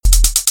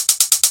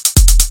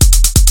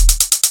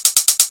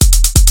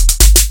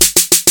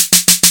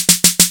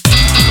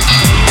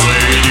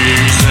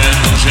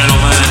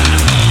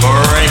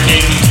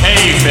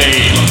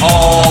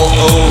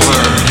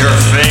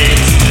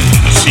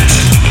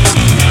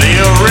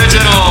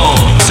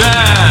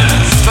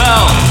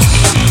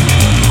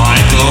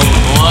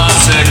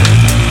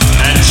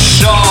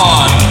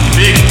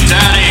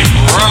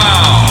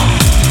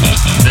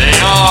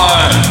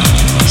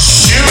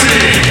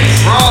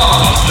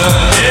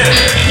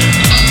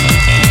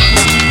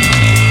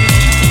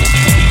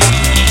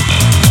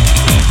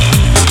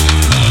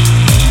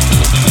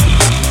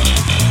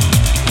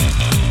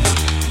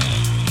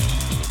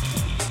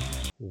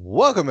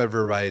Welcome,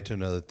 everybody, to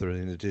another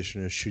thrilling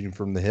edition of Shooting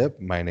from the Hip.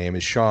 My name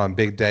is Sean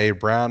Big Daddy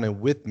Brown, and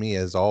with me,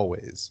 as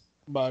always,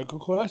 Michael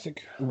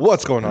Classic.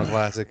 What's going on,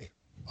 Classic?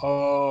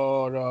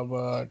 Oh, not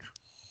much.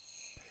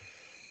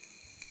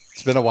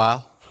 It's been a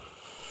while.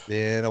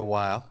 Yeah.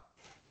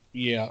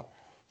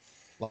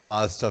 A lot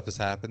of stuff has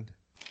happened.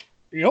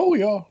 Oh,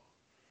 yeah.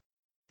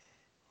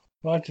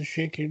 Lots of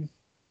shaking.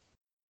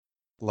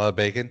 A lot of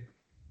bacon.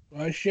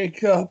 I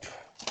shake up.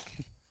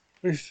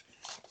 There's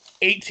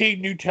 18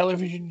 new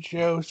television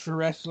shows for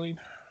wrestling.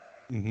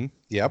 Mm-hmm.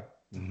 Yep.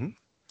 Mm-hmm.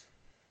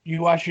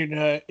 You watching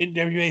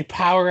NWA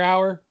Power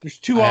Hour? There's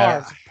 2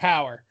 hours of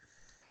power.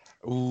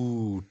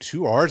 Ooh,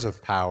 2 hours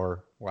of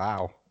power.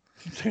 Wow.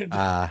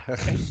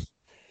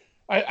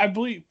 I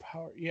believe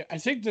power. Yeah, I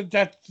think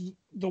that's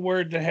the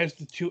word that has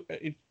the two.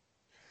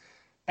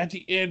 At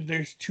the end,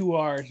 there's 2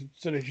 hours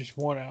instead of just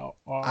 1 hour.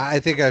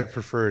 I think I'd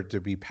prefer it to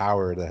be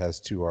power that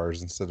has 2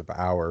 hours instead of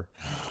hour.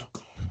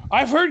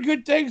 I've heard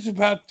good things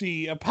about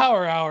the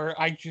Power Hour.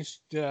 I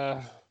just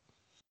got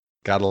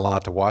a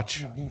lot to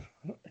watch.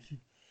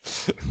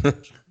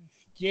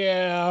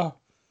 Yeah,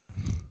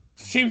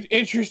 seems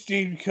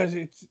interesting because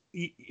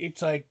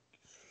it's like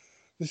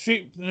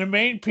the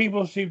main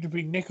people seem to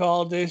be Nick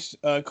Aldis,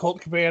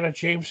 Colt Cabana,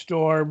 James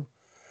Storm,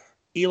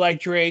 Eli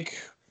Drake,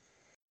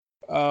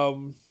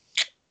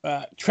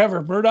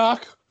 Trevor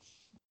Murdoch.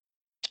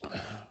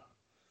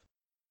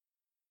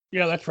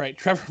 Yeah, that's right,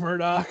 Trevor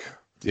Murdoch.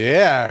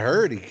 Yeah, I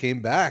heard he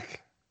came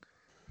back.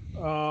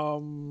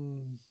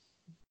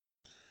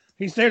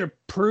 He's there to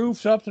prove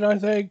something, I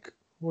think,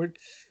 which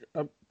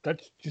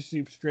that just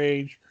seems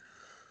strange.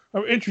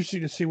 I'm interested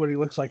to see what he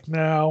looks like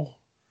now.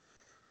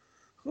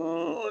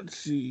 Let's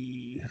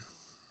see.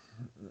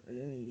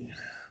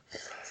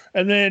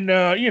 And then,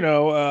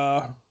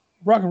 Rock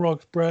and Roll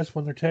Express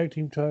won their tag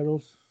team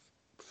titles.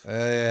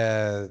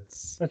 Yeah,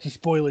 that's a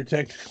spoiler,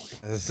 technically.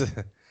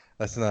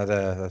 That's not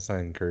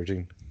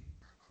encouraging.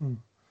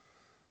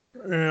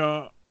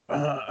 Yeah,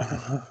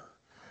 that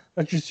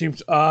just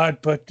seems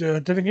odd. But then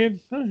again,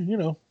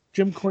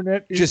 Jim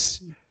Cornette is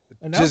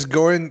just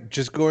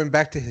going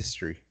back to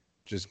history.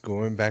 Just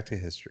going back to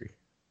history.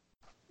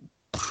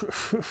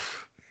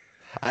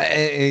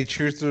 Any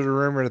truth to the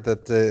rumor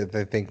that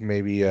they think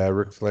maybe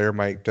Ric Flair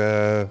might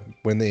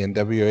win the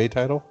NWA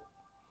title?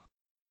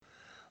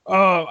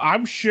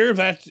 I'm sure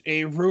that's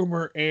a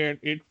rumor, and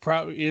it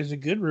probably is a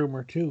good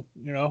rumor too.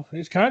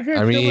 His contract.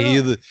 I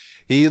mean,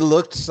 he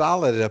looked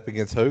solid up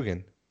against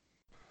Hogan.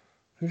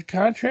 His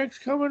contract's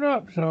coming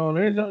up, so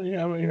there's.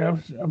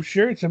 I'm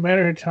sure it's a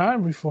matter of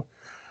time before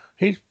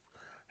he's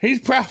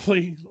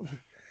probably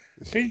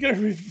going to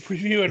be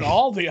reviewing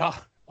all the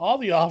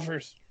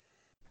offers.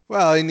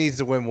 Well, he needs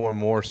to win one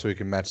more so he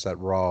can match that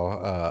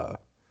Raw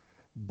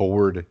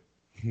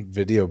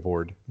video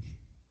board.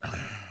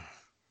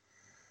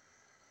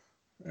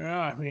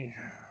 Yeah, I mean,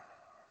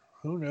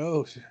 who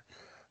knows?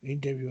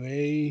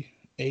 NWA,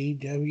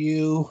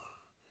 AEW.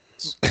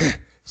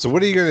 So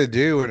what are you going to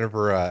do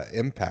whenever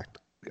Impact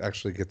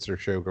actually gets their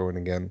show going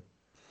again?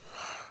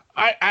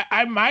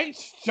 I might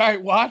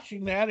start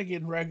watching that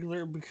again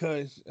regular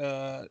because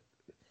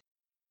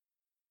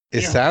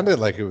it sounded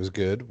like it was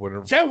good.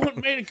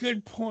 Someone made a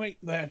good point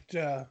that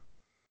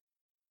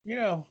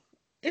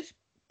it's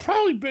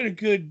probably been a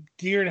good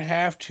year and a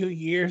half, 2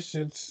 years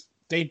since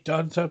they've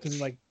done something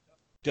like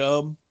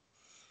dumb.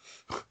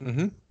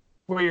 Mm-hmm.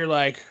 Where you're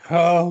like,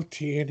 oh,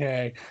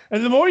 TNA,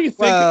 and the more you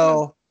think,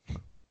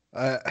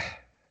 I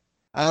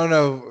don't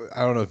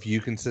know if you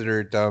consider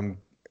it dumb.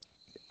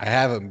 I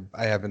haven't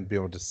been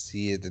able to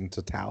see it in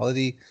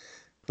totality,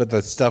 but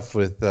the stuff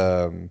with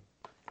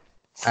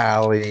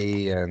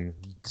Allie and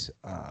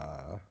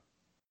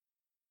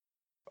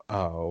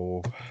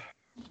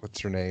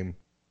what's her name?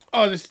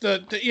 Oh,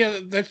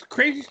 that's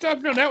crazy stuff.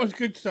 No, that was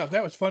good stuff.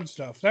 That was fun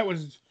stuff. That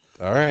was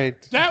all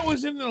right. That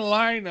was in the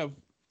line of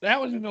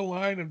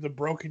the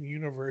Broken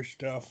Universe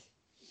stuff.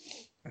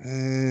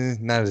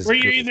 Not as where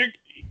good.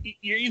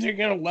 You're either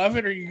gonna love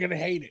it or you're gonna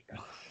hate it.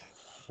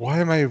 Why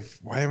am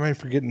I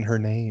forgetting her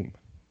name?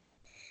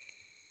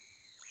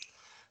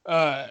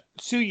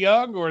 Sue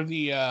Young or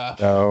the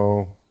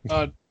no.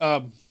 Not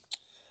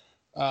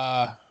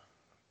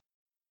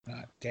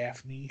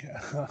Daphne.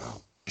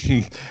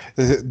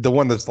 The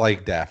one that's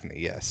like Daphne,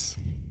 yes.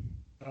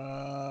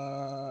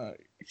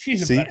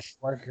 She's a better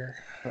worker.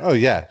 Oh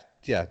yeah,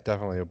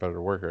 definitely a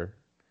better worker.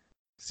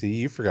 See,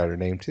 you forgot her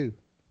name too.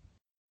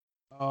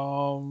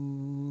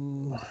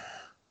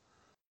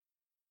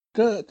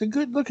 The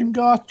good-looking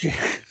goth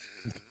chick.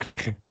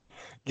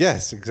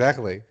 Yes,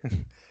 exactly.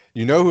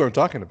 You know who I'm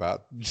talking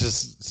about.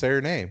 Just say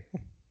her name.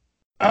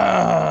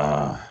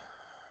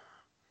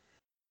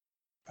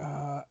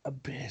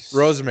 Abyss.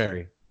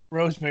 Rosemary.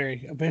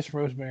 Abyss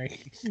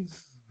Rosemary.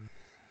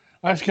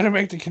 I was gonna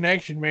make the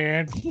connection,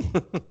 man.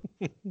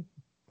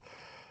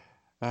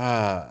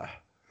 That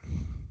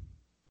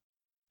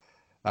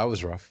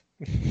was rough.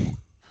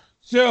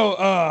 So,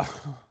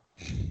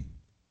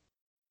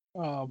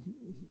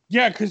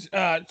 yeah, because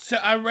so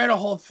I read a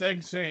whole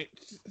thing saying,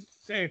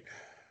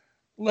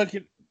 look,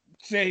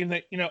 saying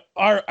that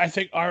I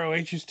think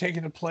ROH is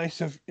taking the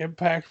place of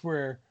Impact,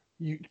 where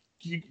you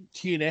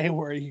TNA,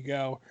 where you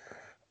go,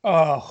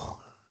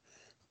 oh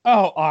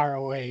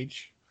ROH,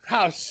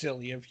 how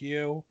silly of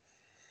you.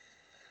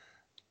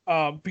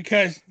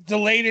 Because the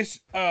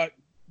latest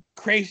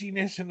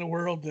craziness in the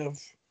world of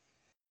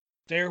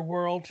their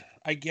world,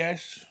 I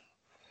guess.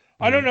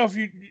 I don't know if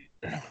you.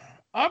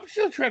 I'm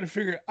still trying to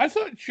figure. I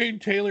thought Shane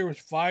Taylor was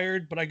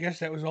fired, but I guess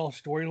that was all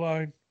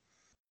storyline.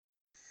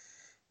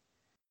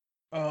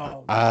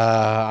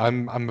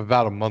 I'm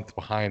about a month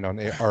behind on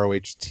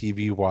ROH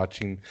TV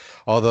watching,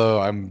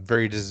 although I'm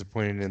very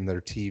disappointed in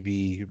their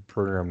TV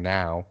program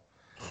now.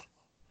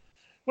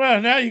 Well,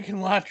 now you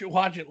can watch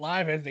it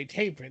live as they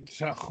tape it.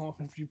 So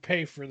if you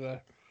pay for the.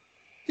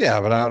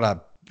 Yeah, but I'm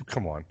not.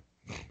 Come on.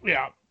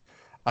 Yeah.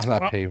 I'm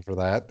not paying for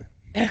that.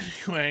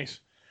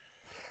 Anyways,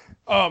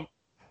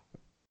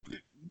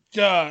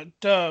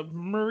 the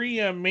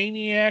Maria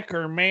Maniac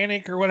or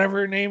Manic or whatever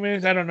her name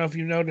is. I don't know if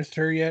you noticed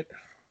her yet.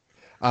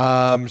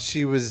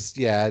 She was,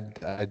 yeah,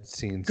 I'd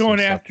seen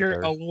going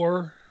after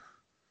Allure.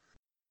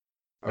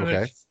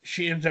 Okay.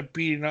 She ends up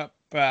beating up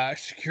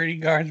security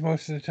guards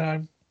most of the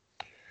time.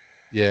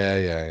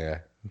 Yeah.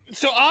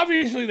 So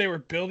obviously they were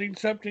building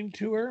something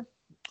to her.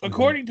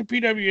 According to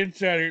PW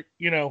Insider,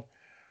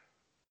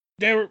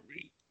 they were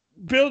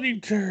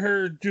building to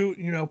her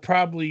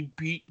probably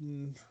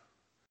beating,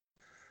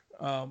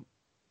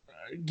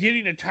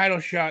 getting a title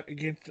shot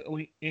against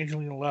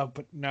Angelina Love,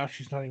 but now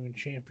she's not even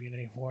champion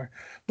anymore.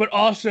 But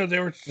also they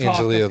were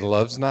Angelina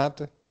Love's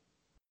not.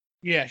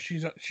 Yeah,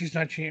 she's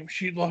not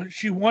champion.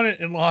 She won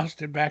it and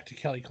lost it back to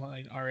Kelly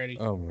Klein already.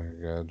 Oh my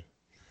god.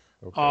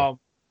 Okay.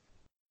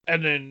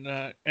 And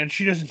then and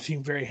she doesn't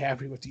seem very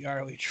happy with the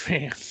ROH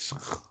fans.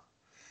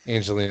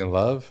 Angelina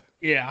Love.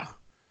 Yeah.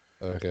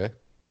 Okay.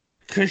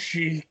 Because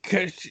she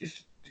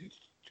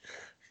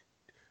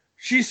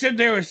said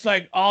there was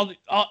like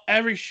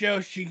every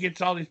show she gets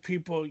all these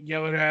people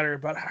yelling at her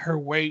about her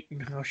weight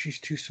and how she's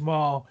too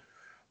small,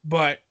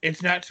 but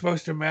it's not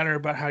supposed to matter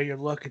about how you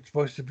look. It's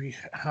supposed to be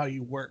how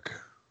you work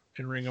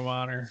in Ring of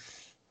Honor.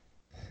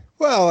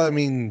 Well, I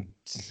mean,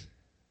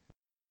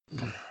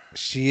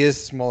 she is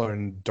smaller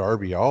than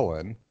Darby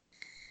Allin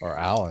or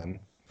Allen.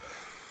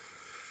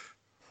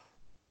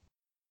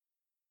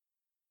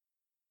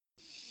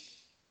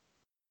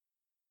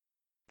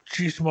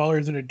 She's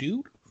smaller than a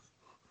dude,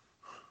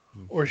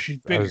 or she's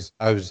bigger.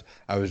 I was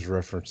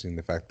referencing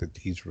the fact that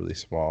he's really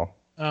small.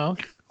 Oh,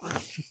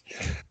 that's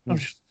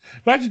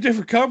a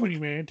different company,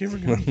 man.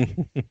 Different company.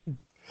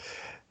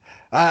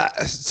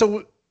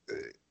 So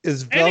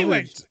is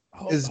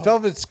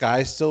Velvet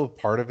Sky still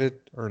part of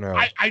it or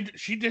no?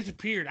 She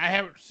disappeared. I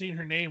haven't seen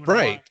her name.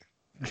 Right.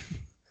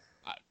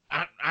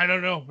 I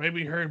don't know.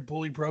 Maybe her and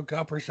Bully broke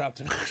up or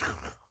something.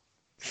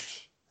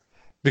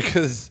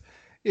 Because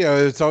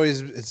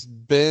it's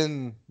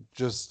been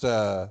just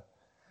her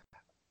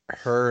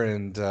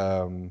and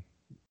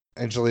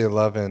Angelina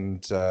Love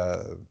and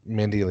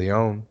Mandy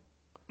Leon.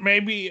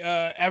 Maybe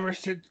ever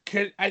since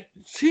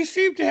she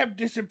seemed to have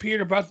disappeared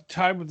about the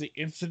time of the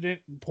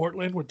incident in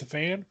Portland with the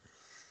fan.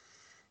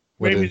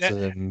 Maybe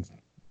that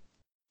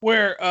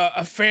where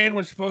a fan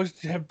was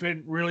supposed to have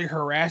been really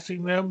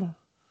harassing them.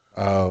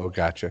 Oh,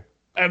 gotcha.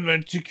 And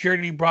then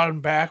security brought him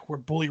back, where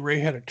Bully Ray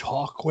had a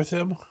talk with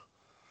him.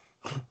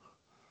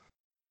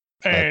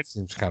 That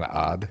seems kind of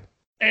odd.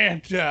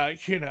 And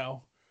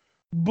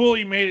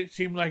Bully made it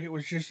seem like it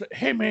was just,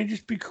 hey man,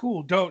 just be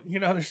cool. Don't,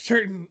 there's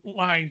certain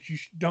lines you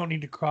don't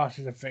need to cross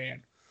as a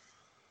fan.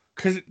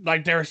 Because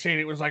like they were saying,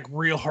 it was like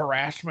real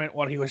harassment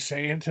what he was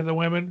saying to the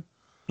women.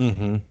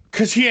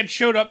 Because he had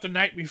showed up the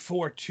night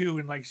before too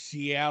in like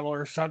Seattle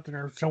or something,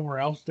 or somewhere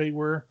else they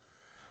were.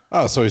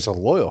 Oh, so he's a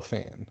loyal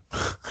fan.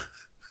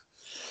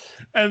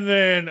 And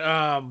then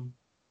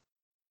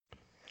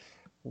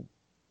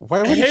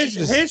why would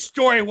his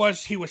story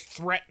was he was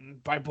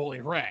threatened by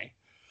Bully Ray.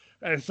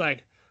 And it's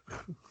like,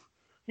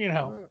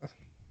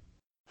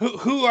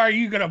 who are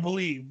you going to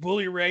believe?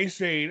 Bully Ray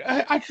saying,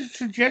 I just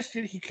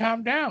suggested he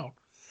calm down.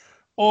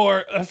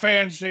 Or a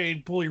fan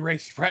saying Bully Ray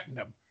threatened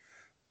him.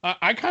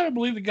 I kind of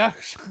believe the guy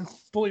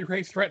Bully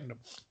Ray threatened him.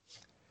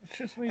 It's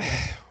just me.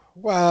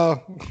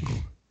 Well,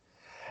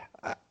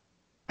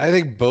 I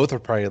think both are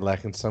probably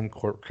lacking some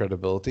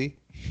credibility.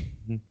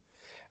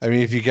 I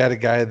mean, if you got a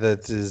guy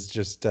that is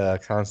just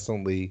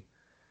constantly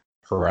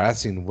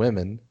harassing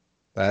women,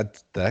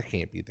 that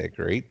can't be that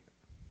great.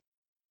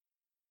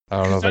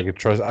 I don't know if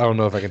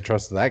I can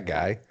trust that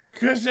guy.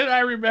 Because then I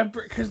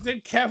remember,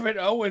 then Kevin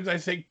Owens, I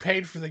think,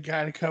 paid for the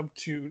guy to come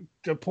to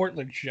the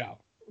Portland show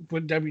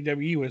when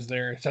WWE was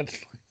there. Something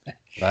like that.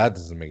 That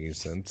doesn't make any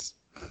sense.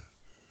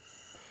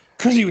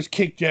 Because he was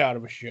kicked out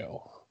of a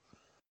show.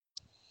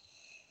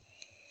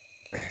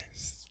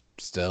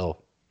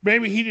 Still.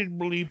 Maybe he didn't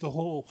believe the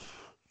whole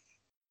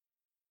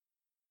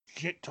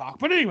shit talk.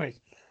 But anyways,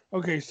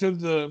 okay, so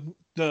the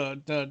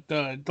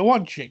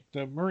one chick,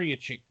 the Maria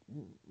chick,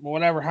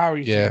 whatever, how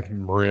you say it.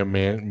 Maria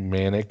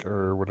Manic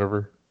or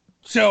whatever.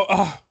 So,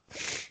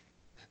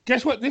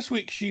 guess what? This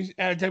week she's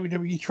at a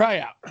WWE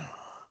tryout.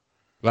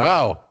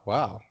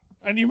 Wow.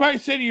 And you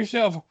might say to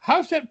yourself,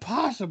 how's that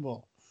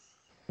possible?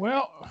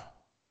 Well,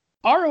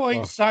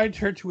 ROH signed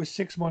her to a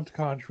 6-month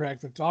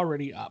contract that's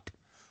already up.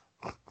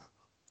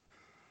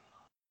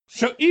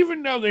 So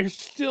even though they're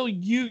still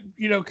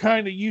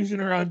kind of using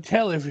her on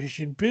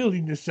television,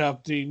 building to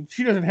something,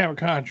 she doesn't have a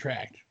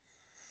contract.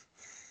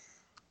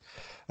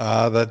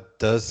 That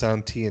does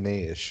sound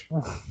TNA-ish.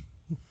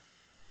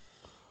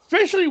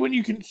 Especially when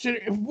you consider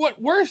what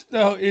worse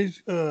though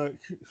is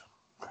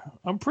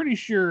I'm pretty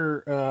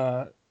sure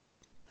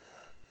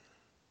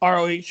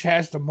ROH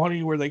has the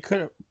money where they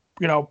could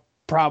have,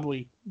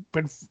 probably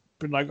been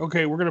like,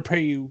 okay, we're gonna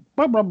pay you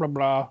blah blah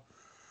blah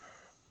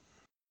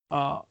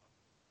blah.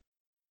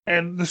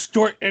 And the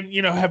story, and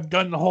have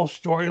done the whole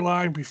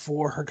storyline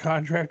before her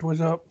contract was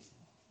up.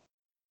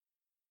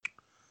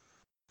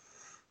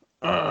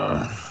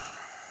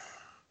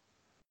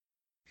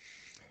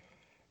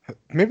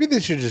 Maybe they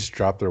should just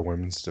drop their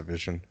women's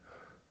division.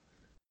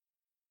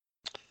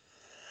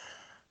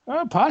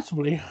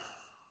 Possibly.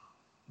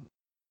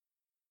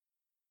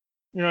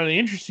 The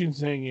interesting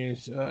thing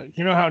is,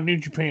 how New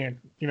Japan,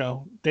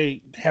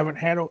 they haven't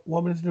had a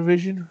women's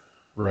division.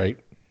 Right.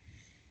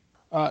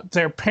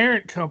 Their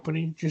parent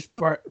company just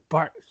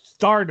bought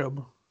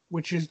Stardom,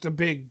 which is the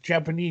big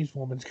Japanese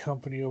women's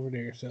company over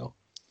there. So,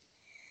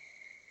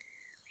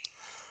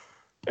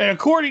 and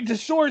according to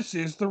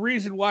sources, the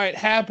reason why it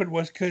happened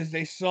was because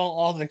they saw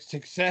all the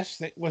success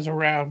that was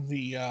around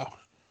the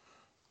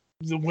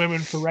women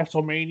for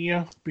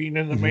WrestleMania being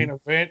in the main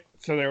event.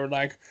 So they were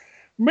like,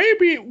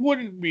 maybe it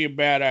wouldn't be a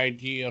bad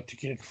idea to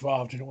get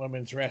involved in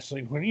women's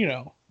wrestling when,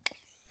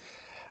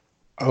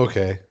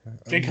 Okay.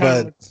 They kind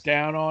of looked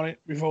down on it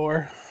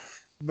before.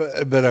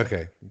 But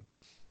okay.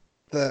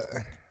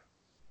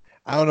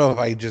 I don't know if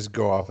I just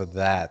go off of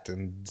that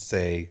and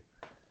say,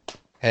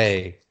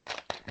 hey,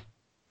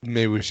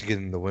 maybe we should get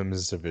in the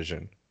women's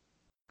division.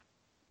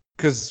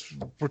 Because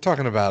we're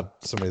talking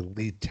about some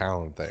elite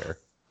talent there.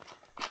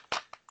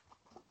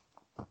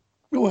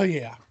 Well,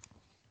 yeah.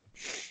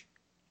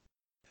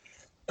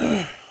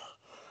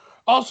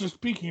 Also,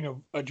 speaking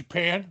of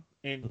Japan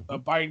and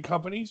buying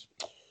companies.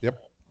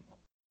 Yep.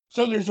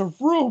 So there's a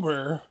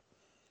rumor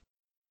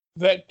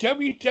that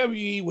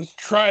WWE was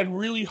trying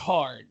really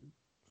hard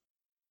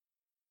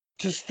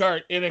to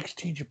start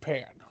NXT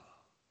Japan.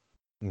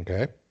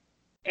 Okay.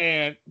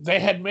 And they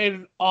had made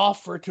an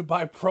offer to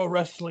buy Pro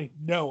Wrestling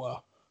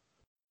Noah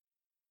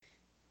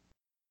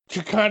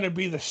to kind of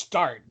be the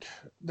start,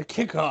 the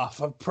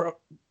kickoff of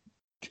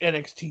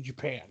NXT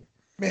Japan.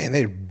 Man,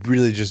 they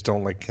really just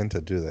don't like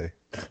Kenta, do they?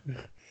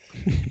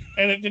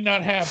 And it did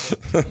not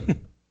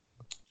happen.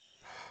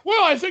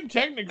 Well, I think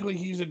technically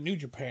he's in New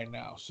Japan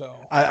now,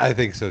 so I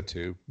think so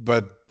too.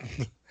 But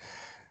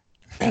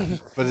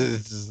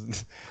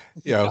it's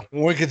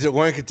one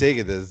could take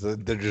it as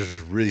they're just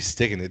really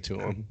sticking it to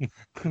him.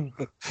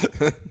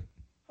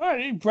 Well,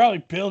 he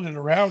probably building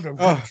around him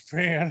in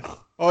Japan.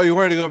 Oh, you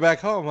wanted to go back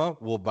home, huh?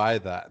 We'll buy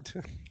that.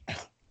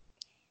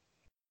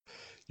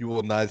 You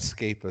will not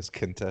escape us,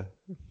 Kenta.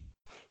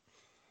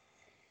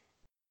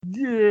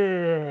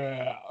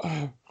 Yeah.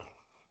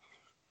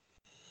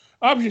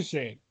 I'm just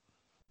saying.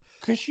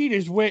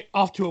 Kushida's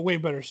off to a way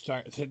better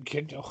start than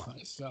Kento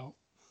was, so.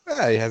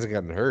 Yeah, he hasn't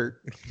gotten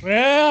hurt.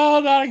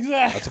 Well, not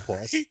exactly. That's a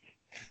plus.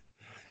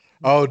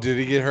 Oh, did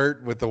he get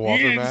hurt with the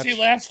Walter match? See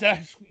last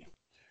time.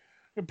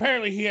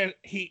 Apparently, he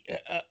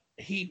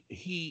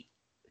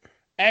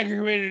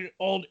aggravated an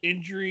old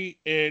injury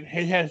and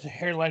he has a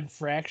hairline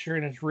fracture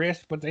in his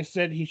wrist, but they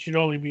said he should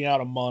only be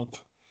out a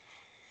month.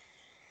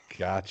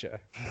 Gotcha.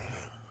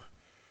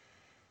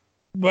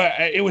 But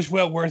it was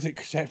well worth it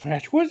because that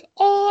match was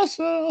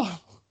awesome.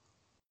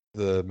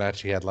 The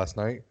match he had last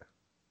night?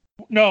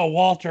 No,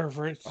 Walter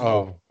versus.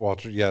 Oh,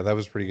 Walter. Yeah, that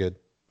was pretty good.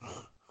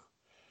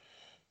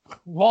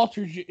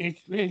 Walter,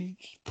 just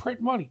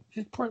print money.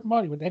 Just print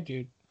money with that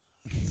dude.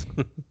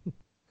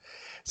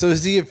 So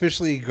is he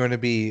officially going to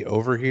be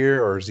over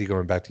here, or is he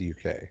going back to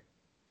UK?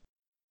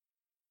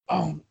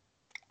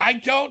 I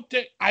don't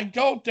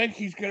think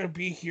he's going to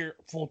be here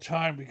full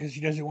time because he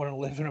doesn't want to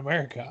live in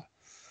America.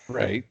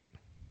 Right.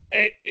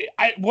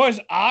 It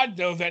was odd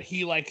though that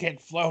he had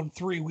flown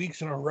 3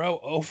 weeks in a row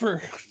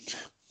over,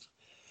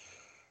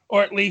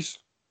 or at least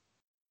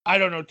I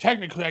don't know.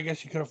 Technically, I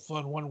guess he could have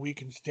flown 1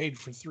 week and stayed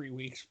for 3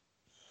 weeks.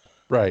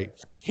 Right.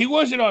 He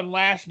wasn't on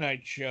last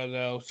night's show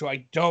though, so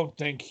I don't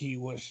think he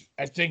was.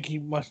 I think he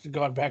must have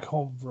gone back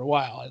home for a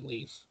while at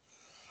least.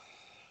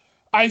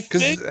 I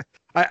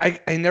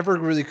never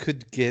really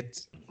could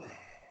get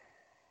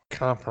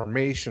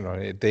confirmation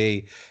on it.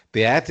 They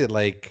acted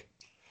like,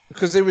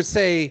 because they would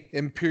say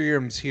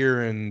Imperium's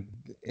here in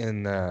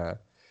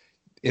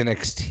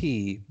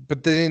NXT,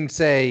 but they didn't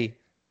say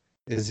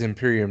is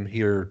Imperium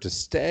here to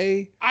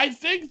stay. I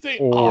think they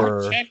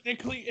are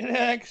technically in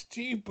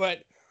NXT,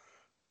 but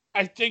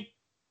I think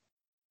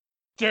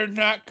they're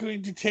not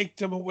going to take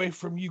them away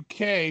from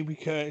UK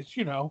because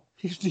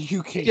he's the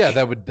UK. Yeah,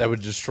 that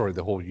would destroy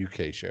the whole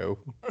UK show.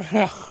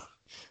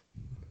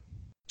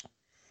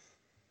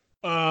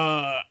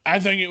 I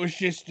think it was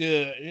just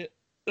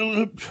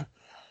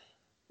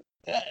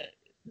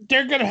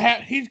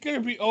he's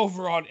gonna be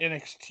over on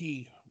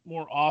NXT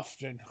more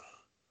often.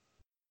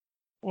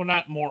 Well,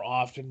 not more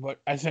often, but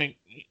I think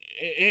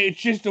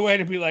it's just a way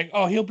to be like,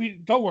 oh,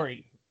 don't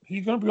worry,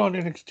 he's gonna be on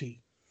NXT.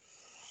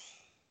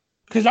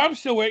 Because I'm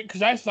still waiting.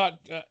 Because I thought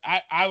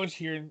I was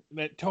hearing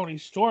that Toni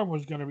Storm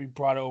was going to be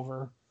brought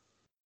over,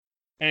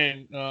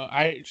 and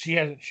she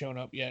hasn't shown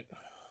up yet.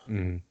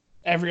 Mm.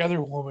 Every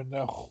other woman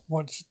though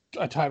wants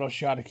a title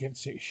shot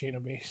against Shayna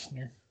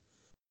Baszler.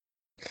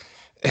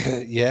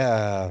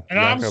 Yeah, And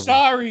I'm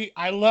sorry,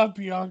 I love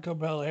Bianca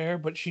Belair,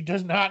 but she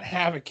does not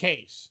have a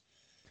case.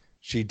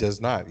 She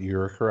does not.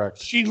 You're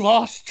correct. She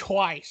lost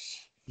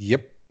twice.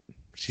 Yep,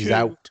 she's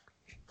out.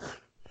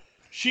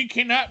 She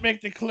cannot make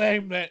the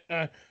claim that,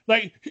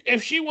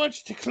 if she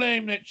wants to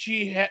claim that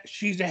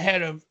she's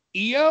ahead of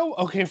Io,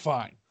 okay,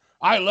 fine.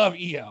 I love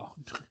Io.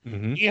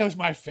 Mm-hmm. Io's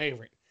my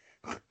favorite.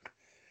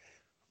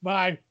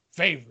 My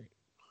favorite.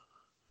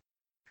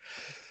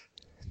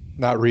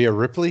 Not Rhea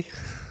Ripley?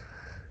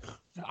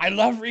 I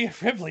love Rhea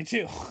Ripley,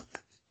 too.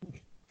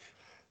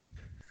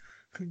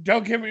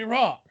 Don't get me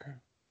wrong.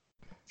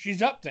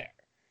 She's up there.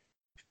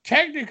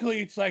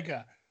 Technically, it's like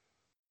a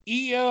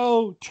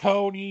Io,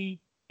 Tony,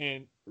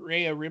 and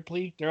Rhea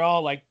Ripley. They're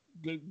all like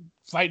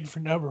fighting for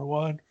number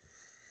one.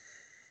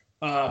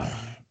 But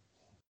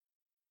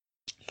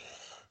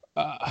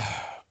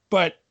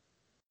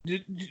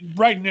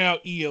right now,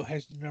 Io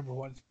has the number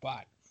one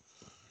spot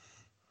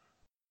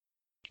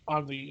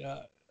on the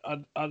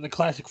on the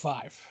Classic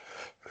Five.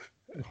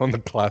 On the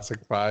Classic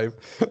Five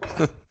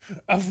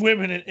of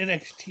women in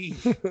NXT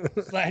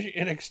 /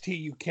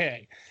 NXT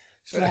UK.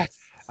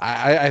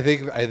 I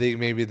think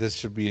maybe this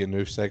should be a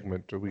new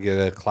segment. We get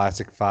a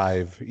Classic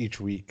Five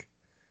each week.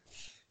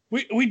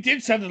 We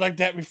did something like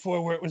that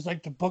before, where it was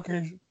like the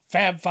Booker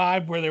Fab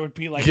Five, where there would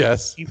be like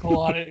people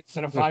on it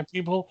instead of 5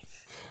 people.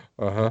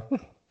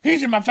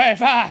 He's in my Fab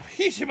Five.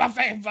 He's in my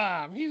Fab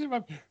Five. He's in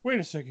my. Wait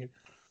a second.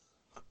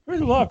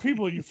 There's a lot of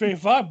people in your Fab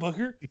Five,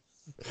 Booker.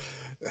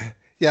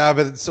 Yeah,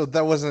 but so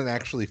that wasn't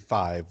actually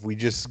 5. We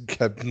just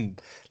kept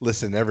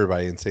listening to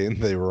everybody and saying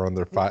they were on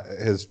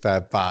his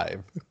Fab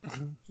Five.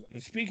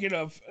 Speaking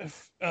of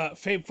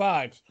Fab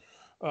Fives,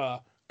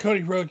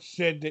 Cody Rhodes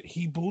said that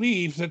he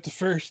believes that the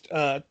first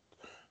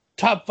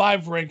top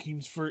 5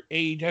 rankings for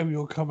AEW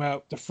will come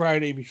out the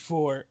Friday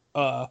before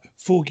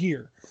Full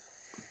Gear.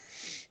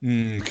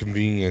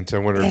 Convenient. I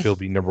wonder if he'll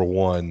be number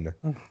 1.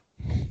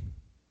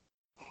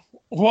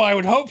 Well, I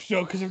would hope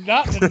so, because if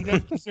not, then he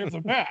doesn't deserve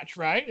the match,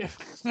 right?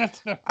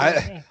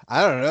 I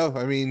don't know.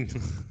 I mean,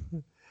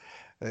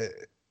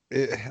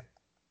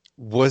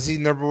 was he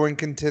number 1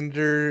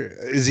 contender?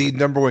 Is he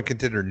number 1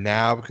 contender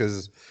now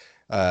because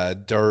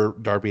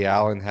Darby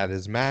Allin had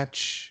his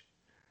match?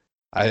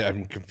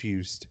 I'm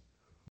confused.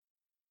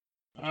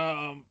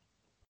 Well,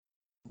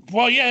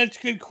 yeah, that's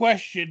a good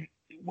question.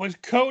 Was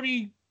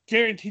Cody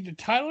guaranteed the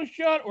title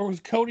shot, or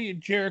was Cody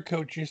and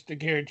Jericho just a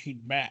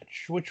guaranteed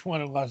match? Which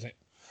one was it?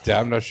 Yeah,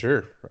 I'm not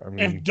sure. I mean,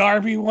 if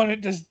Darby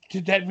wanted,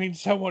 did that mean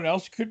someone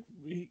else could?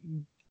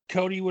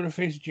 Cody would have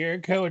faced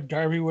Jericho, and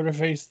Darby would have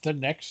faced the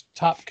next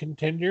top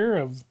contender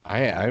of.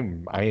 I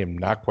am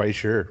not quite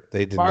sure.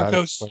 They did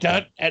Marco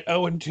Stunt at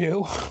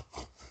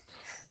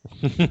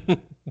 0-2.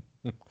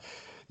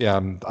 Yeah,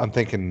 I'm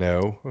thinking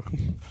no.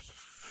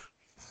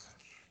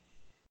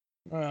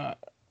 I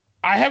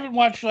haven't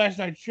watched last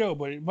night's show,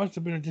 but it must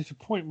have been a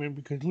disappointment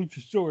because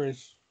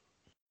Luchasaurus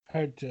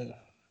had to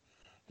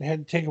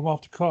take him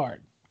off the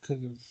card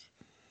because of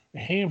a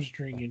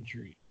hamstring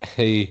injury.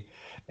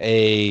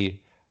 A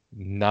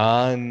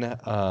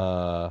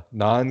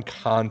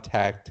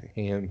non-contact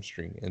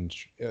hamstring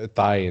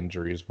thigh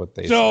injury is what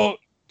they said.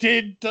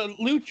 Did the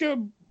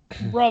Lucha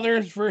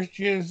Brothers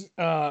versus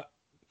what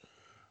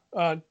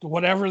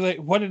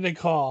did they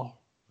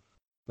call?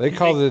 They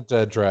called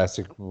it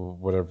Jurassic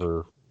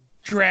whatever.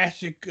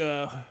 Jurassic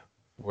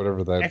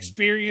whatever that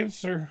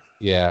experience or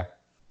yeah.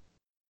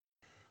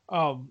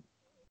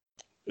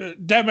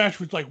 That match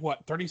was like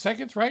what, 30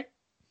 seconds, right?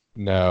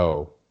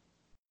 No.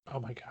 Oh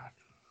my god.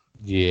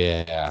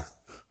 Yeah.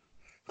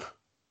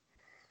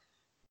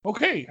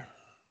 Okay.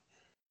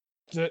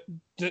 The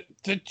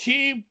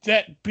team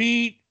that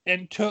beat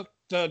and took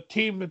the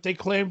team that they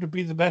claimed to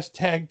be the best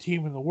tag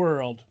team in the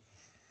world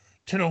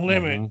to the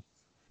limit.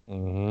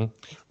 Mm-hmm.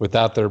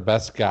 Without their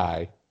best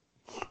guy.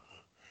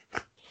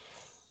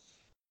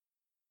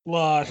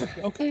 Lost.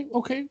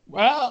 Okay.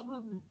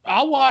 Well,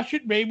 I'll watch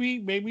it.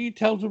 Maybe it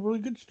tells a really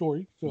good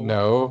story. So.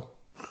 No.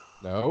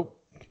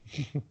 Nope,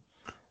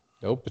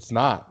 it's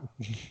not.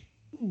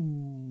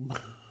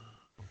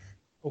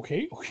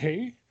 Okay.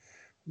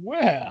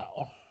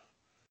 Well,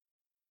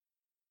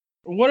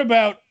 what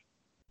about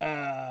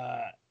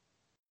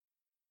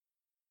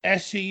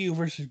SCU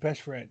versus Best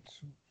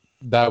Friends?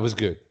 That was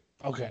good.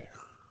 Okay.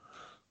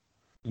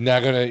 You're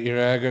not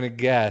gonna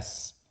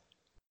guess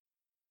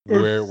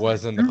where it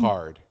was in the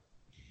card.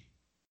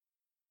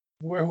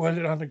 Where was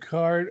it on the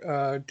card?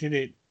 Did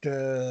it?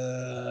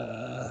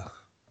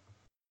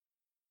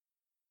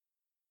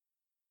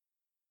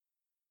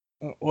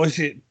 Was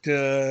it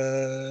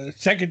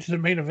second to the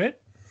main event?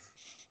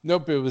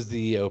 Nope, it was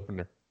the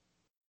opener.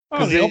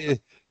 Oh, Because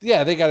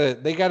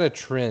they got a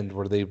trend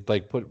where they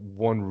like put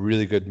one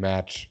really good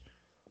match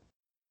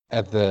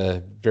at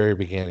the very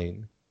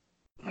beginning.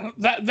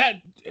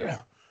 that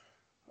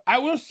I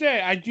will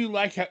say I do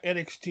like how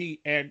NXT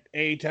and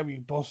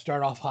AEW both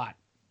start off hot.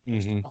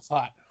 Mm-hmm. Off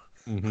hot.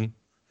 Mm-hmm.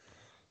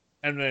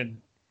 And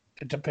then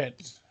it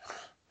depends.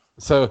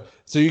 So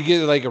you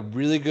get like a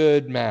really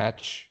good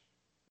match.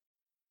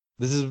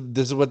 This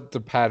is what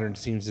the pattern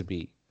seems to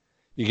be.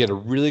 You get a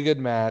really good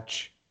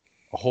match,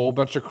 a whole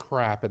bunch of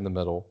crap in the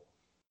middle,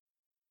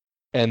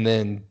 and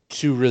then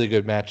two really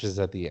good matches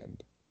at the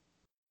end.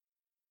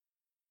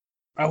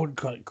 I wouldn't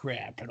call it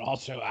crap, and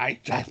also I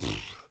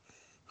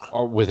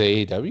Or with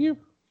AEW?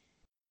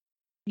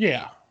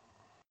 yeah,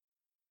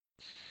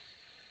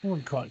 I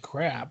wouldn't call it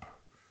crap.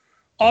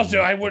 Also,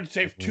 I wouldn't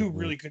say two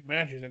really good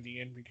matches at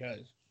the end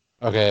because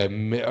okay,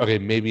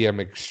 maybe I'm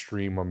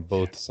extreme on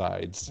both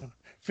sides.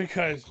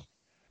 Because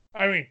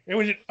I mean, it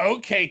was an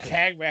okay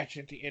tag match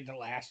at the end of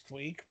last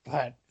week,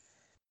 but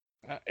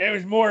it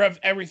was more of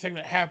everything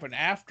that happened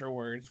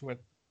afterwards with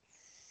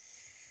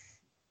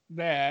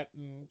that.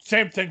 And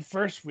same thing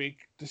first week,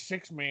 the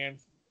 6-man,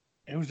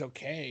 it was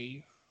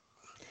okay.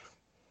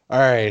 All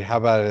right, how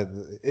about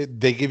it?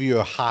 They give you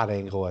a hot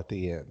angle at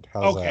the end.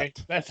 How's Okay,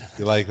 that?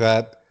 You like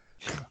that?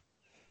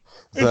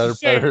 It's the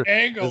same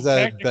angle. Is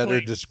that a better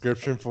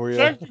description for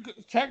you?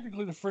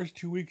 Technically, the first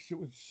 2 weeks it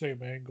was the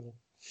same angle.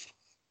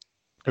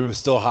 It was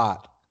still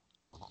hot.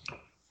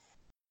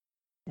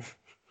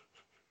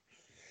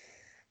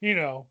 You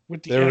know,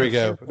 with the there we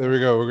go. Circle. There we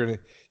go.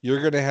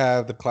 You're gonna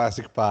have the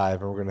classic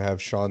 5, and we're gonna have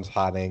Sean's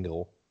hot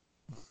angle.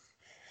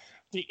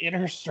 The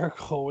inner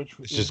circle, which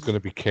it's just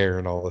gonna be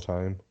Karen all the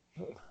time.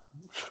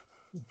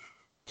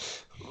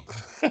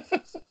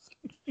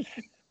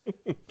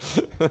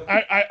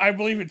 I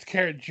believe it's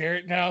Karen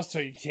Jarrett now, so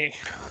you can't.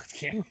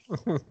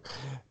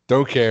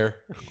 Don't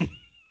care.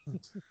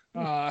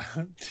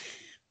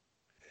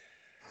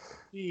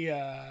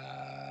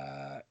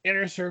 The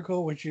inner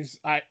circle, which is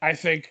I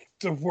think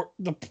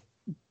the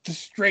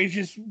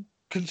strangest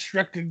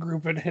constructed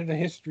group in the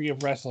history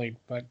of wrestling.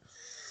 But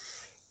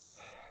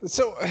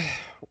so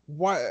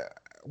why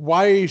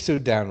are you so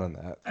down on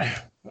that?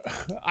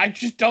 I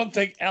just don't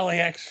think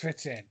LAX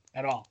fits in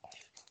at all.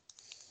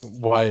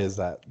 Why is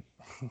that?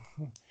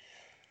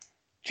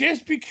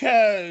 Just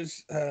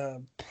because I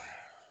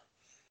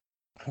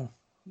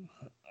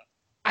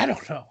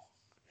don't know.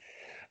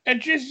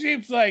 It just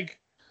seems like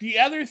the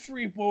other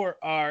 3 more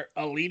are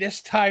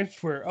elitist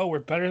types where, we're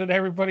better than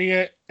everybody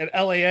and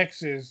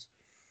LAX is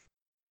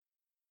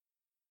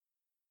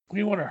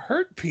we want to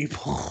hurt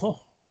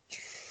people.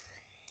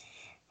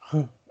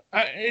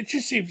 It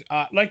just seems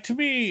odd. Like, to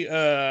me,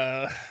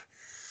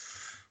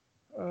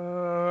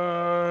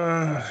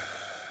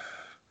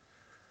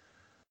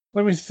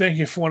 let me think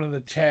if one of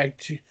the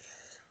tag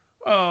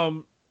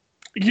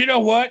you know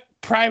what?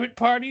 Private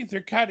Party,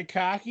 they're kind of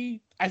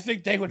cocky. I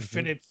think they would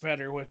fit in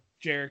better with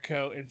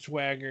Jericho and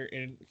Swagger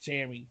and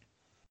Sammy.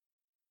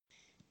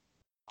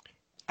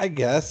 I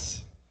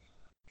guess.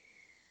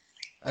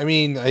 I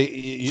mean,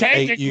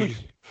 technically,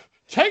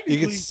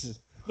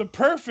 the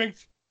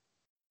perfect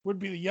would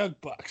be the Young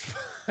Bucks.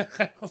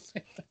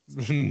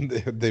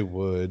 They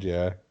would,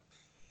 yeah.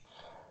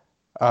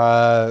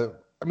 I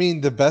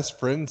mean, the best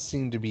friends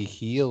seem to be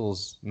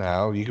heels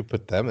now. You could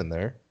put them in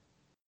there.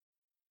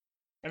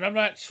 And I'm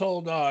not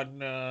sold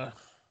on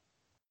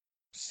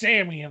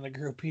Sammy in the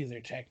group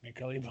either,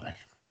 technically, but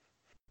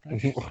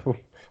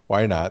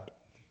why not?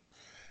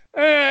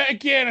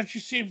 Again, it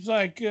just seems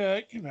like I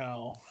don't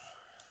know.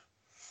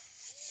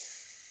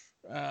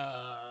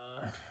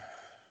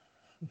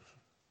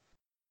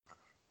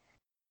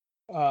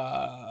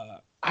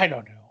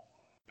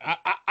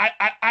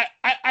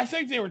 I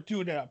think they were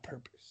doing it on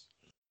purpose.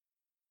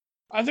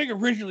 I think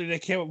originally they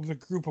came up with a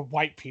group of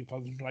white people.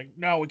 And like,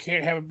 no, we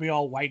can't have it be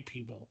all white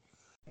people.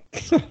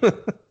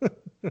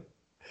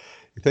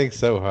 You think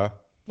so, huh?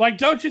 Like,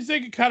 don't you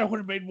think it kind of would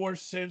have made more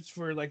sense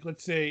for, like,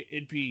 let's say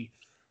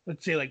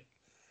like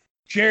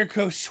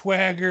Jericho,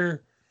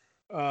 Swagger,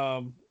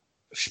 Sean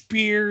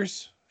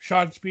Spears,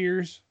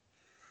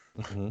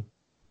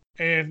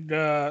 and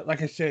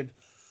like I said,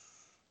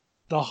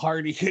 the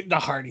Hardys, the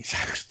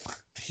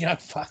Young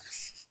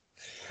Bucks.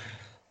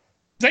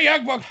 The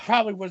Young Bucks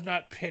probably was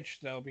not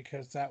pitched though,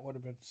 because that would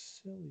have been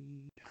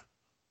silly.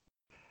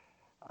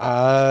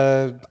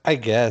 I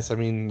guess. I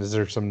mean, is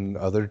there some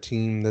other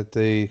team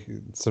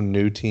some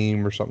new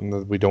team or something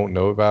that we don't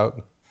know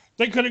about?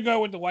 They could have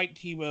gone with the white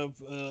team of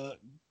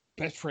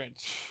best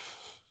friends.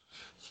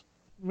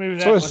 Maybe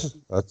that's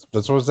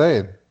what I'm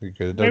saying. You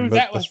could have done. Maybe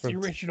that was the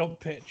original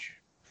pitch,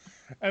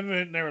 and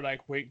then they were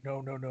like, "Wait,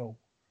 no.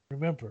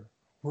 Remember,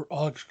 we're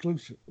all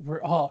exclusive.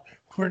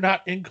 We're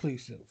not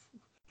inclusive,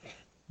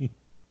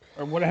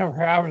 or whatever.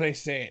 However they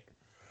say it.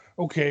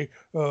 Okay.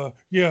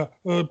 Yeah.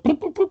 Boop,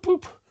 boop, boop,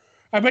 boop.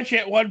 I bet you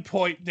at one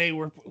point they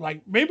were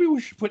like, maybe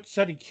we should put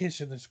Sunny Kiss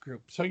in this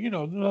group. So, let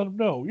them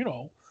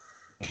know,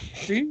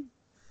 See?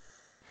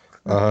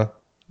 Uh-huh.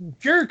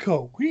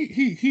 Jericho,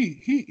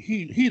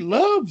 he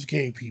loves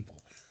gay people.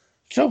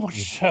 So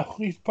much so,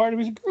 he's part of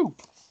his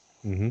group.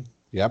 Mm-hmm.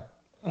 Yep.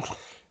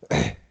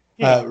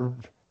 Yeah.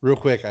 Real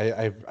quick,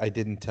 I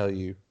didn't tell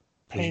you,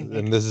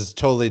 and this is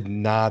totally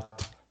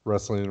not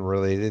wrestling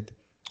related.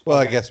 Well,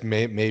 I guess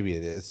maybe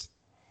it is.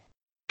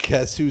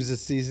 Guess who's the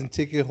season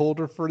ticket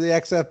holder for the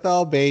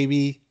XFL,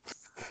 baby?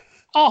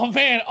 Oh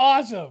man,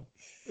 awesome!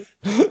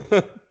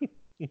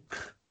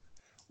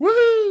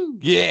 Woo!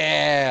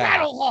 Yeah!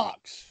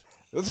 Battlehawks!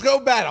 Let's go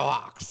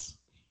Battlehawks!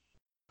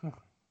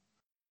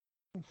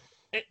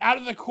 Out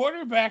of the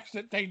quarterbacks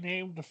that they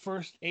named, the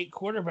first 8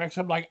 quarterbacks,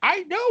 I'm like,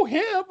 I know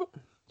him,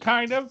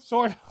 kind of,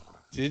 sort of.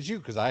 Did you?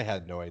 Because I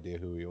had no idea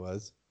who he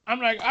was. I'm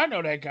like, I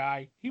know that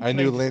guy. I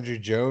knew Landry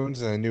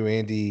Jones, and I knew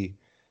Andy,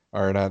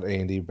 or not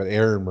Andy, but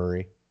Aaron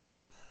Murray.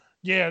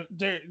 Yeah,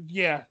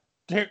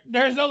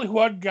 there's only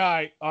one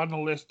guy on the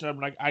list. I'm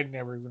like, I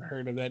never even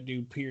heard of that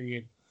dude.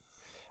 Period.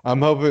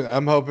 I'm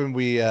hoping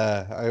we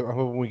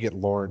get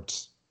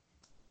Lawrence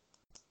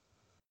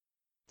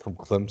from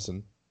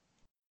Clemson.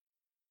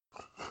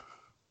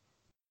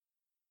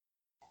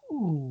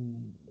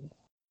 Ooh.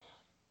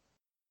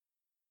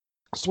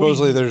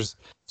 Supposedly there's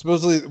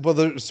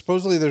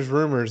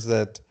rumors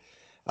that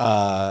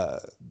the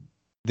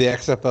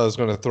XFL is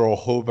going to throw a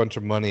whole bunch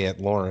of money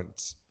at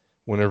Lawrence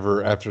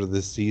whenever after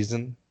this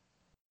season.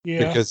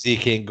 Yeah. Because he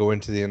can't go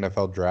into the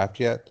NFL draft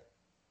yet.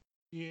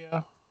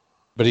 Yeah.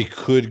 But he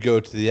could go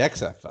to the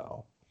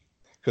XFL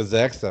because the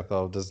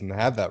XFL doesn't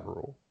have that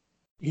rule.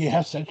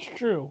 Yes, that's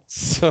true.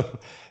 So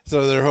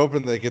they're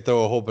hoping they could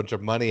throw a whole bunch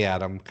of money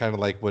at him, kind of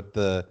like what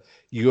the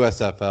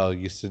USFL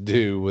used to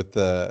do with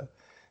the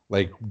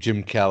like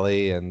Jim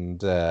Kelly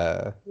and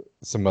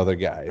some other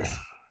guys.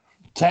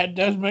 That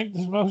does make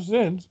the most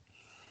sense.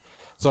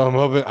 So I'm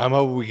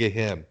hoping we get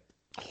him.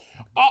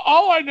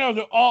 All I know,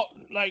 they're all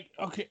like,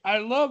 okay, I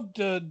love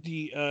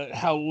the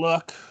how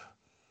Luck.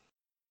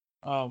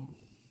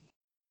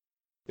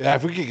 Yeah,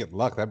 if we could get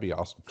Luck, that'd be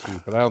awesome too.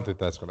 But I don't think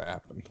that's going to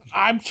happen.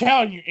 I'm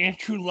telling you,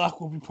 Andrew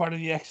Luck will be part of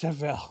the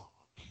XFL.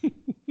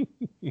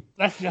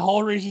 That's the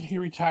whole reason he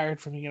retired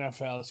from the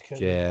NFL. Is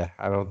yeah,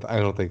 I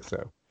don't think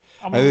so.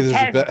 I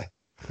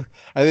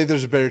think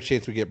there's a better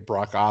chance we get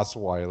Brock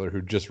Osweiler,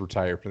 who just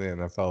retired from the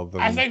NFL.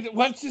 I think that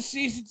once the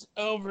season's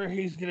over,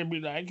 he's going to be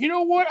like, you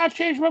know what? I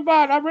changed my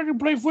mind. I'm ready to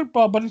play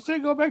football, but instead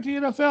of going back to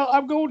the NFL,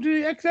 I'm going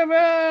to the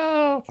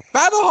XFL.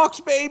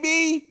 Battlehawks,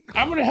 baby!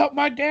 I'm going to help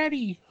my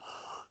daddy.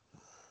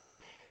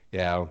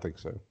 Yeah, I don't think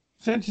so.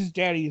 Since his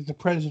daddy is the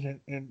president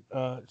and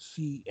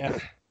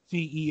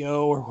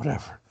CEO or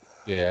whatever.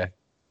 Yeah.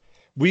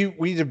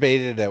 We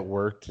debated at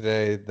work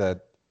today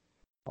that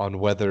on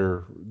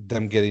whether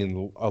them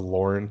getting a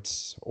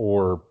Lawrence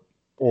or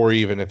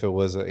even if it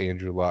was an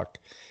Andrew Luck,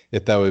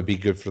 if that would be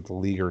good for the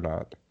league or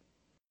not.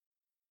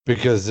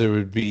 Because it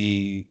would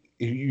be,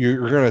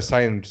 you're going to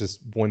sign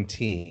just one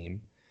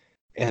team,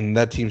 and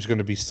that team's going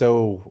to be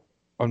so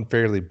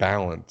unfairly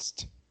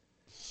balanced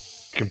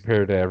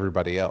compared to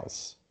everybody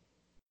else.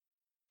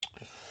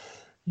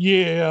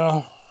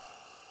 Yeah.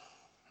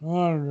 I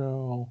don't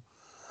know.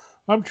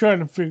 I'm trying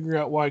to figure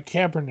out why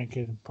Kaepernick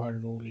isn't part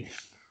of the league.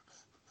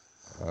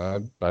 I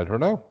don't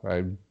know.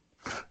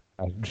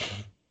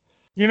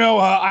 You know,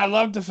 I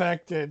love the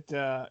fact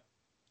that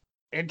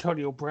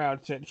Antonio Brown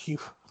said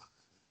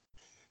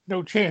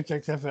no chance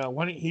XFL.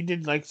 When he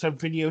did like some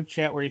video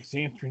chat where he's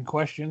answering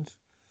questions.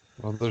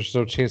 Well, there's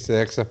no chance the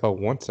XFL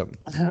wants him.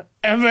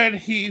 And then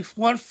he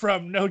went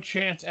from no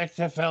chance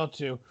XFL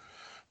to,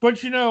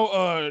 but you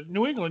know,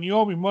 New England, you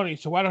owe me money,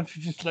 so why don't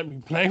you just let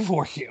me play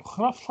for you?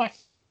 I'm like,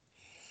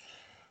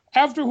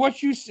 after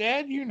what you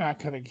said, you're not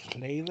going to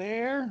play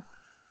there.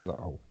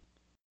 No.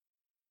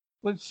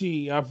 Let's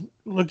see. I'm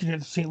looking at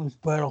the St. Louis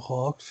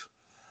Battlehawks.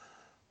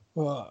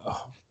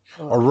 A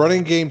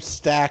running game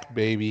stacked,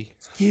 baby.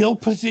 Skill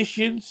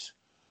positions.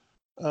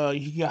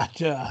 You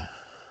got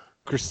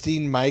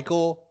Christine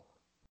Michael,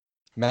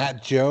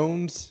 Matt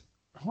Jones.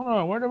 Hold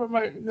on. Where did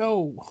I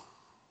go?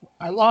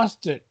 I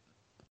lost it.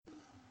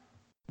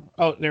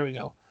 Oh, there we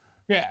go.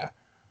 Yeah.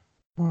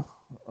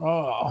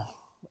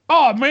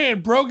 Oh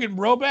man, Brogan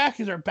Roback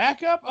is our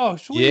backup. Oh,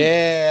 sweet.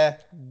 Yeah.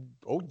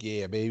 Oh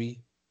yeah, baby.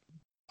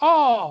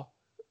 Oh,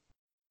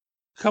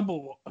 a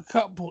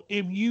couple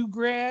MU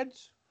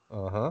grads.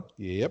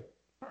 Yep.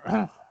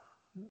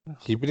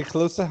 Keeping it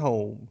close to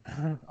home.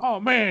 Oh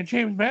man,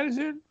 James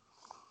Madison.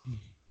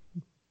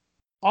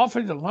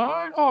 Offensive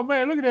line. Oh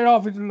man, look at that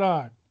offensive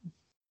line.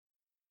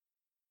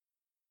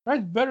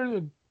 That's better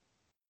than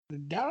the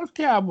Dallas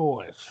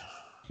Cowboys.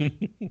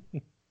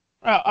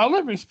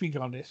 Let me speak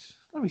on this.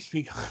 Let me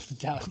speak on the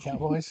Dallas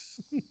Cowboys.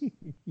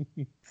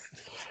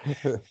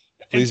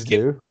 Please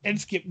do. And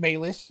Skip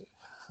Bayless.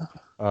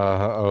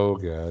 Oh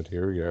God,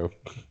 here we go.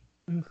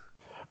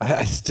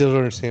 I still don't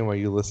understand why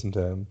you listen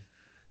to him.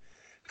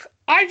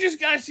 I just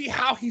gotta see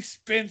how he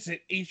spins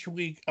it each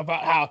week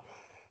about how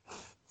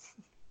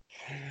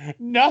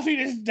nothing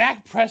is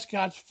Dak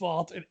Prescott's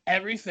fault and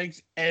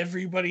everything's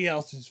everybody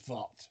else's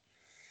fault.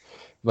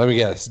 Let me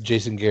guess.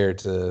 Jason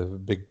Garrett's a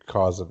big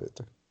cause of it.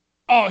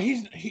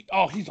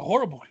 he's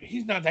horrible.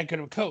 He's not that good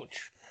of a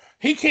coach.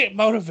 He can't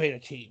motivate a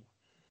team.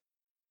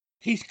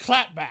 He's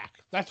clapback.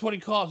 That's what he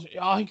calls it.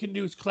 All he can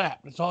do is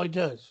clap. That's all he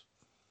does.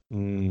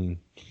 Interesting.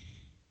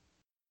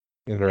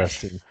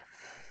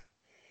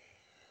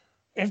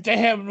 If they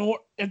had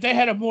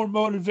a more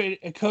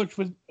motivated coach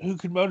who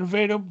could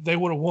motivate them, they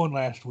would have won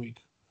last week.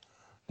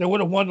 They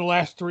would have won the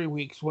last 3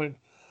 weeks when,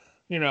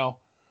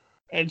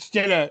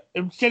 instead of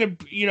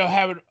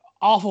having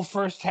awful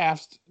first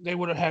halves, they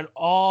would have had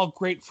all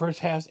great first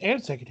halves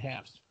and second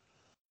halves.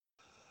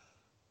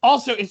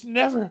 Also, it's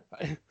never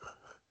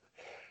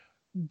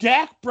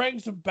Dak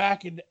brings them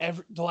back into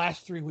the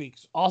last 3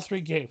 weeks, all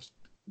 3 games.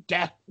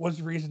 Dak was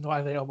the reason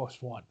why they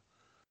almost won.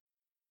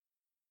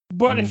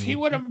 But if he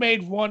would have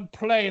made one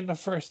play in the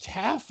first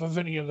half of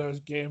any of those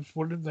games,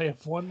 wouldn't they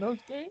have won those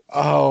games?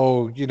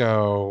 Oh,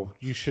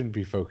 you shouldn't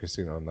be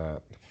focusing on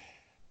that.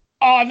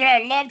 Oh, and then I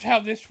loved how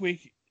this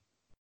week,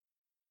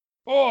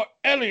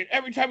 Elliott,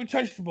 every time he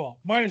touched the ball,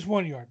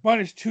 -1 yard,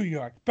 -2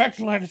 yards, back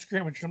to the line of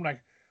scrimmage. I'm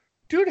like,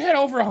 dude had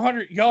over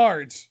 100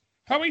 yards.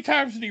 How many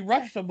times did he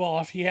rush the ball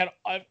if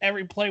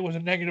every play was a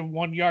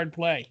 -1 yard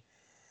play?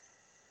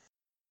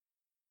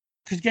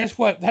 Because guess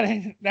what? That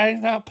ain't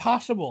not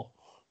possible.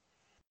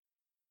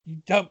 You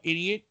dumb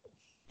idiot.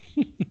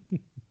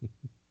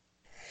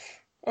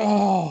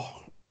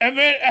 And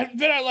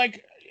then I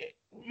like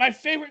my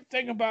favorite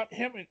thing about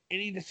him in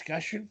any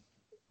discussion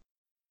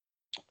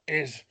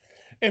is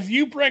if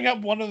you bring up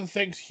one of the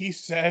things he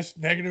says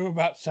negative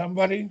about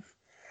somebody,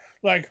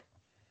 like,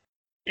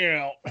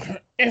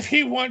 if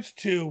he wants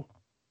to,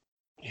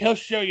 he'll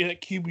show you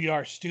that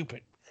QBR is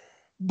stupid.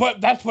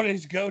 But that's what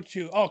his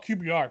go-to. Oh,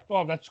 QBR.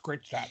 Oh, that's a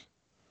great stat.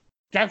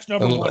 Dak's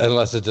number 1.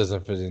 Unless it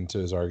doesn't fit into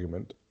his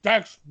argument.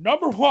 Dak's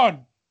number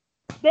 1.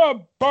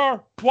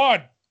 Number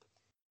 1.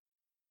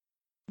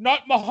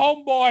 Not my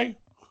homeboy,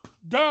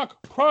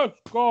 Dak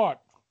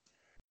Prescott.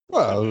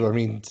 Well, I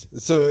mean,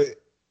 so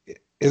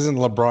isn't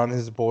LeBron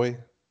his boy?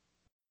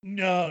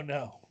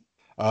 No.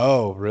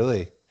 Oh,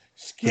 really?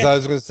 Because I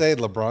was going to say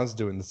LeBron's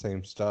doing the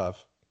same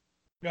stuff.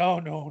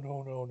 No.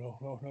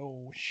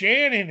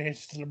 Shannon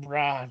is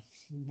LeBron.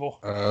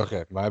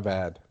 Okay, my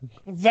bad.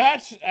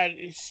 That's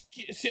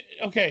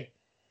okay.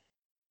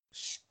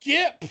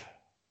 Skip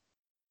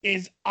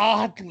is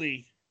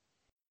oddly.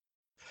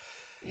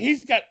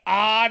 He's got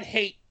odd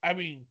hate. I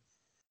mean,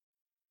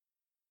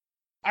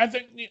 I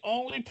think the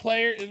only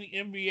player in the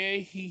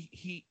NBA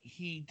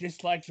he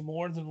dislikes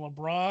more than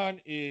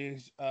LeBron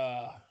is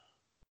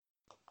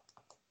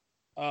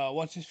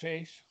what's his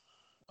face?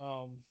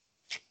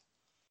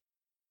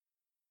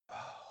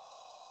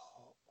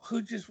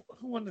 Who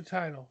won the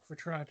title for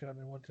Toronto and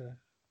then went to?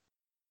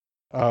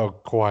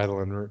 Oh, Kawhi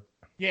Leonard.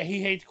 Yeah,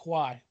 he hates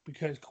Kawhi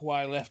because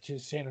Kawhi left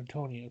his San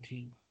Antonio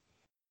team.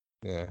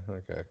 Yeah,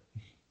 okay.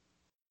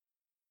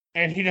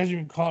 And he doesn't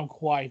even call him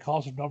Kawhi; he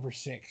calls him number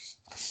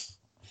 6.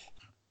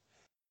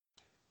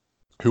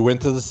 Who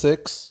went to the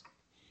 6?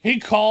 He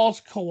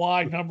calls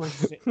Kawhi number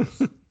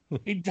 6.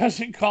 He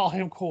doesn't call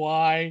him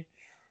Kawhi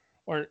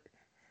or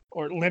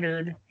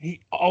Leonard.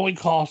 He only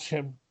calls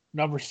him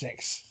number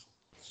 6.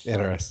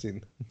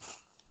 Interesting.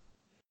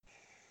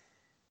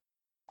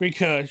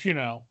 Because,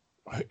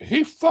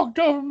 he fucked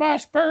over my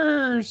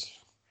Spurs.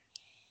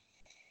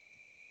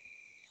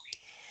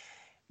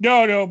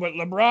 No, but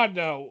LeBron,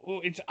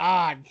 though, it's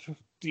odd.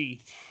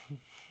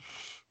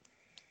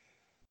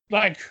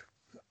 Like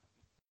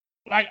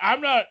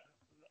I'm not,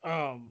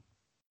 I'm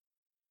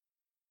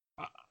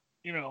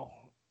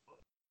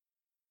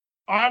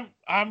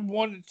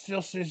one that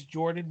still says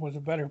Jordan was a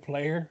better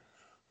player.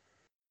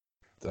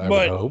 I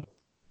would hope.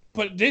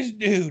 But this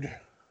dude,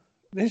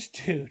 he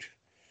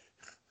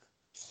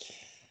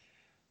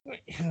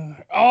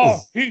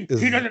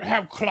doesn't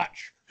have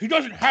clutch. He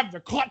doesn't have the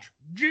clutch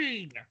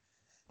gene.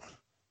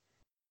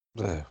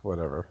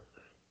 Whatever.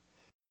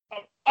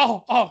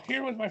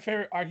 Here was my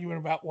favorite argument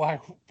about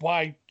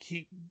why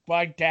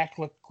Dak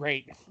looked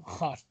great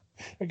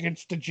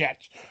against the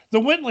Jets.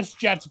 The winless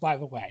Jets, by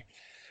the way.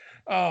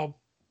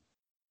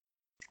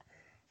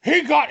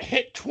 He got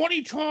hit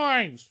 20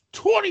 times.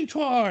 20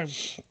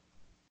 times.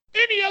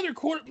 Any other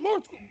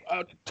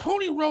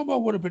Tony Romo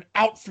would have been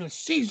out for the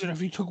season if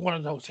he took one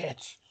of those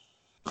hits.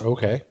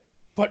 Okay.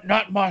 But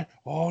not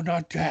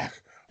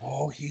Dak.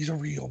 Oh, he's a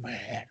real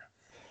man.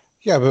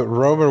 Yeah, but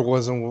Romo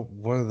wasn't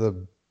one of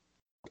the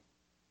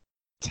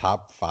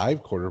top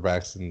 5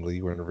 quarterbacks in the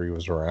league whenever he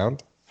was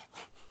around.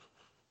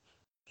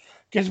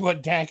 Guess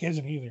what? Dak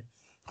isn't either.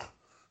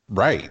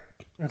 Right.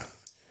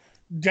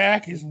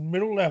 Dak is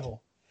middle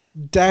level.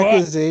 Dak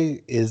is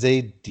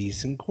a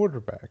decent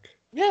quarterback.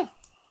 Yeah.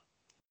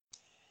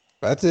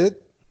 That's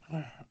it.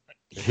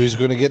 Who's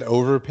going to get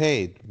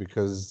overpaid?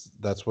 Because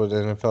that's what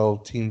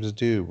NFL teams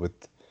do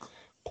with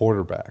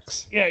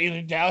quarterbacks. Yeah,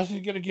 either Dallas is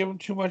going to give him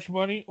too much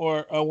money,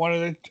 or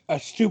a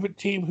stupid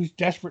team who's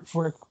desperate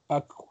for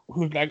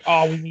who's like,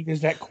 all we need is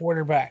that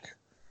quarterback,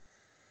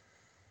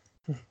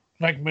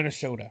 like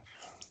Minnesota.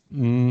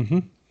 Mm-hmm.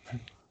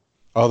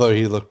 Although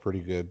he looked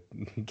pretty good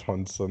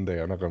on Sunday,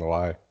 I'm not going to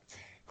lie.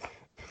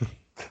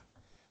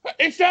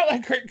 It's not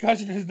like Kirk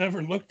Cousins has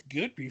never looked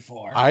good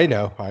before. I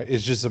know.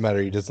 It's just a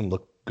matter he doesn't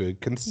look good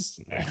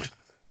consistently.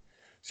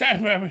 So,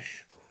 I mean,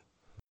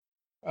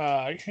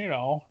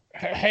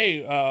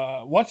 hey,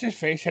 what's his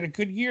face had a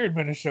good year in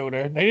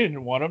Minnesota, and they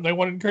didn't want him. They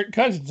wanted Kirk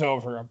Cousins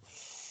over him.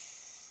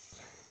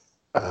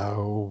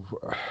 Oh,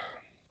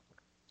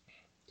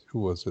 who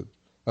was it?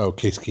 Oh,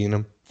 Case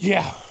Keenum.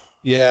 Yeah.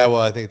 Yeah, well,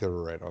 I think they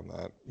were right on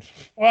that.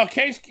 Well,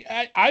 Case,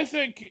 I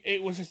think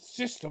it was a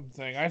system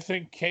thing. I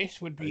think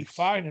Case would be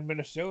fine in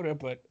Minnesota,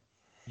 but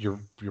you're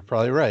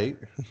probably right.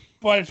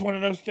 But it's one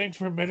of those things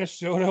where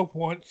Minnesota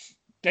wants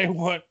they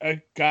want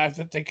a guy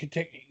that they could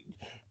take.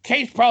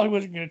 Case probably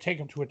wasn't going to take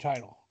him to a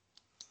title.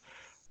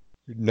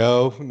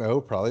 No,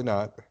 probably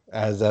not.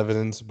 As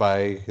evidenced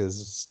by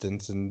his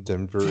stints in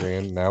Denver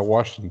and now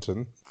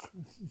Washington.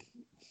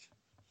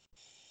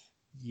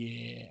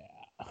 Yeah.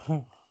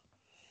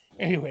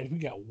 Anyways, we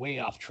got way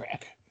off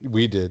track.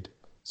 We did.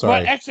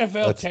 Sorry. But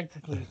XFL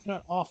technically is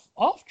not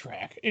off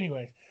track.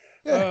 Anyway.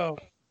 Yeah.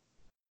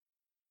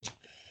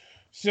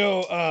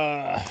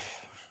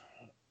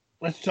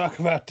 Let's talk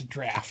about the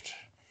draft.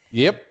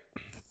 Yep.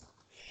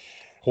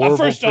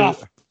 First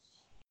off.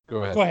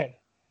 Go ahead. Go ahead.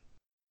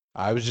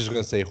 I was just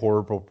going to say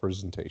horrible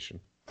presentation.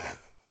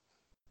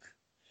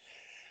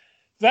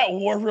 That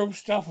war room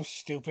stuff was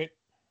stupid.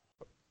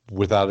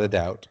 Without a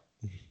doubt.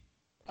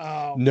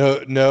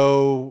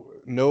 No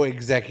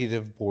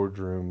executive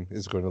boardroom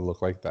is going to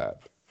look like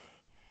that.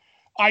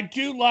 I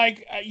do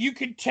like. You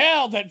can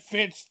tell that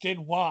Vince did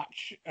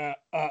watch a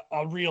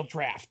real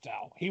draft.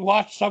 Though he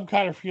watched some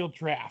kind of real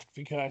draft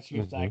because he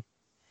was like,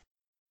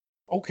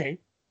 "Okay,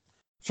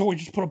 so we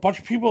just put a bunch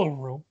of people in a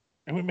room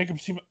and we make them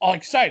seem all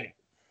excited,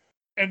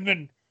 and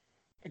then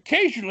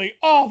occasionally,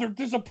 they're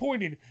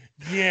disappointed.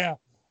 Yeah."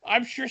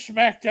 I'm sure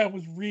SmackDown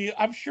was real.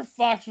 I'm sure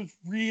Fox was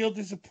real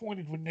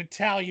disappointed when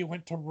Natalya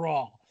went to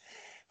Raw.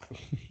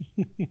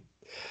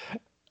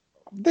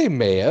 They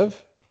may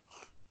have.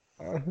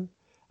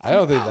 I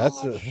don't think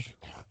that's a...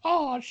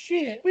 Oh,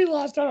 shit. We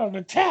lost out on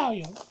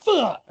Natalya.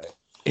 Fuck.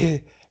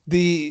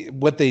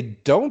 What they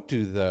don't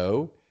do,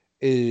 though,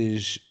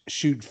 is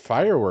shoot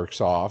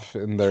fireworks off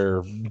in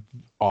their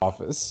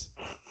office.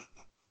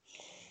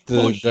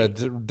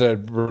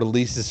 The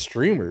releases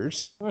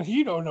streamers. Well,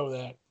 you don't know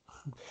that.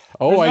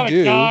 Oh, I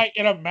do. A guy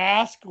in a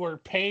mask or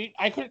paint.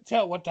 I couldn't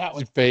tell what that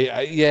was.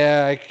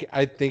 Yeah,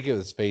 I think it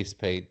was face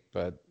paint,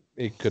 but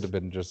it could have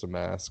been just a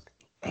mask.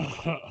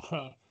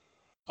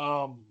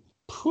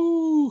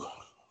 Pooh.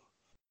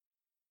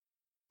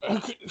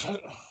 And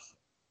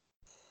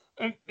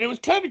it was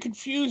kind of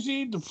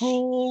confusing, the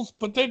rules,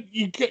 but then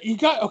you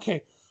got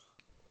okay.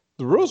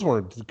 The rules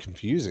weren't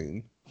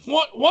confusing.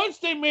 Once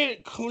they made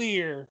it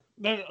clear,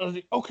 then I was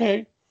like,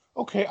 okay,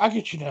 I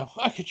get you now.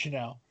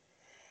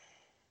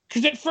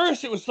 Because at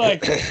first it was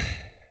like,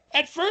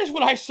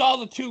 when I saw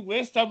the two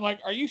lists, I'm like,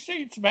 are you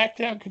saying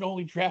SmackDown can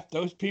only draft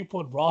those people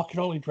and Raw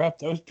can only draft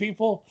those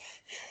people?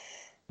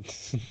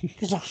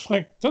 Because I was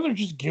like, then they're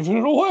just giving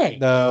it away.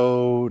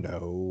 No.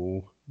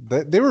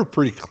 They were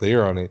pretty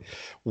clear on it.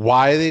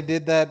 Why they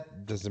did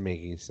that doesn't make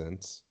any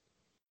sense.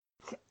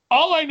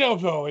 All I know,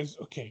 though, is,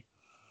 okay.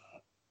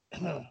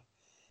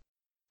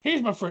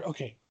 Here's my first,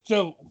 okay.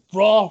 So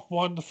Raw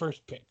won the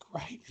first pick,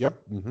 right? Yep.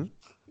 Mm-hmm.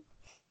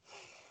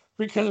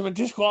 Because of a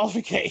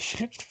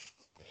disqualification.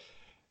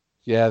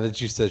 Yeah,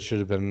 that you said should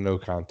have been a no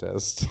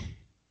contest.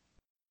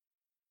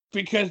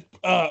 Because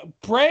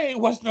Bray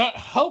was not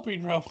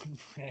helping Roman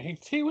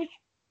Reigns. He was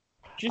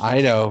just...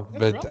 I know,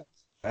 but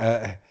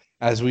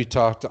as we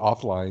talked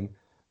offline,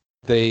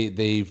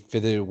 they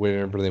fit it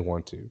whenever they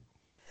want to.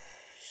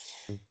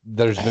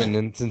 There's been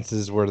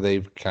instances where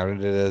they've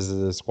counted it as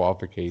a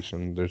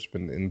disqualification. There's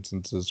been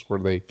instances where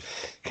they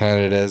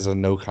counted it as a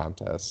no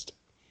contest.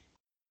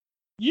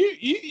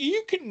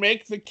 You can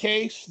make the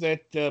case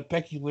that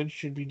Becky Lynch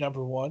should be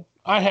number one.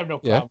 I have no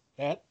problem with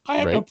that. I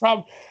have no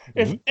problem.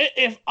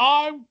 If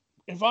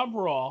I'm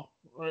Raw,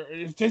 or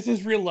if this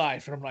is real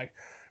life, and I'm like,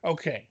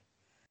 okay,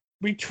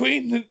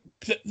 between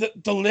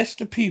the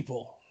list of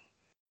people,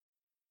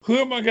 who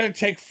am I going to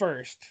take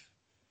first?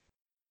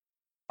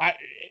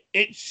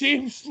 It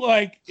seems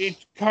like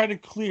it's kind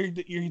of clear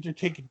that you're either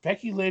taking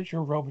Becky Lynch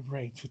or Roman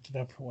Reigns with the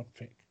number one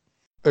pick.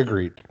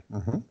 Agreed.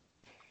 Mm-hmm.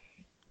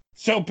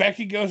 So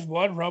Becky goes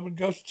 1, Roman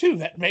goes 2.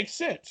 That makes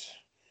sense.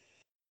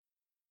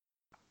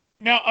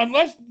 Now,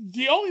 unless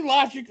the only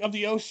logic of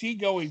the OC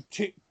going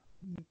to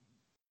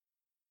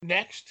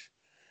next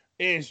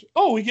is,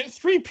 we get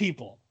 3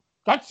 people.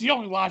 That's the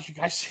only logic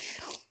I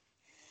see.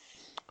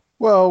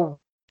 Well,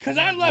 because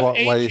I love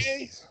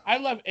AJ. I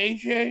love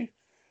AJ,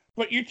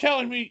 but you're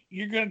telling me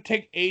you're going to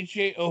take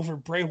AJ over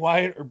Bray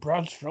Wyatt or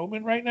Braun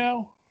Strowman right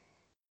now?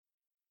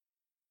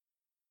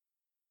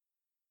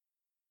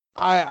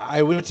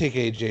 I would take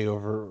AJ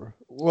over.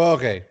 Well,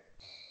 okay.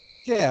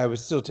 Yeah, I would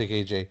still take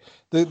AJ.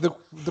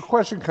 The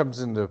question comes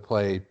into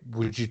play,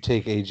 would you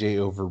take AJ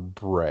over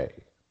Bray?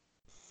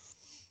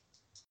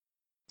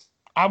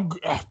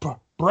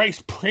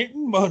 Bray's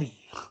printing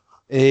money.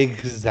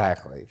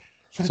 Exactly.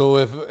 So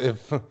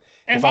if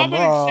I'm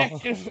Raw,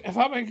 if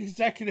I'm an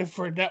executive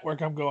for a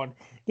network, I'm going,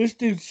 this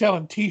dude's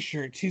selling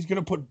T-shirts. He's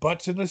gonna put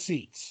butts in the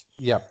seats.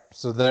 yep.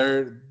 So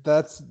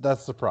that's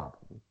the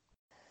problem.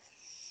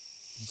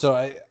 So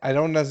I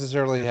don't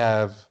necessarily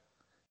have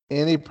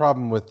any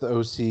problem with the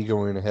OC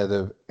going ahead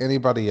of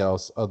anybody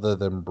else other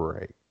than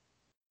Bray.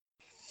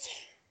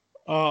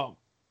 And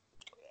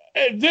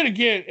then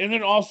again, and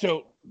then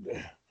also,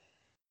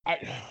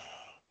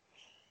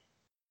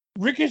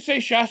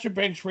 Ricochet, Sasha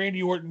Banks,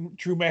 Randy Orton,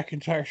 Drew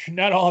McIntyre should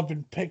not all have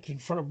been picked in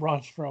front of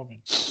Braun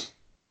Strowman.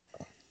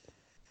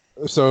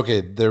 So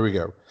okay, there we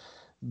go.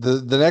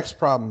 The next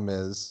problem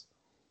is,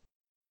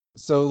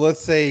 so let's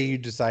say you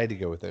decide to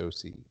go with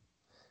OC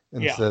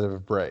instead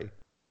of Bray.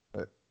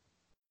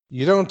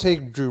 You don't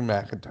take Drew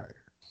McIntyre.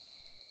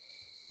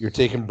 You're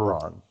taking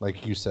Braun,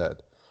 like you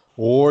said.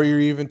 Or you're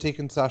even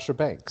taking Sasha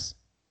Banks.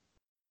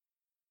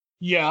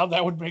 Yeah,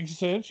 that would make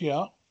sense,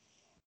 yeah.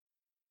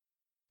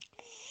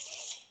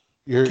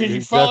 You're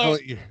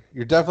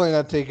definitely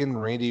not taking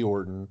Randy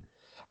Orton.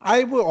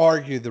 I will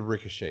argue the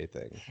Ricochet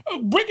thing.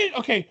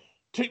 Okay.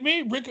 To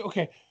me,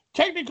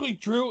 technically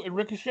Drew and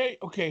Ricochet,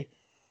 okay,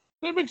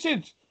 that makes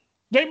sense.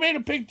 They made a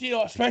big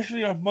deal,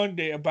 especially on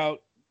Monday,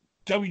 about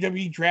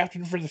WWE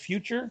drafting for the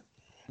future.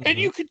 And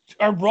you could,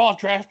 or Raw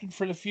drafting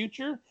for the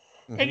future.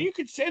 And you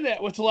could say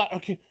that with a lot.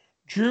 Okay,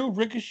 Drew,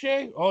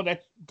 Ricochet, oh,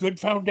 that's good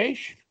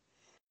foundation.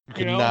 You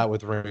could not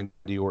with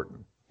Randy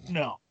Orton.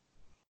 No.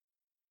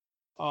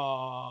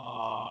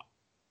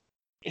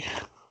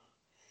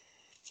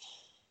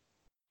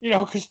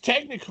 Because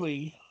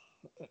technically,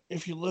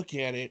 if you look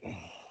at it,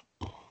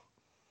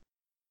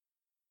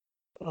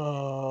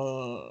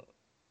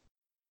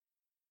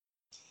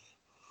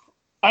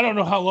 I don't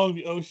know how long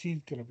the OC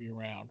is going to be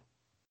around,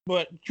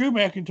 but Drew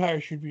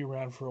McIntyre should be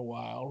around for a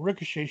while.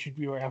 Ricochet should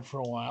be around for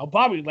a while.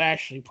 Bobby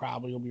Lashley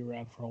probably will be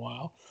around for a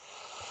while.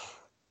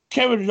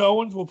 Kevin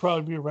Owens will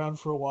probably be around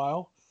for a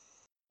while.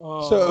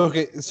 So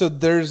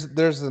there's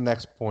the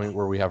next point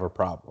where we have a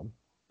problem.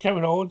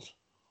 Kevin Owens?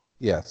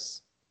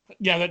 Yes.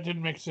 Yeah, that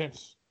didn't make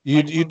sense.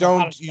 You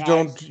don't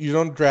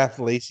draft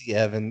Lacey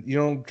Evans. You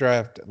don't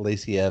draft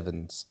Lacey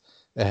Evans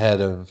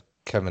ahead of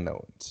Kevin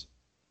Owens.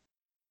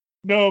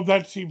 No,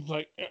 that seems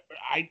like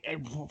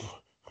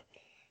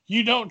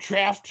you don't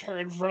draft her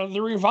in front of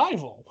the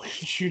Revival.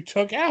 You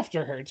took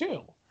after her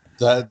too.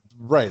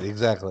 Right,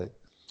 exactly.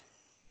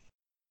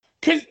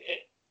 Because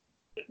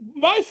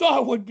my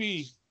thought would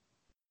be,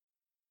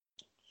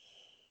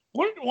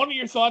 wouldn't one of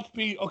your thoughts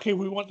be, okay,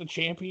 we want the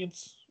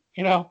champions,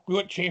 we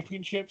want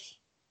championships,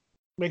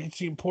 make it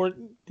seem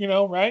important,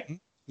 right?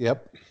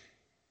 Yep.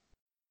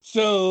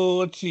 So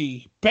let's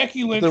see.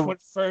 Becky Lynch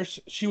went first.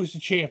 She was the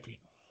champion.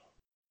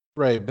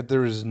 Right, but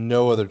there was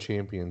no other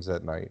champions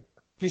that night.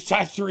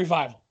 Besides the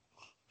Revival.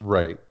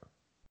 Right.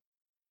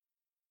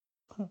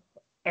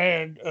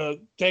 And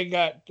they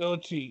got,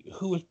 let's see,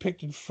 who was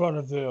picked in front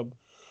of them?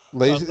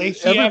 Lacey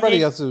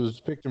everybody else who was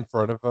picked in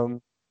front of them,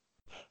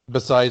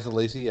 besides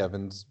Lacey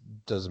Evans,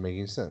 doesn't make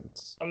any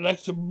sense.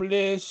 Alexa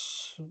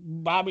Bliss,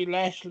 Bobby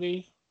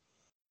Lashley.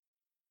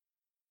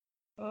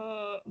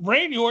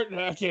 Randy Orton,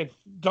 again,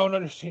 don't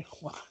understand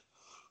why.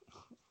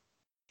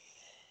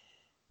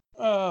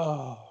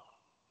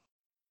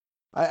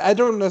 I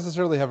don't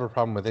necessarily have a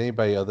problem with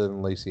anybody other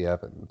than Lacey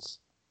Evans.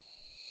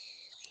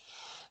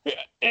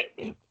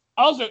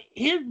 Also,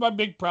 here's my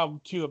big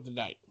problem, too, of the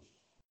night.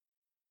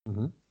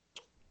 Mm-hmm.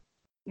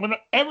 When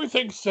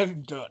everything's said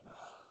and done,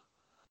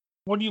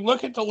 when you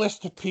look at the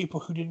list of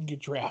people who didn't get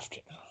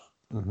drafted,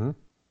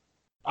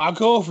 I'll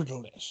go over the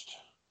list.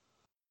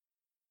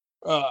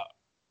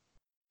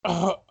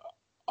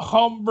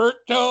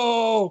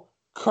 Humberto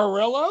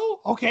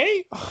Carrillo?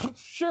 Okay,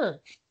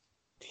 sure.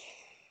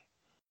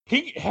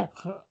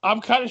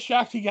 I'm kind of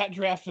shocked he got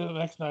drafted the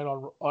next night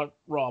on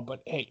Raw,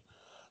 but hey.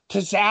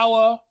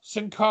 Tozawa,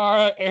 Sin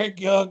Cara, Eric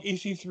Young,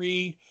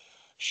 EC3,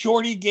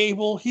 Shorty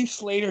Gable, Heath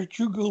Slater,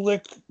 Drew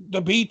Gulak, the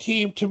B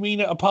Team,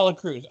 Tamina, Apollo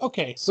Crews.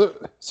 Okay. So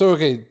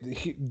okay,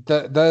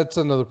 that's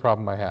another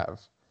problem I have.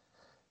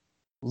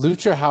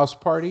 Lucha House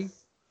Party.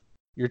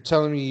 You're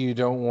telling me you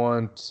don't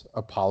want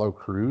Apollo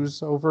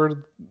Crews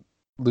over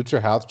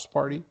Lucha House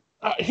Party?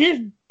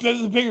 Here's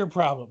the bigger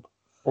problem.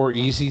 Or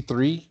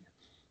EC3?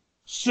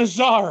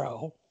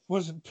 Cesaro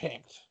wasn't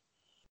picked.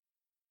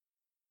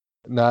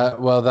 That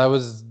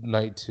was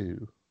night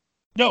 2.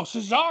 No,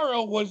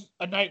 Cesaro was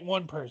a night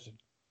 1 person.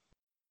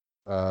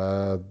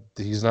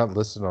 He's not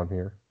listed on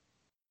here.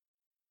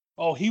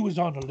 Oh, he was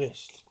on the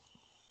list.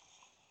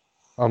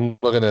 I'm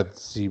looking at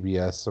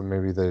CBS, so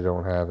maybe they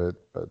don't have it,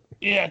 but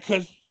yeah,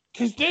 because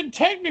then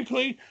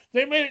technically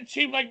they made it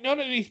seem like none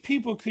of these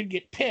people could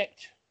get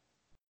picked.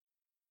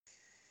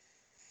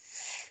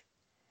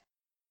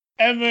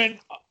 And then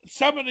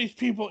some of these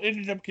people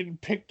ended up getting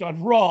picked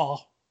on Raw,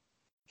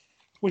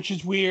 which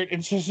is weird,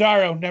 and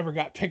Cesaro never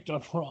got picked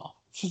on Raw.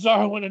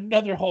 Cesaro went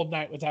another whole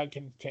night without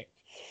getting picked.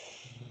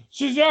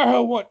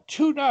 Cesaro went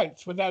 2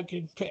 nights without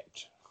getting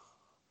picked.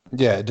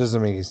 Yeah, it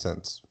doesn't make any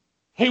sense.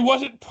 he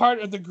wasn't part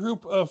of the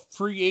group of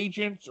free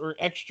agents or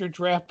extra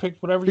draft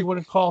picks, whatever you want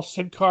to call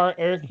Sin Cara,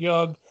 Eric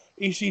Young,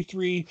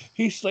 EC3,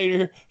 Heath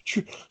Slater.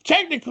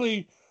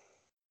 Technically,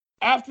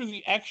 after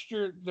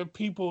the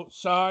people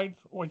signed,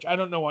 which I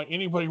don't know why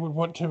anybody would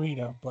want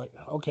Tamina, but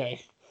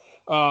okay.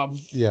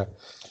 Yeah.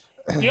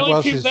 The only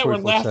Well, people she's that were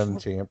left,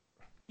 24/7 champ.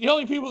 the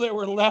only people that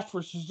were left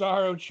were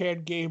Cesaro,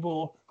 Chad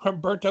Gable,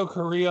 Humberto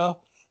Carrillo,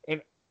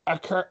 and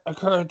Akira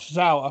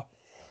Tozawa.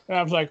 And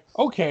I was like,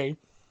 okay,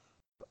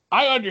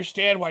 I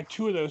understand why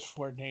two of those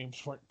four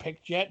names weren't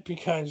picked yet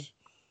because.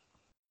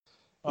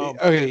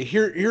 Okay,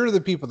 here are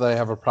the people that I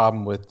have a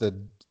problem with that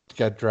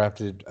got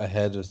drafted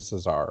ahead of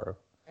Cesaro,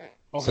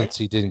 since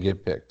he didn't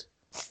get picked.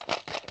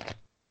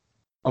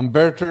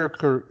 Humberto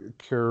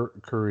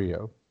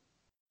Carrillo,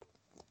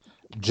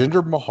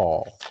 Jinder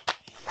Mahal.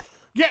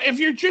 Yeah, if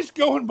you're just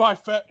going by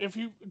if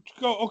you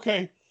go,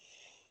 okay,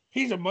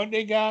 he's a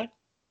Monday guy,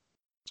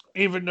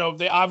 even though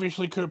they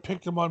obviously could have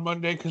picked him on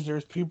Monday because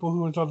there's people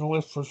who was on the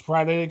list for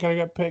Friday that kind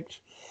of got picked.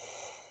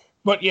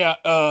 But yeah,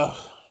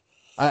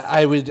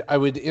 I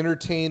would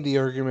entertain the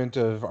argument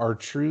of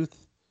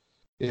R-Truth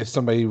if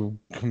somebody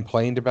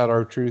complained about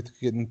R-Truth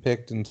getting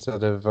picked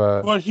instead of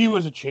well, he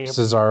was a champion.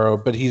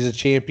 Cesaro, but he's a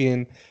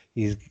champion.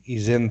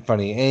 He's in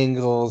funny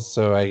angles,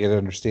 so I can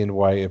understand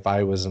why if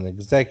I was an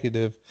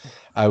executive,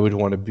 I would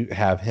want to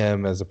have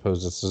him as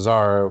opposed to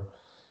Cesaro.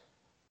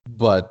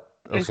 But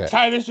okay, is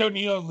Titus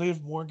O'Neil and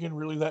Liv Morgan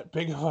really that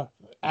big of a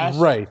ass?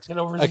 Right.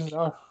 Over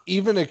Cesaro?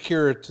 Even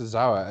Akira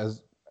Tozawa,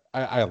 as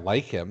I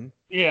like him.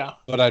 Yeah.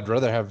 But I'd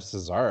rather have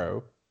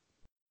Cesaro.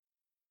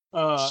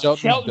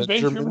 Shelton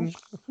Benjamin.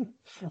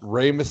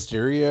 Rey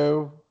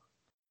Mysterio.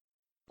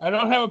 I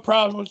don't have a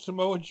problem with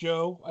Samoa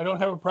Joe. I don't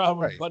have a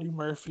problem with Buddy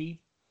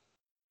Murphy.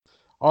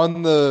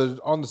 On the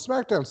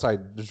SmackDown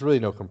side, there's really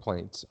no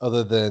complaints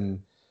other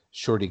than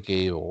Shorty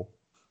Gable.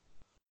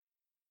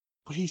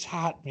 But he's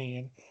hot,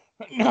 man.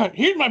 No,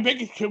 here's my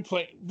biggest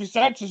complaint.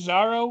 Besides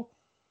Cesaro,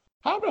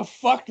 how the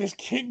fuck does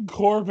King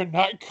Corbin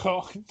not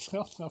go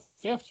until the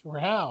 5th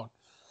round?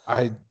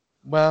 Especially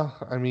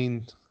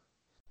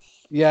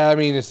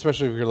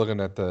if you're looking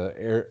at the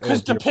air.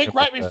 Because the pick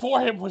right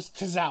before him was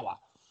Tozawa.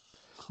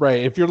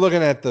 Right. If you're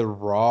looking at the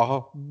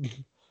Raw,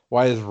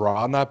 why is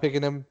Raw not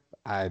picking him?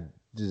 It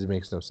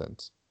makes no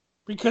sense.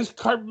 Because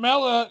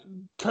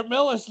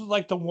Carmella's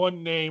like the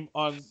one name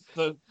on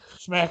the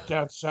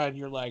SmackDown side.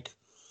 You're like,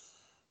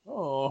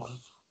 oh,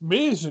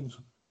 Miz and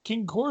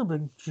King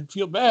Corbin should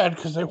feel bad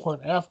because they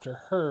went after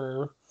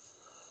her.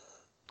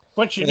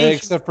 But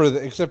except for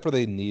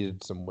they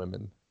needed some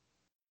women.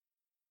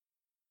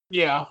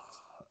 Yeah,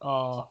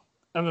 and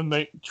then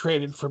they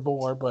traded for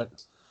more,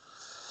 but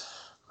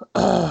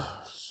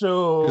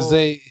so because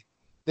they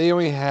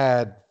only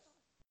had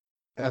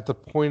at the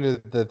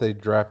point that they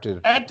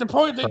drafted. At the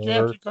point they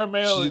drafted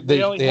Carmella,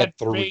 they only had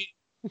 3.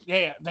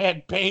 They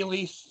had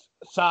Bayley,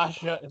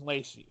 Sasha, and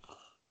Lacey.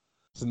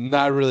 It's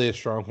not really a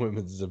strong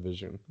women's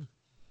division.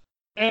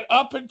 And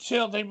up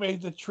until they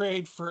made the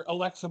trade for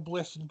Alexa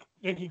Bliss and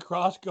Nikki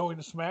Cross going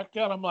to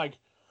SmackDown, I'm like,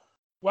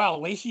 wow,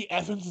 Lacey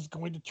Evans is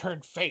going to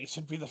turn face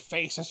and be the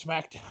face of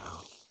SmackDown.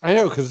 I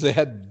know, because they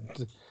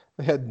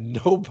had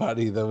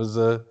nobody that was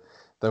a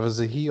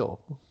heel.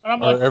 And I'm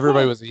like,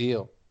 everybody was a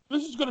heel.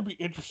 This is going to be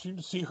interesting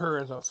to see her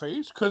as a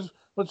face. Because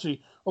let's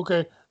see,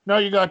 okay, now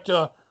you got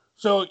the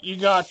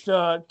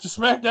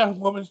SmackDown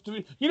Women's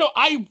Division.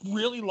 I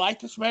really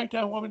like the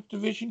SmackDown Women's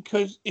Division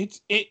because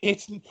it's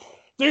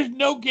there's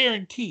no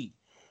guarantee.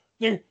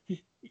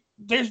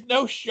 There's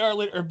no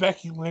Charlotte or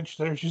Becky Lynch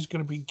that are just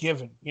going to be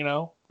given.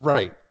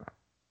 Right.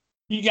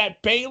 You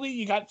got Bayley,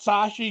 you got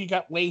Sasha, you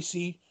got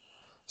Lacey,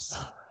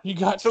 you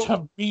got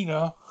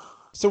Tamina.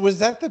 So was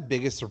that the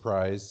biggest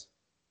surprise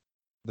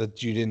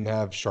that you didn't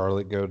have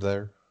Charlotte go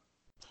there?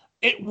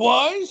 It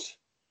was,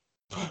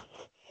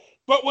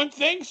 but when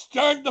things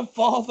started to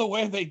fall the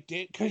way they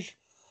did, because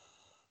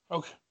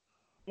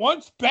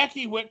once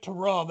Becky went to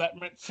Raw, that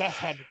meant Seth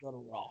had to go to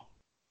Raw.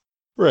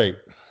 Right.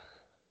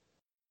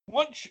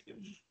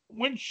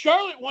 When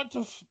Charlotte went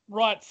to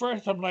Raw at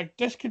first, I'm like,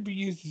 this could be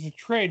used as a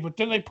trade. But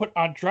then they put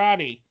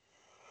Andrade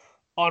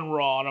on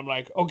Raw, and I'm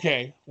like,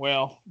 okay,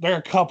 well, they're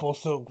a couple,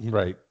 so...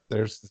 Right.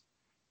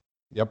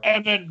 Yep.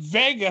 And then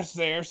Vegas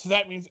there, so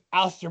that means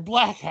Aleister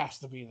Black has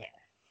to be there.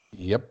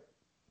 Yep.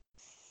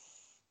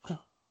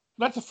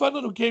 That's a fun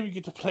little game you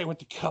get to play with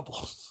the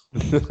couples.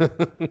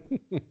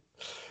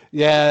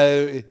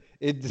 Yeah,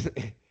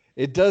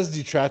 it does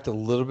detract a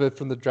little bit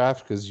from the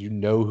draft because you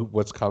know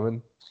what's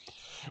coming.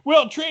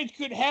 Well, trades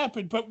could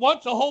happen, but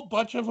once a whole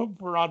bunch of them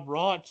were on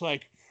Raw, it's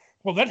like,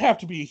 well, that'd have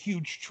to be a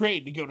huge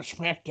trade to go to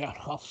SmackDown.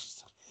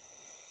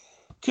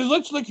 Because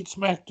let's look at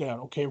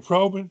SmackDown, okay?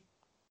 Roman,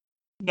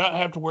 not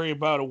have to worry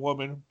about a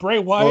woman. Bray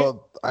Wyatt.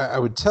 Well, I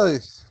would tell you,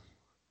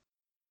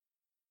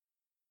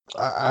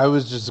 I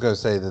was just going to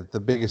say that the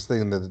biggest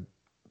thing that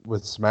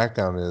with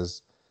SmackDown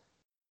is,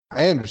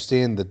 I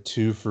understand the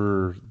 2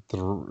 for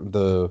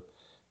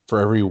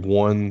every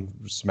one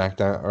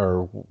SmackDown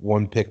or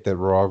one pick that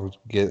Raw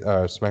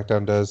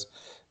SmackDown does,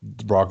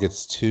 Raw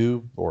gets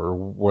 2 or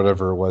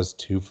whatever it was,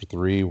 2 for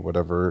 3,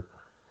 whatever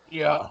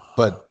Yeah.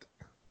 but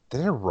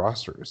their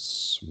roster is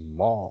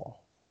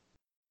small.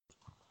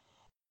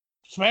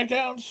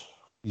 SmackDowns?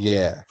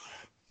 Yeah,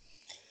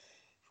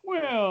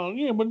 Well,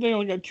 yeah, but they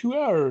only got 2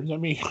 hours. I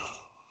mean,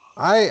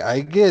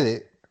 I get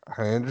it.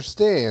 I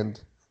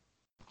understand,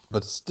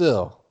 but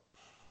still,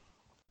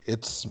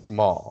 it's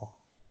small.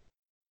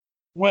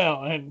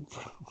 well, and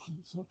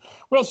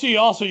well, see,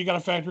 also you got to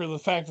factor in the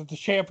fact that the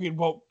champion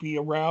won't be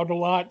around a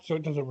lot, so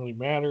it doesn't really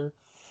matter.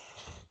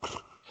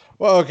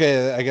 Well,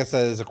 okay, I guess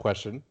that is a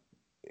question.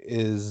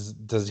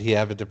 Does he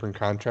have a different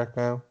contract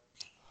now?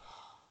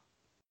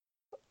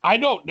 I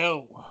don't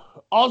know.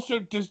 Also,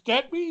 does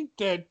that mean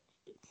that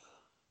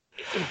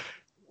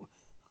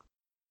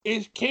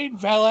is Cain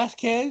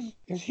Velasquez?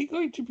 Is he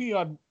going to be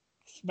on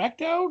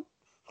SmackDown?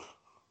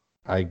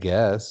 I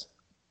guess.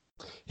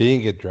 He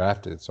didn't get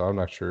drafted, so I'm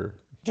not sure.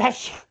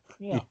 That's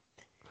yeah.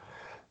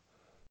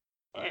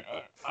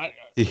 I,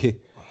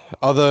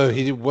 Although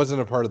he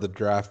wasn't a part of the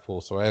draft pool,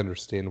 so I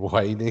understand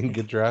why he didn't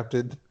get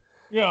drafted.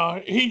 yeah,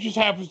 he just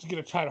happens to get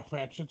a title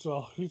match. That's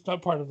all. He's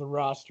not part of the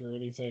roster or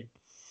anything.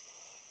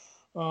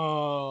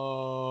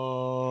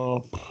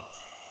 Crown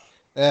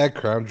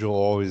Jewel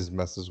always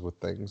messes with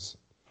things.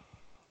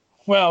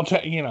 Well,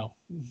 because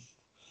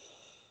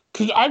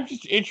I'm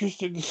just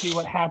interested to see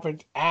what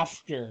happens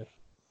after.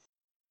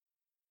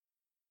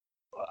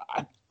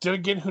 Then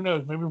again, who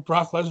knows? Maybe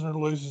Brock Lesnar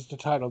loses the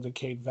title to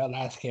Cain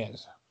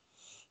Velasquez.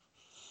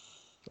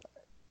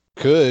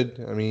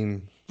 Could. I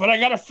mean, But I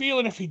got a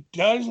feeling if he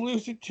does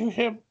lose it to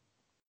him,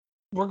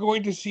 we're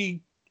going to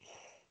see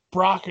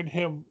Brock and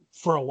him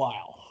for a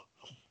while.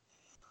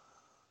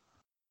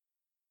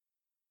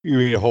 you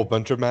mean a whole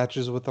bunch of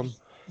matches with them?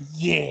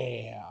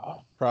 Yeah.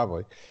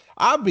 Probably.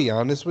 I'll be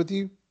honest with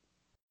you.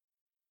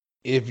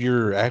 If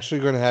you're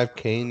actually going to have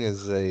Kane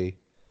as a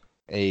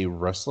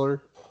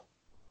wrestler,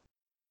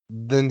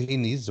 then he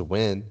needs to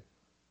win.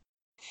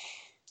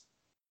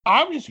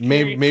 I'm just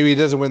curious. Maybe he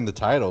doesn't win the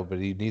title, but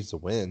he needs to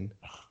win.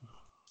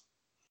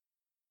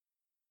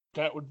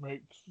 That would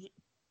make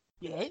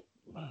it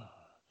I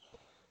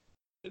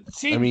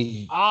seems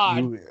mean,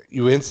 odd.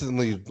 you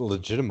instantly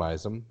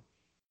legitimize him.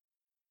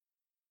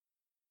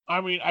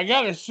 I mean, I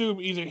gotta assume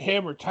either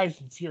him or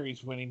Tyson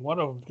Fury's winning. One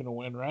of them's gonna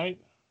win,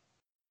 right?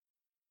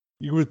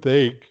 You would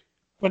think.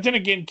 But then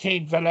again,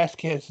 Cain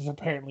Velasquez is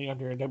apparently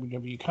under a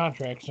WWE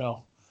contract,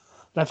 so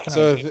that's kind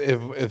So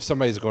of if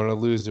somebody's going to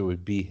lose, it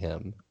would be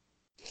him.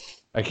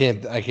 I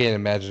can't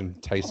imagine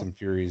Tyson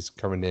Fury's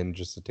coming in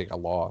just to take a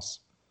loss.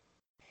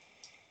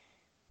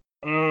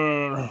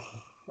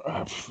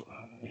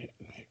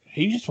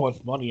 He just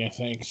wants money, I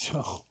think.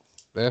 So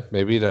Yeah,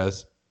 maybe he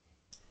does.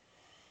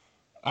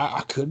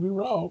 I could be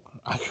wrong.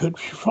 I could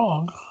be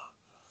wrong.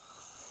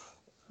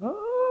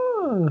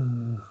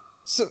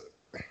 So,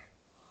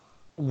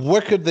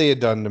 what could they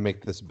have done to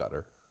make this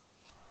better?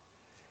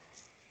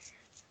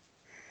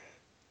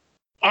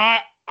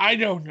 I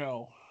don't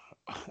know.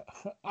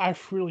 I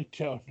really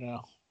don't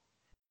know.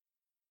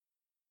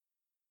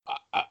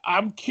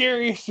 I'm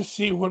curious to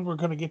see when we're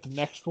going to get the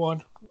next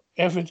one.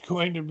 If it's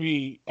going to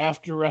be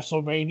after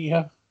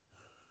WrestleMania.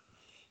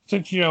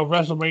 Since,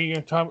 WrestleMania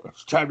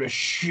it's time to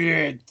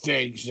shit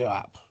things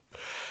up.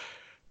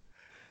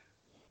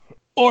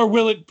 Or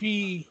will it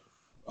be,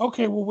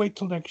 okay, we'll wait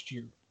till next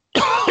year.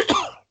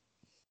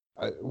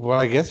 Well,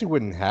 I guess he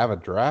wouldn't have a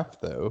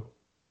draft, though.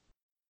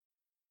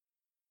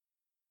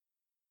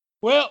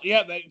 Well,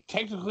 yeah, they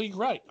technically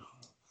right.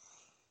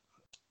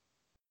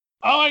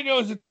 All I know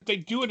is that they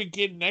do it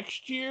again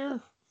next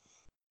year.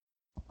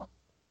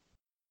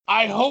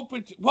 I hope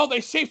it's... Well,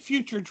 they say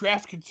future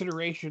draft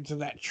considerations in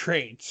that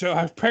trade. So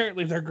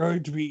apparently they're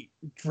going to be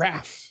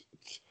drafts.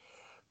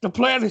 The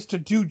plan is to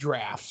do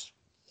drafts.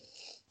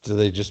 Do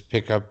they just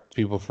pick up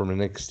people from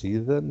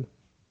NXT then?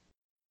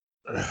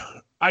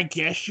 I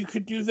guess you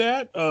could do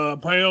that.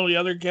 My only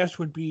other guess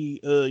would be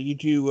you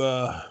do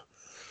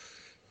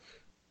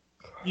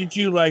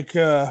like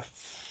a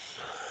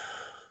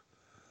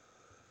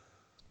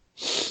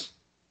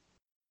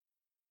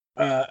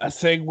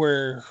thing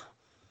where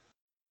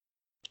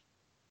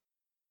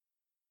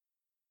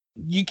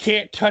you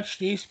can't touch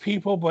these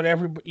people, but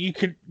you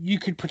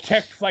could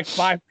protect like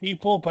 5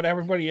 people, but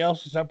everybody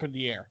else is up in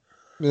the air.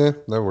 Yeah,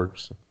 that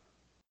works.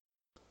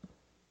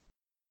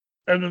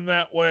 And then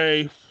that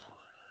way,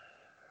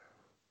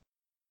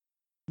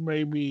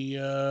 maybe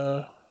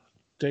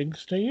things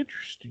stay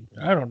interesting.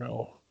 I don't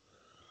know.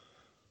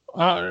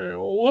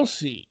 We'll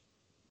see.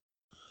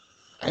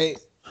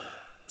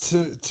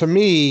 To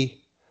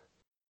me,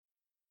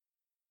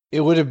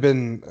 it would have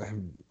been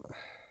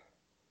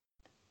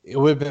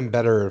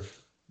better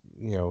if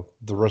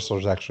the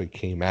wrestlers actually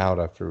came out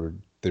after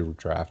they were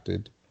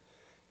drafted.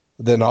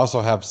 Then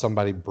also have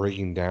somebody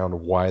breaking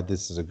down why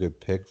this is a good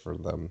pick for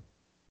them.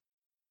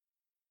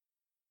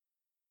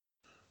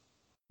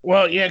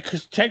 Well, yeah,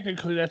 because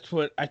technically that's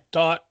what I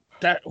thought.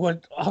 That's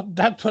what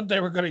they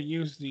were going to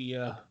use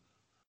the.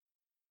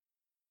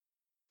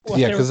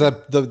 Yeah, because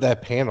that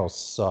panel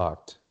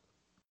sucked.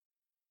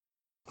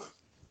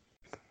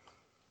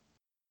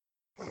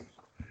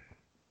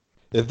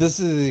 If this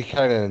is the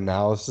kind of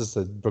analysis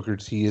that Booker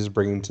T is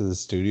bringing to the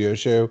studio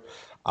show,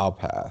 I'll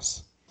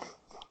pass.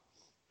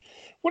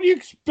 What do you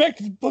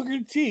expect of Booker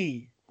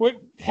T? What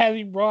has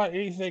he brought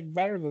anything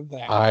better than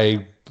that?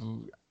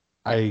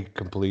 I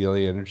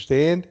completely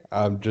understand.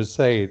 I'm just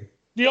saying.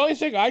 The only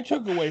thing I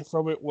took away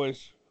from it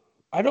was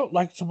I don't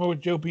like Samoa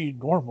Joe being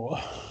normal.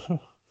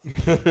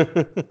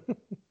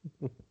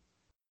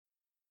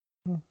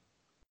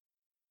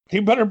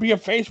 He better be a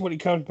face when he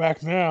comes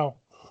back now.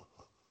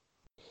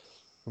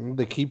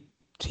 They keep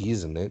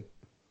teasing it.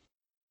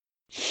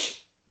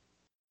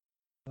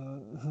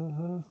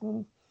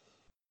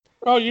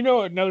 Oh, you know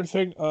another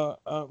thing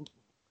about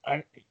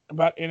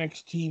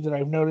NXT that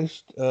I've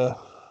noticed that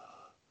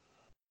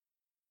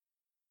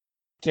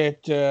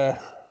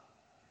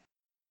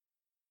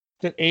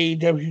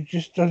AEW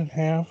just doesn't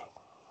have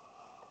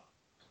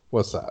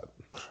What's that?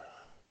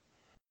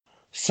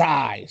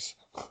 size.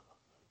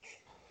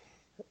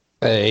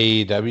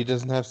 AEW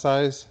doesn't have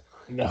size?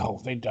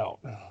 No, they don't.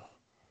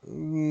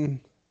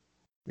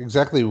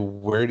 Exactly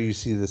where do you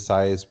see the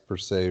size per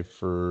se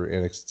for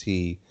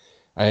NXT?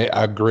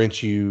 I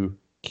grant you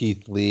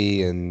Keith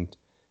Lee and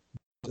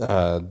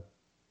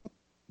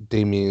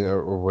Damien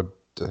or what?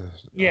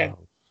 Yeah,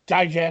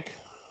 Dijak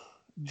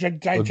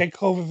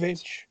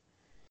Kovacic.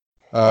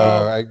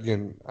 I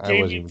wasn't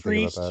Damian even thinking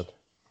Priest. about that.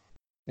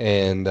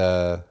 And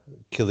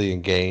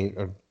Killian Gain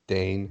or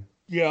Dane.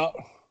 Yeah,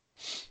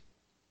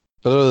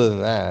 But other than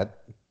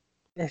that,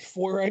 there's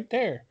 4 right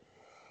there.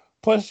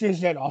 Plus,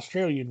 there's that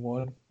Australian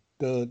one,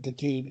 the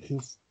dude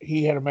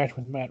he had a match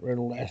with Matt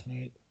Riddle last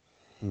night.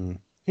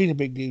 He's a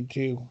big dude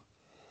too.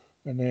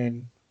 And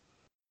then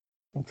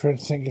I'm trying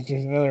to think if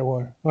there's another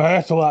one. Well,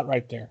 that's a lot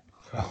right there.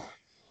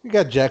 you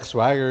got Jack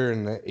Swagger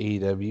in the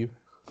AEW.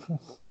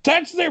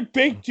 That's their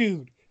big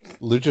dude.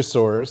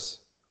 Luchasaurus.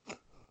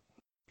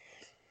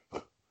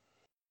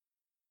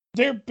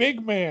 Their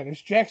big man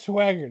is Jack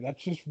Swagger.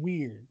 That's just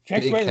weird.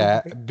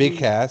 Big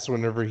Cass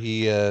whenever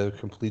he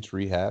completes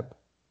rehab.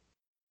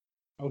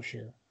 Oh,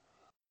 sure.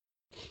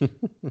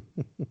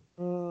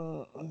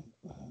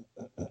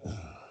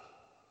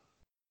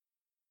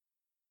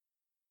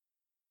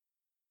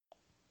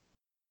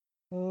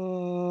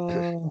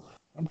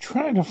 I'm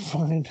trying to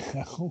find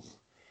out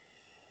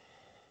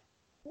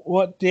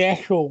what the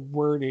actual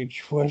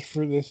wordage was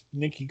for this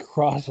Nikki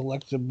Cross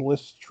Alexa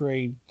Bliss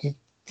trade to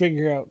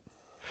figure out.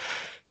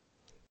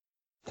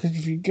 Because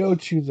if you go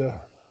to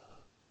the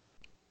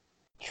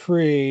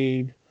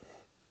trade,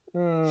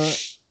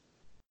 that's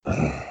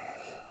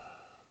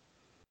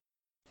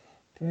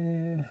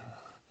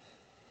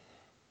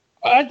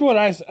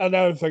what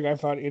another thing I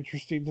found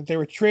interesting, that they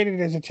were traded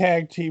as a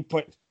tag team,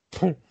 but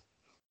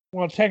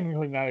well,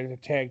 technically not as a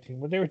tag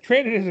team, but they were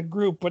traded as a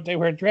group, but they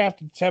were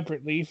drafted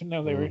separately, even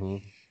though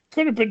they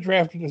could have been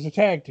drafted as a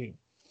tag team.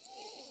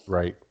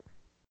 Right.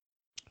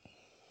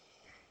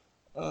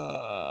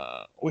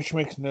 Which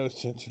makes no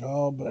sense at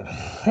all, but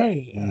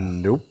hey.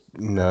 Nope,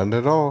 none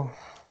at all.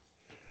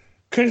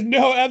 Because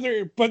no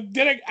other, but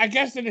then I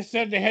guess they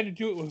said they had to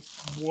do it with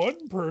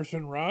one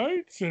person,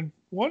 right? And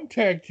one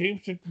tag team,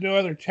 since no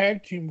other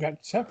tag team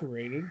got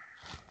separated.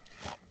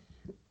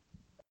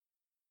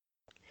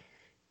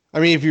 I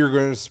mean, if you were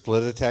going to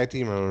split a tag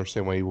team, I don't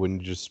understand why you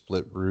wouldn't just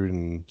split Rude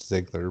and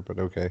Ziggler, but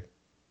okay.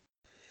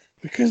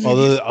 Because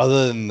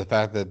other than the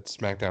fact that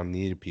SmackDown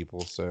needed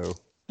people, so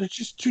they're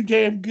just too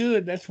damn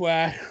good. That's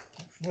why.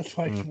 That's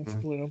why you can't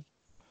split them.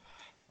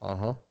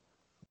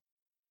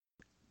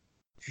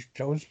 Just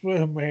don't split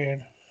them,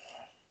 man.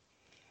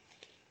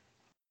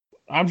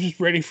 I'm just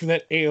ready for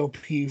that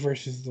AOP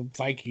versus the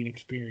Viking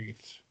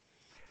experience.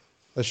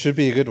 That should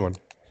be a good one.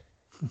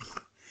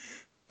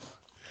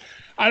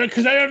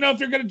 Because I don't know if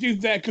they're going to do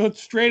that, go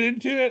straight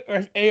into it, or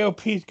if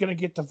AOP is going to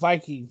get the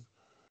Viking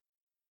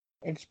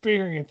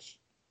experience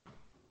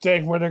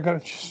thing where they're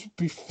going to just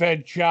be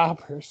fed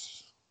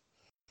jobbers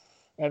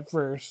at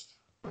first.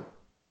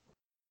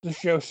 The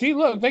show, see,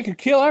 look, they could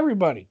kill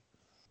everybody.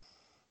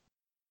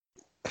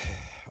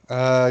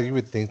 You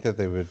would think that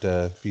they would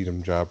feed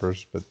them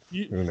jobbers, but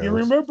you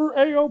remember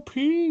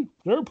AOP?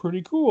 They're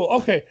pretty cool.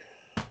 Okay,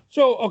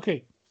 so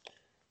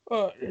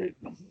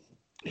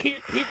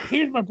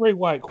here's my Bray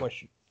Wyatt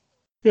question.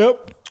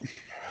 Yep.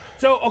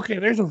 So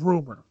there's a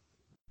rumor,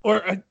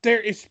 or there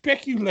is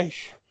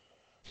speculation.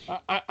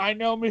 I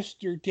know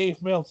Mr.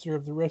 Dave Meltzer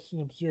of the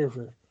Wrestling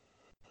Observer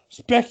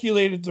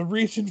speculated the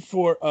reason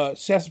for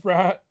Seth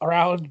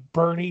Rollins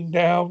burning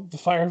down the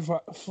Firefly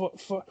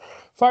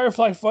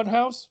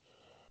Funhouse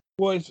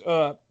was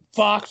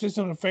Fox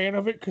isn't a fan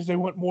of it because they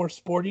want more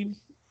sporting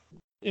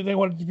and they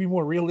want it to be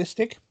more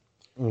realistic.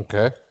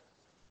 Okay.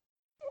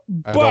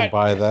 I don't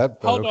buy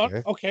that. But hold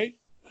on.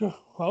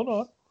 Hold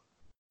on.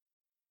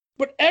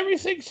 But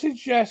everything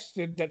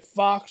suggested that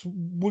Fox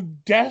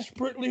would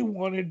desperately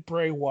wanted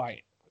Bray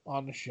Wyatt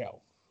on the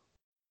show.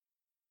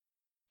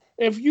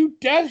 If you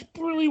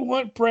desperately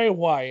want Bray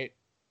Wyatt,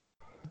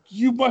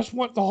 you must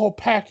want the whole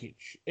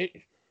package.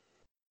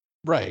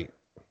 Right.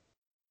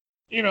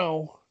 You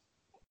know.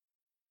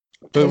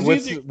 But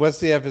what's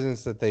the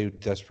evidence that they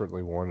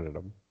desperately wanted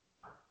him?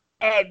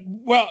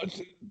 Well,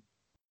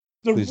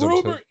 the Please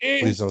rumor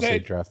please is don't say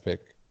that draft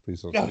pick.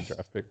 Please don't no, say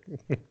draft pick.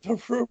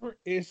 the rumor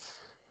is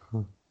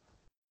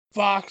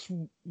Fox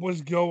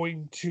was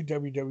going to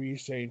WWE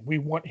saying we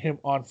want him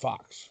on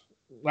Fox.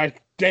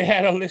 Like they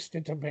had a list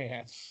of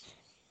demands.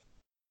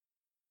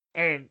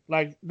 And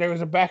like there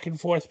was a back and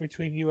forth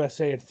between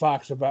USA and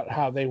Fox about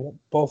how they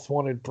both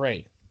wanted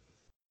Bray.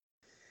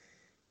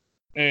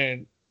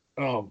 And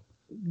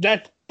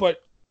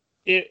but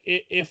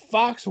if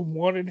Fox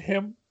wanted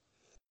him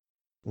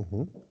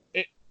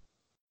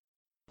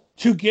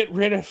to get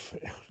rid of,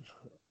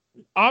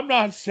 I'm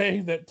not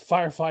saying that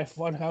Firefly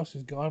Funhouse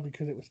is gone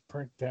because it was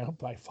burnt down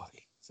by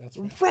fucking. That's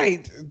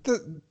right.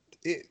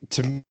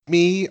 To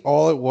me,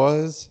 all it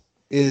was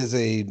is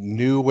a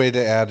new way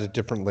to add a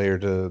different layer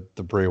to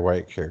the Bray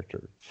Wyatt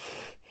character.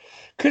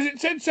 Because it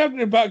said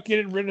something about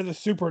getting rid of the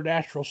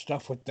supernatural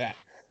stuff with that.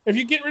 If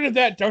you get rid of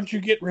that, don't you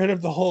get rid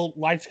of the whole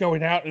lights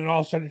going out and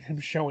all of a sudden him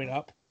showing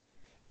up?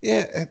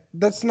 Yeah,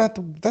 that's not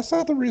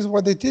the reason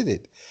why they did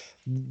it.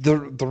 The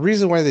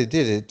reason why they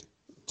did it,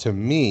 to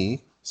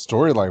me,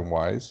 storyline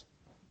wise,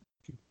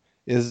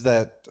 is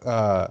that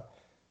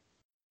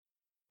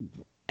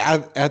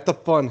at the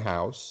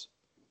Funhouse,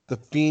 the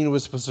Fiend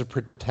was supposed to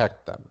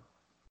protect them,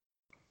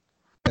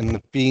 and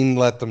the Fiend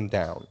let them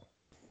down.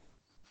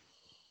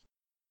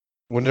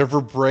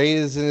 Whenever Bray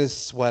is in his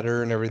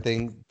sweater and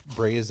everything,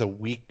 Bray is a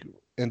weak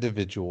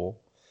individual,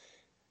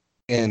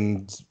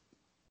 and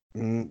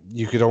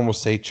you could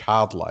almost say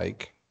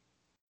childlike.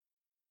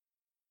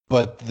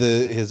 But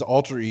his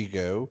alter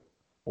ego,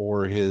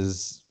 or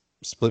his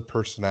split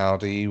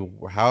personality,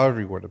 however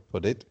you want to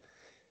put it,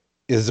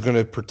 is going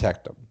to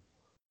protect him.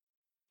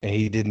 And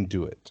he didn't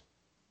do it.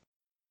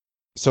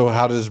 So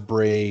how does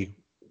Bray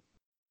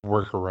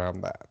work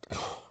around that?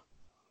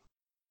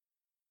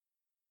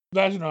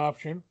 That's an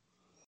option.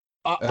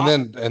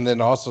 And then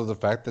also the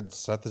fact that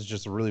Seth is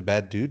just a really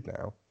bad dude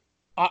now.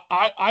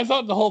 I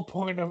thought the whole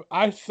point of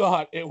I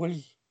thought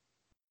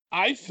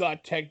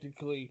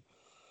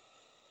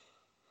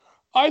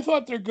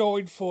they're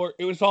going for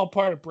it was all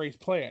part of Bray's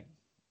plan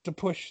to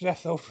push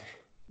Seth over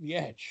the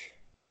edge.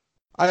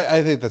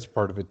 I think that's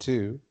part of it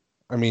too.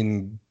 I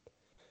mean,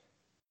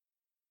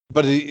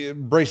 but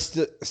Bray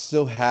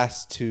still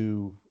has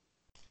to,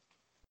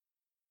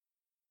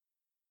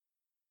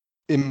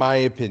 in my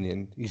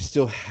opinion, he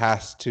still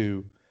has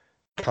to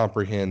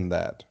comprehend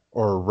that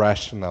or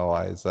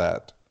rationalize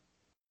that.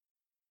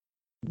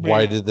 Maybe.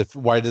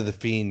 Why did the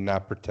Fiend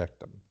not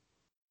protect him?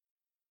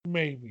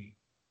 Maybe.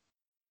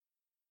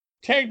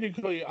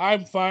 Technically,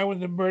 I'm fine with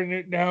them burning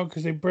it down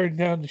because they burned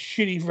down the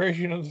shitty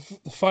version of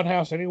the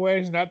Funhouse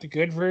anyways, not the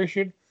good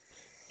version.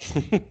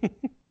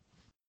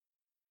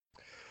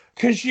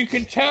 Because you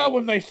can tell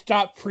when they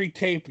stopped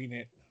pre-taping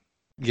it.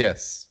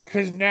 Yes.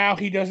 Because now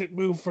he doesn't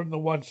move from the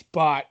one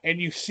spot, and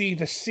you see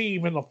the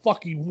seam in the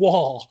fucking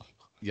wall.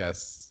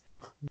 Yes.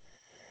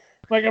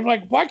 Like, I'm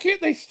like, why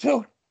can't they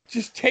still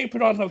just tape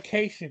it on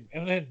location?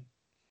 And then...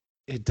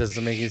 It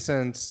doesn't make any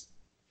sense.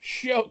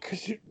 Show,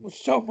 because it was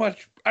so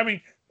much... I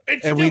mean...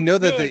 And we know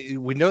that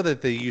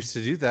they used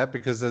to do that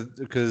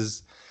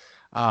because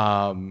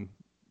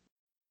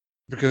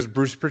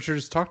Bruce Pritchard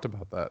has talked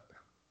about that.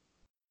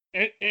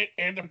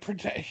 And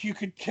you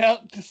could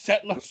tell the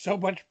set looks so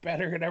much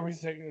better and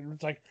everything. And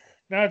it's like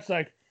now it's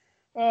like,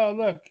 oh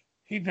look,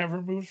 he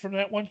never moves from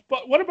that one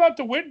spot. What about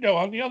the window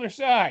on the other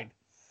side?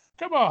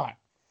 Come on.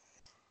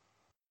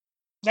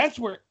 That's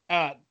where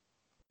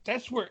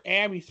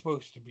Abby's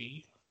supposed to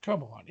be.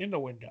 Come on, in the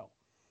window.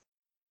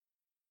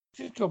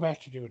 Just go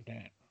back to doing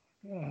that.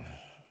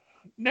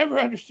 Never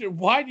understood.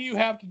 Why do you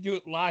have to do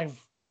it live?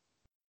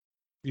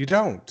 You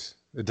don't.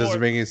 It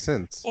doesn't make any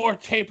sense. Or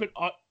tape it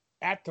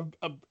at the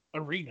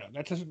arena.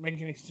 That doesn't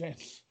make any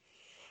sense.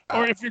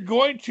 Or if you're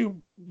going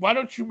to, why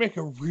don't you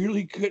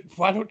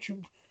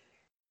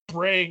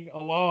bring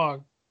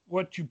along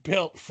what you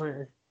built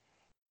for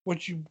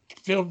what you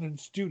filmed in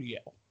studio?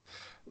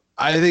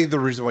 I think the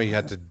reason why you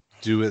had to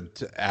do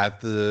it at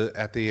the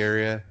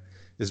area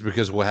is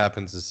because what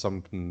happens is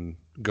something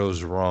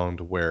goes wrong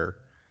to where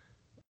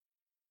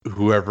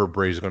whoever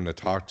Bray's going to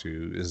talk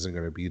to isn't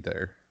going to be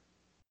there.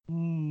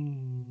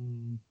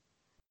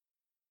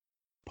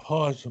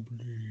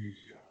 Possibly.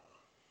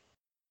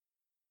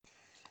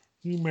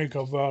 You make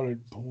a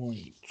valid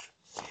point.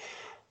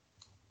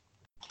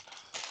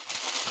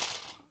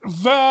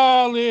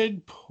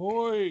 Valid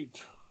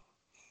point.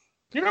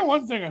 You know,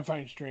 one thing I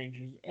find strange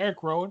is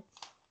Eric Rowan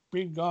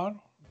being gone.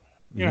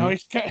 You know,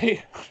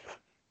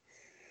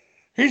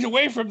 he's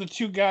away from the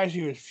two guys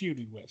he was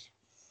feuding with.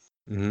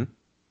 Mm-hmm.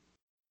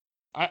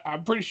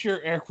 I'm pretty sure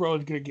Eric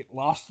Rowan's going to get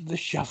lost in the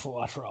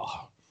shuffle after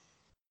all.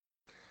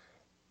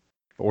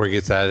 Or he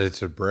gets added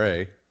to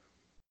Bray.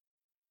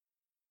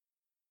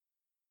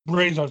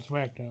 Bray's on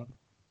SmackDown.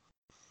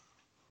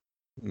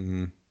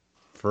 Mm-hmm.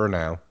 For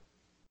now.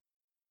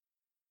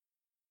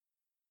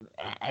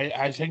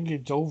 I think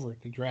it's over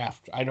at the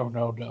draft. I don't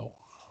know, though.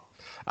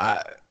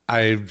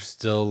 I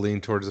still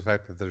lean towards the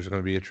fact that there's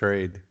going to be a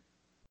trade.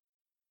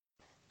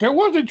 There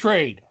was a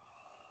trade.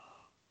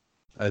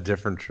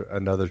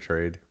 Another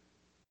trade.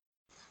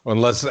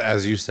 Unless,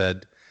 as you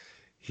said,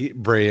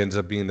 Bray ends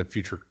up being the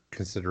future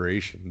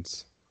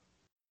considerations.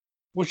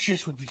 Which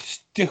just would be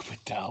stupid,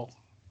 though.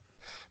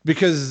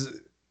 Because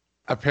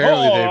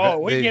apparently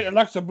we get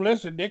Alexa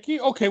Bliss and Nikki?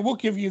 Okay, we'll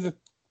give you the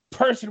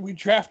person we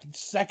drafted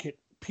second,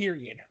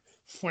 period.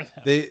 For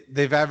them.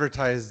 They've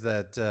advertised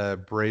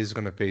that Bray's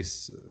going to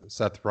face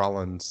Seth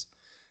Rollins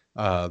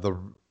the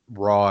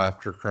Raw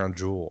after Crown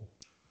Jewel.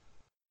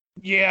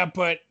 Yeah,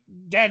 but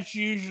that's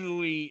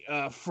usually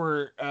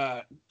for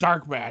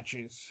dark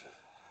matches.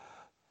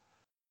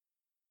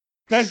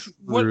 That's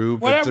true,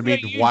 but I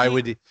mean,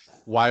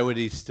 why would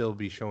he still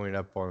be showing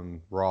up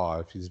on Raw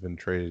if he's been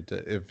traded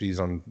if he's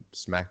on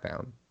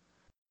SmackDown?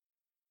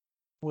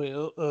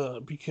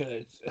 Well,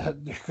 because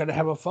they're gonna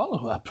have a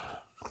follow-up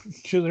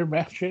to their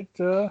match at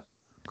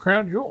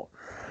Crown Jewel.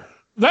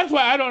 That's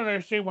why I don't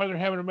understand why they're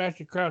having a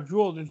match at Crown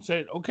Jewel and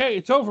said, okay,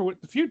 it's over,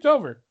 with the feud's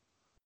over.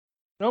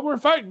 No more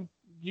fighting.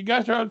 You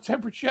guys are on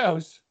separate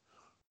shows.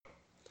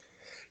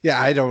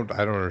 Yeah, I don't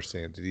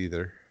understand it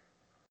either.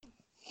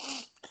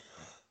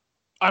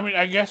 I mean,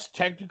 I guess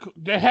technically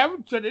they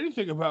haven't said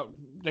anything about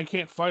they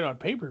can't fight on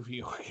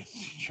pay-per-view against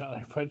each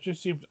other, but it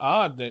just seems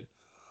odd that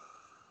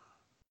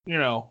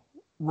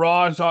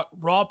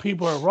Raw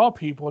people are Raw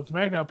people and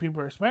SmackDown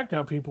people are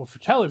SmackDown people for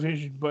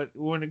television, but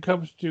when it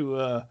comes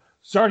to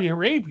Saudi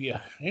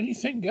Arabia,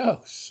 anything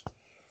goes.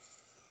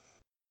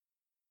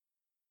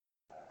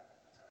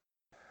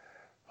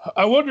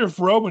 I wonder if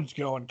Roman's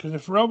going, because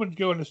if Roman's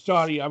going to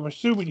Saudi, I'm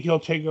assuming he'll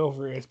take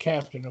over as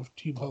captain of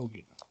Team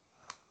Hogan.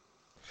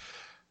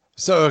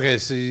 So okay,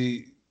 so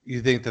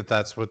you think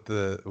that's what's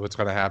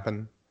going to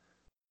happen?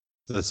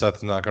 That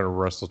Seth's not going to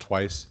wrestle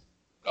twice?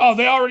 Oh,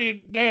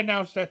 they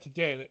announced that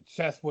today, that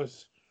Seth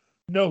was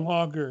no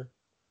longer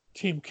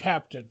team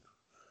captain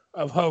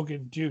of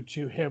Hogan due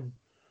to him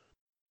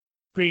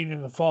being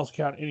in the Falls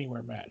Count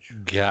Anywhere match.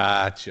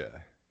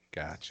 Gotcha.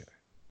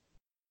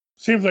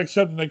 Seems like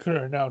something they could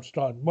have announced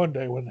on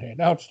Monday when they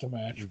announced the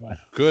match. But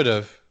could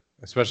have,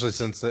 especially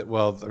since they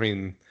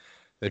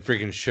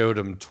freaking showed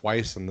him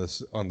twice on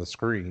the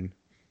screen.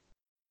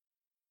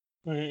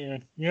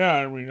 Yeah,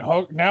 I mean,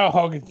 now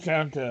Hogan's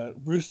down to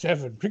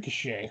Rusev and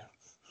Ricochet.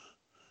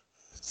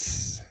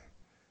 It's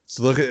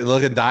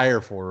looking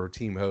dire for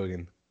Team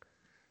Hogan.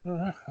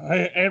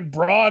 And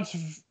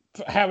Braun's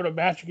having a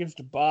match against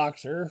a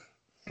boxer.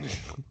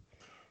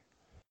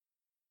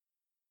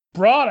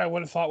 Braun, I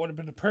would have thought would have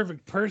been the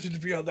perfect person to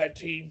be on that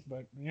team,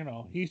 but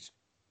he's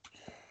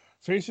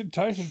facing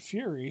Tyson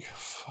Fury.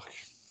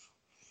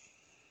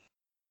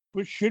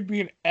 Which should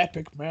be an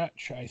epic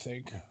match, I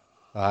think.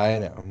 I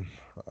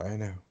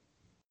know.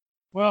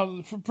 Well,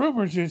 the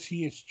rumors is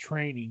he is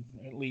training,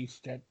 at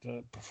least at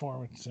the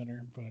Performance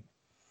Center, but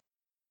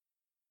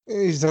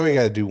he's only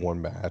got to do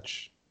one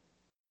match,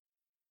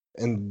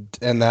 and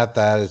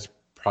that is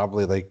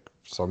probably like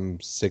some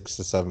 6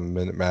 to 7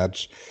 minute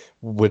match,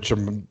 which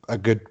a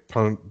good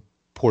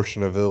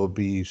portion of it will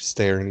be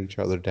staring each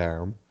other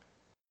down.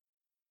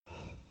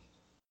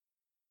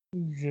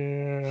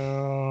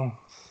 Yeah.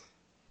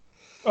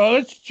 Oh,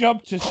 let's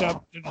jump to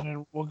something, and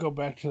then we'll go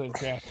back to the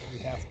draft that we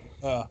have.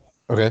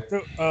 Okay.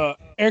 So,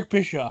 Eric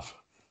Bischoff.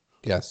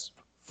 Yes.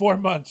 4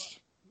 months.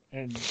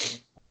 And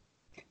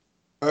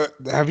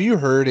have you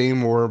heard any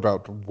more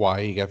about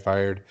why he got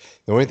fired?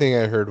 The only thing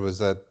I heard was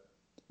that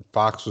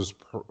Fox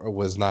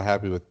was not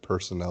happy with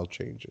personnel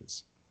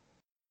changes.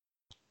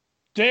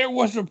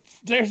 There's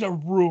a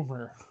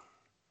rumor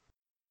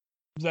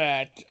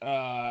that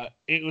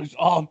it was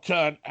all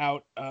done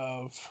out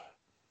of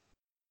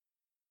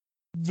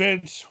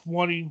Vince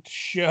wanting to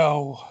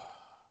show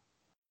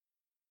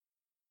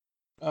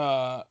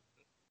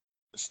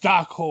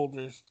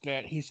stockholders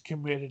that he's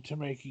committed to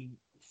making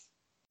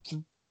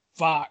the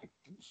Fox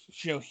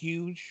show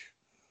huge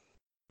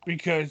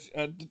because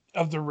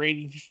of the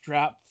ratings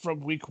drop from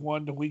week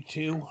 1 to week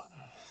 2.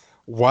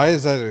 Why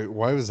was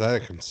that a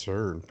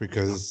concern?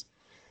 Because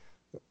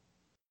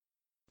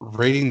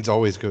ratings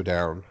always go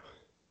down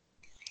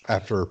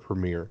after a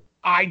premiere.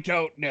 I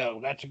don't know.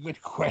 That's a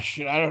good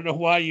question. I don't know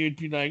why you'd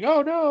be like,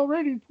 "Oh no,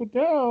 ratings went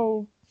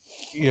down."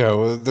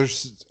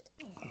 There's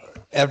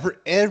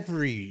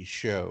every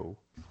show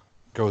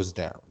goes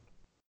down.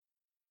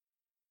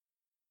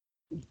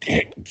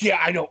 Yeah,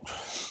 I don't.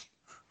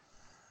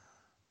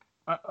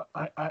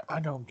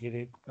 I don't get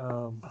it.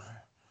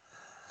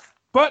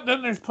 But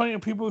then there's plenty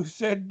of people who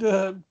said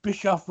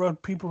Bischoff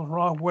rubbed people the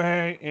wrong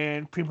way,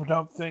 and people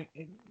don't think.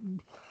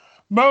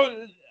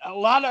 A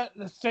lot of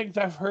the things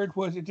I've heard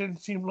was it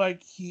didn't seem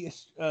like he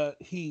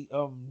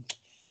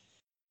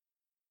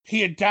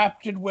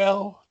adapted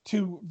well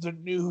to the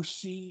new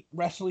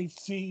wrestling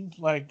scene.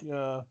 Like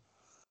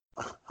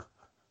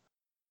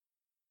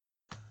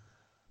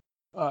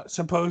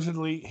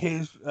supposedly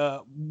his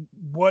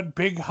one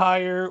big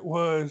hire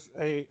was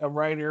a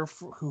writer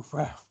who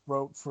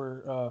wrote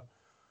for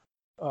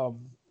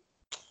one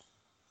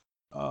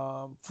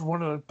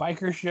of the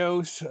biker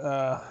shows.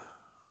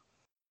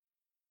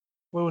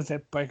 What was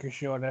that biker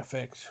show on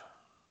FX?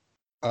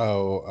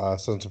 Oh,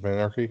 Sons of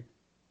Anarchy?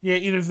 Yeah,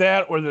 either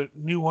that or the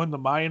new one, the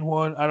Mayan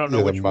one. I don't know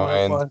Yeah, the which one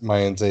it was.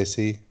 Mayans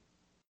AC.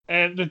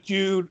 And the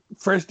dude,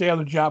 first day on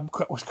the job,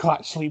 was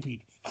caught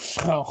sleeping.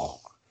 So,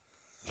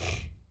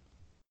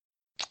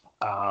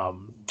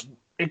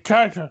 it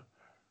kind of,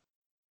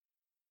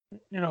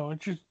 it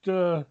just,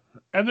 and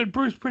then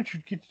Bruce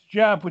Pritchard gets the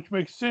job, which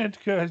makes sense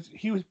because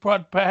he was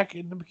brought back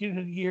in the beginning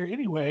of the year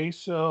anyway.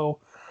 So,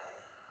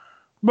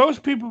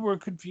 most people were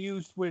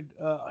confused when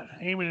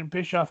Heyman and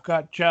Bischoff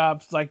got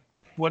jobs like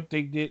what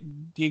they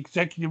did, the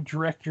executive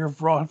director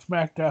of Raw and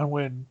SmackDown,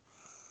 when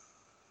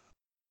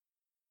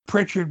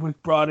Pritchard was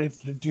brought in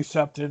to do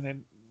something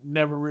and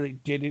never really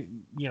did it,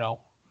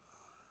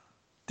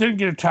 didn't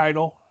get a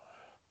title.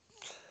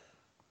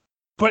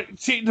 But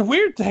see, the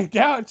weird thing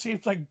now, it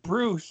seems like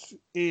Bruce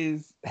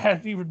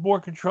has even more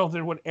control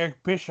than what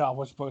Eric Bischoff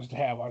was supposed to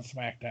have on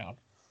SmackDown.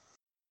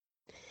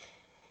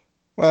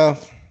 Well,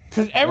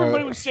 because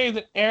everybody was saying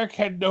that Eric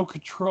had no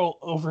control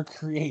over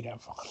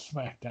creative on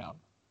SmackDown.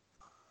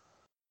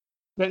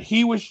 That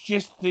he was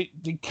just the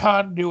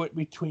conduit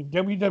between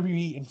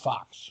WWE and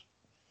Fox.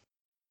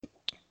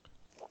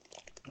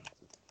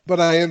 But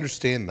I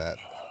understand that.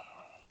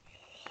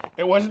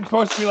 It wasn't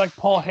supposed to be like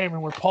Paul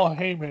Heyman, where Paul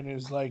Heyman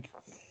is like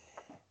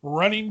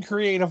running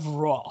creative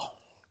Raw.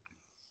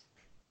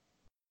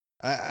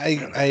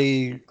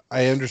 I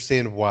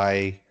understand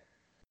why,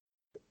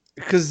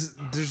 because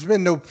there's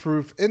been no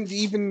proof, and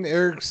even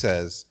Eric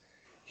says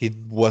he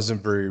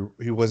wasn't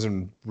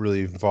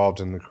really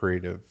involved in the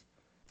creative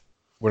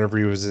whenever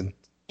he was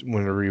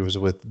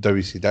with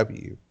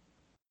WCW.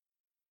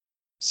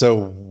 So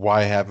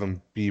why have him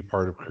be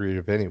part of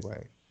creative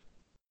anyway?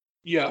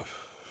 Yeah,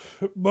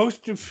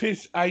 most of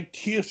his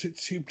ideas, it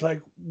seemed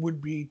like,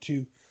 would be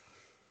to,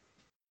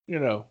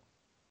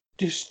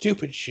 do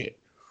stupid shit.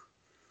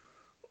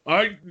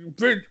 I'll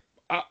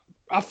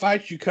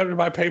fight you, come to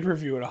my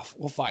pay-per-view, and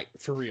we'll fight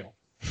for real.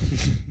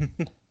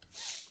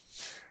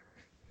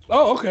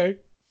 Oh, okay.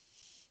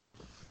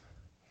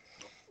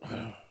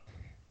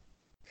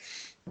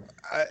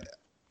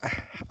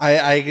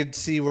 I could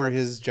see where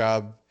his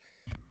job.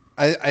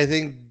 I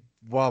think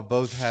while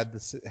both had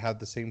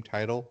the same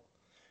title,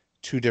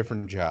 two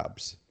different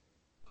jobs.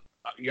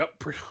 Yep,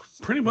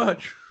 pretty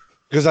much.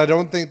 Because I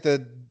don't think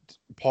that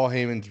Paul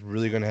Heyman's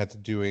really going to have to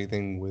do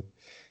anything with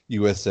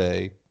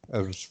USA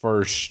as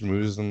far as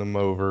schmoozing them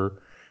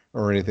over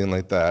or anything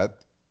like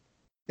that.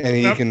 And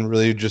he can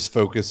really just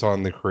focus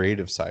on the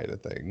creative side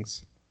of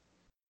things.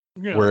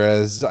 Yeah.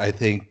 Whereas I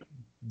think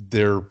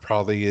there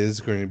probably is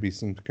going to be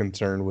some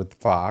concern with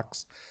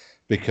Fox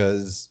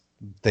because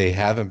they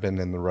haven't been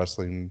in the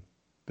wrestling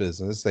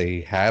business.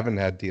 They haven't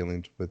had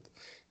dealings with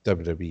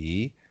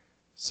WWE.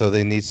 So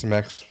they need some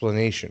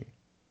explanation.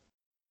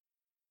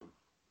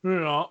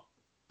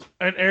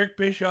 And Eric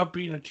Bischoff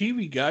being a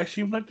TV guy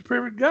seemed like the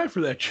perfect guy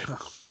for that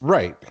job.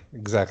 Right,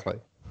 exactly.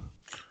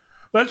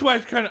 That's why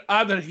it's kind of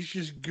odd that he's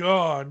just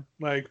gone.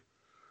 Like,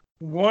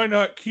 why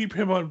not keep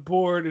him on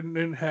board and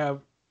then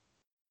have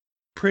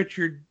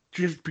Pritchard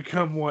just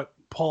become what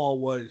Paul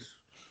was?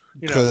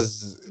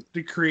 Because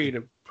the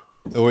creative.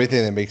 The only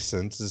thing that makes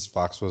sense is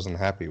Fox wasn't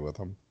happy with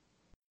him.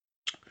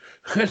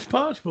 That's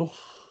possible.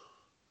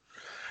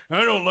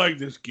 I don't like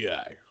this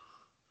guy.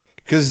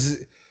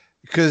 Because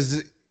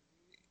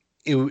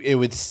it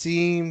would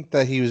seem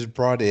that he was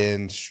brought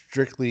in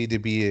strictly to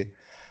be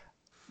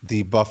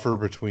the buffer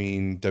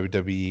between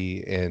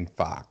WWE and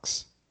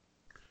Fox.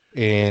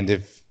 And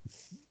if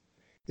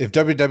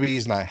WWE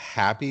is not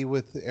happy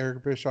with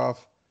Eric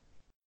Bischoff,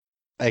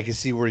 I can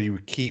see where you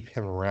would keep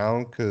him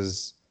around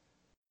because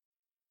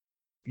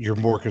you're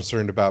more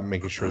concerned about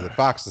making sure that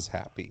Fox is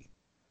happy.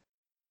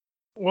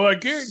 Well, I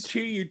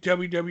guarantee you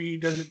WWE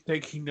doesn't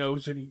think he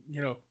knows any,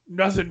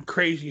 nothing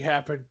crazy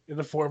happened in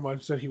the 4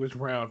 months that he was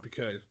around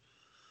because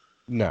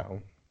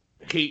no,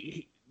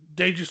 they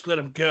just let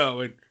him go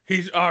and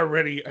he's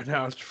already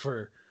announced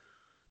for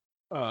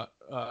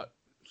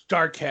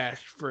StarCast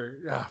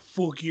for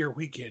Full Gear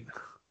Weekend.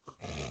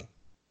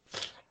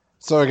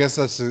 So I guess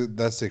that's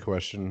the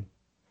question.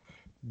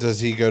 Does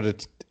he go to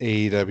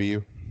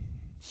AEW?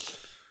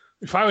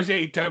 If I was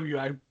AEW,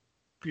 I'd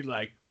be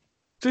like,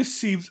 this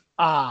seems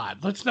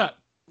odd. Let's not.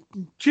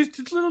 Just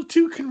a little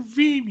too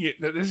convenient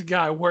that this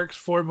guy works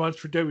 4 months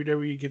for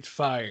WWE and gets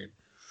fired.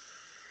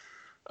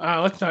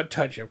 Let's not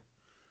touch him.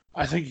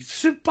 I think he's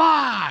sit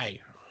by.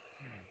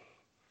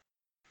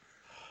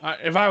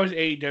 If I was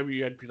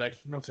AEW, I'd be like,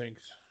 no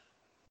thanks.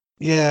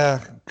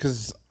 Yeah,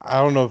 because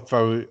I don't know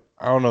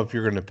if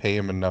you're going to pay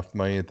him enough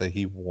money that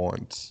he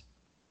wants.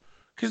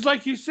 Because,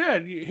 like you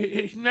said,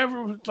 he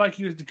never was like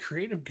he was the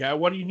creative guy.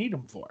 What do you need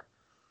him for?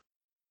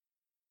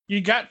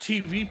 You got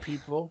TV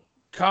people.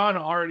 Khan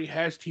already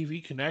has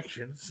TV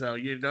connections, so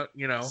you don't,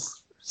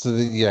 So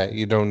then, yeah,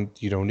 you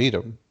don't need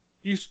him.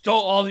 You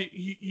stole all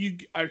the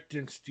I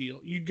didn't steal.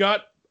 You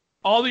got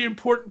all the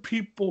important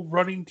people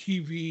running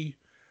TV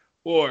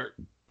or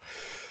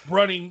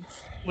running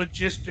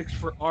logistics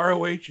for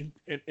ROH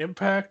and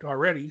Impact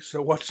already.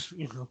 So what's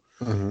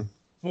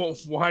Well,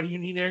 why do you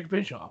need Eric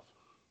Bischoff?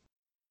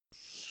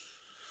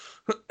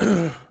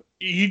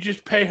 You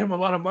just pay him a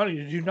lot of money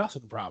to do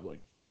nothing, probably.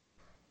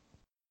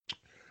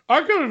 I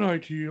got an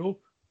ideal.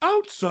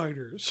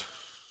 Outsiders.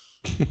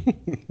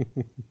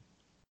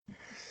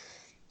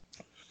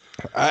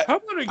 How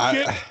about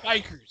against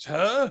bikers,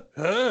 huh?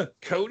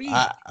 Cody?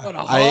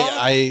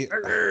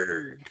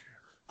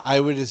 I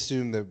would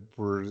assume that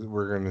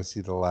we're going to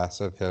see the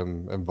last of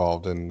him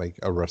involved in like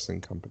a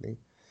wrestling company,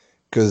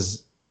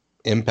 because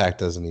Impact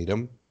doesn't need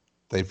him.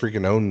 They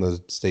freaking own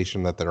the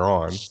station that they're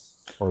on,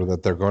 or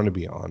that they're going to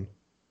be on.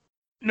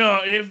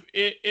 No, if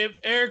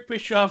Eric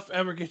Bischoff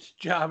ever gets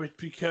a job, it's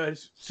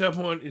because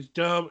someone is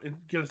dumb and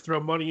going to throw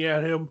money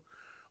at him,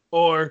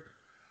 or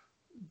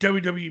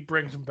WWE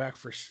brings him back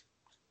for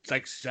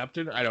like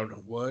something. I don't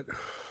know what.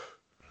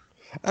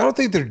 I don't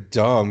think they're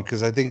dumb,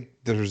 because I think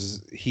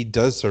he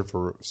does serve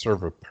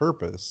a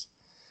purpose.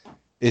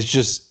 It's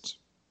just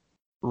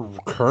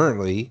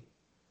currently.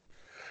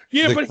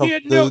 Yeah, but he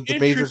had no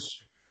interest.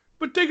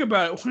 But think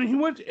about it. When he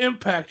went to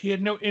Impact, he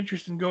had no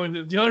interest in going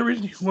there. The only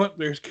reason he went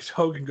there is because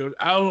Hogan goes,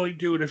 "I'll only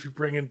do it if you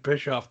bring in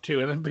Bischoff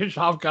too." And then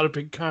Bischoff got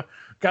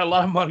a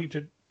lot of money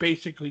to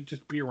basically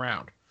just be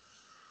around.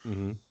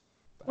 Mm-hmm.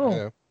 Oh.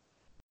 Yeah.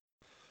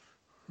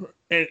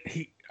 And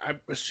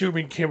I'm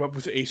assuming, came up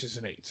with Aces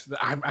and Eights.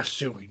 I'm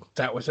assuming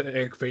that was an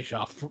Eric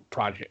Bischoff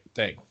project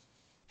thing.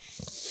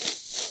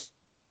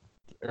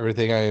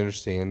 Everything I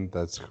understand,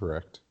 that's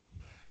correct.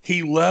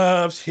 He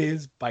loves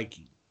his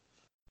biking.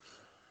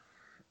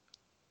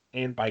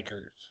 And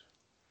bikers.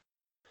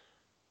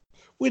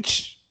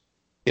 Which,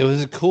 it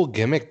was a cool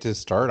gimmick to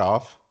start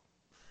off.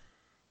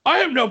 I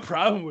have no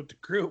problem with the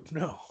group,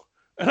 no.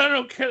 And I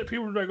don't care that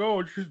people are like,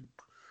 oh,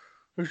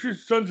 it's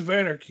just Sons of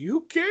Anarchy.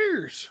 Who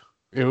cares?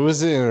 It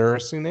was an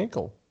interesting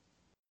angle.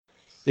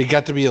 It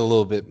got to be a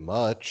little bit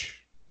much.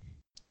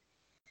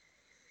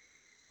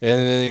 And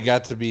then it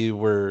got to be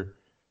where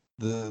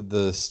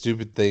the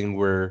stupid thing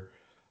where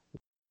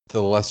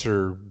the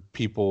lesser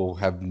people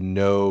have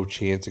no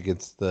chance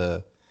against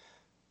the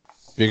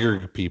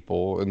bigger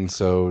people, and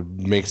so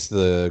makes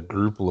the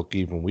group look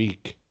even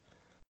weak.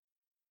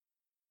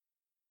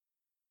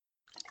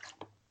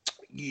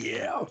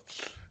 Yeah.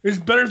 It's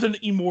better than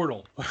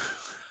Immortal.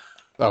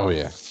 Oh,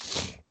 yeah.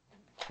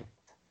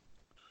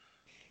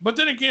 But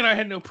then again, I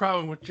had no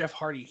problem with Jeff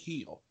Hardy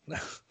heel.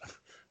 That's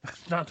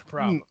not the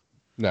problem.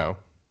 No.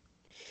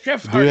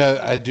 Jeff Hardy.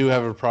 I do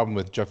have a problem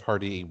with Jeff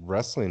Hardy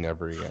wrestling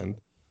every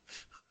end.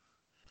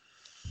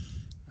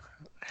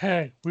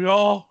 Hey, we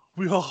all,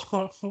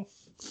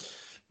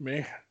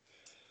 man,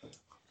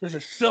 there's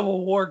a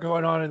civil war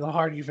going on in the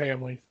Hardy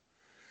family.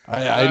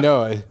 I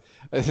know.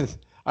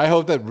 I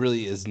hope that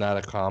really is not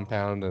a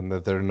compound and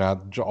that they're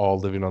not all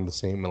living on the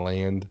same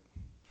land.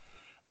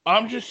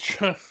 I'm just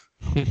trying.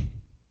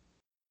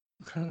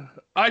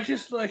 I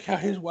just like how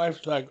his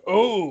wife's like,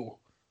 oh,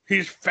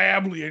 his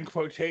family in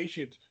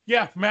quotations.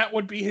 Yeah, Matt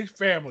would be his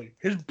family,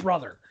 his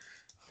brother.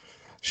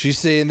 She's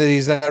saying that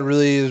he's not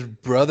really his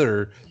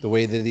brother the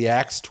way that he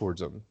acts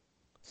towards him.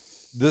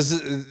 This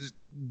is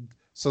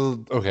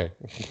so okay.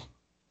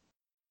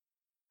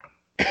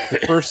 The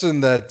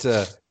person that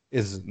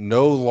is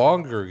no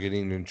longer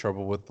getting in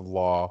trouble with the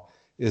law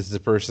is the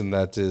person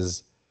that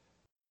is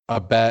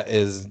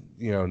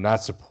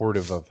not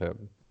supportive of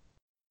him.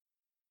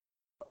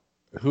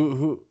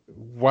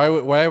 Why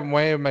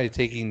am I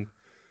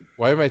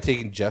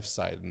taking Jeff's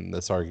side in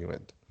this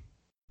argument?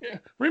 Yeah.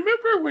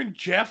 Remember when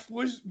Jeff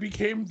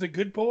became the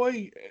good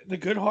boy, the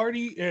good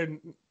Hardy, and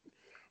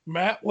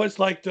Matt was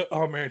like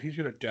oh man, he's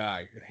gonna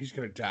die. He's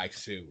gonna die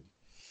soon.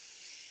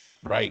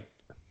 Right.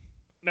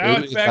 Now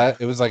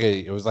it was like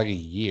a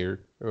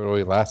year. It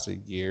only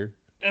lasted a year.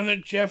 And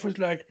then Jeff was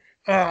like,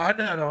 "Oh,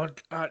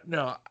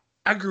 no,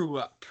 I grew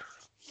up."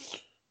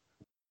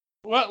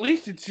 Well, at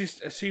least it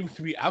seems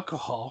to be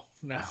alcohol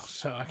now.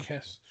 So I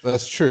guess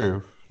that's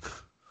true.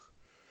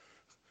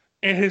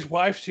 And his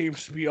wife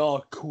seems to be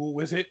all cool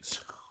with it.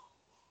 So.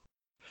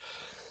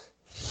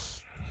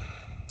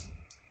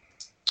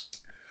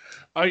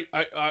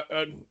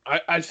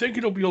 I think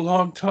it'll be a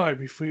long time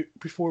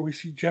before we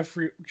see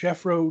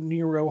Jeffro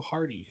Nero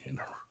Hardy.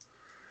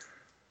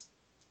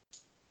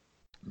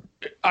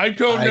 I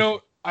don't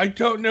know. I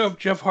don't know if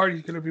Jeff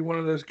Hardy's going to be one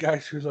of those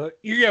guys who's like,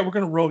 yeah, we're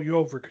going to roll you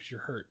over because you're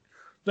hurt.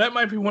 That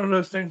might be one of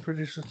those things where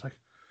it's just like,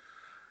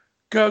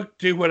 go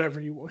do whatever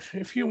you want.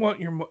 If you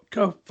want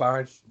go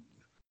fine.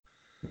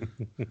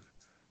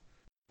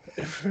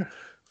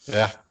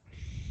 Yeah.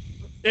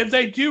 If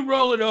they do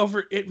roll it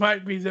over, it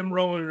might be them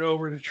rolling it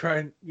over to try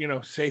and,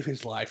 save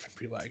his life and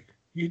be like,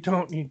 you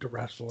don't need to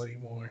wrestle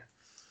anymore.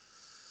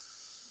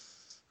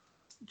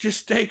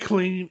 Just stay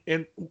clean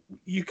and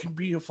you can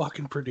be a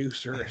fucking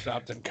producer or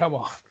something. Come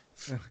on.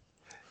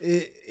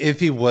 If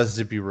he was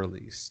to be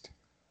released.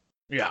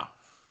 Yeah.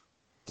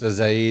 Does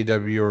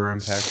AEW or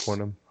Impact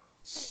want him?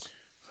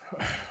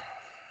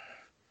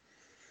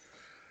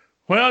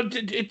 Well,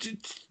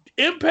 it's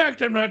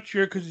Impact, I'm not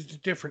sure because it's a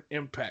different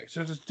Impact.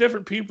 So it's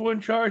different people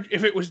in charge.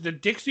 If it was the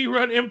Dixie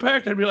Run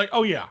Impact, I'd be like,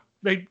 oh yeah,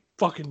 they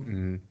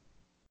fucking.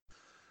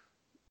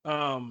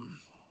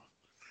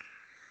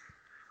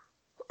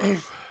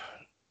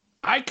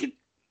 I could.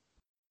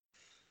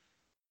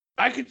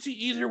 I could see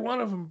either one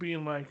of them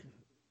being like,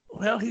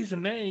 well, he's a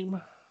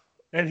name,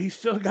 and he's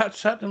still got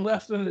something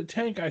left in the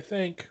tank, I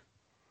think.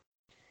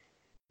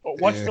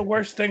 What's the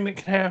worst thing that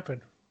can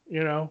happen?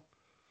 You know?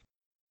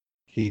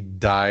 He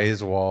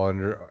dies while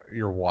under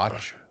your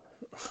watch.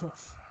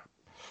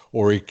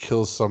 Or he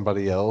kills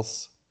somebody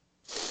else.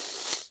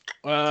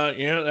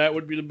 Yeah, that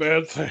would be the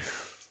bad thing.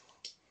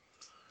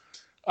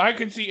 I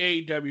could see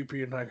AEW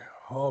being like,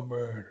 oh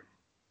man,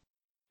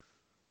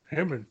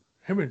 him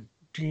and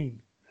Dean,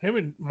 him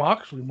and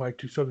Moxley might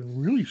do something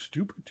really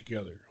stupid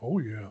together. Oh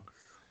yeah,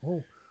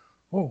 or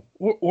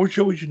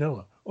Joey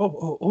Janela,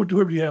 or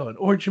Darby Allin,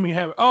 or Jimmy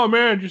Havoc. Oh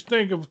man, just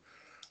think of,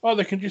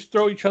 they can just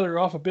throw each other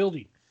off a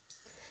building.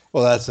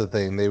 Well, that's the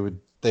thing. They would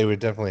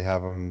definitely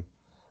have him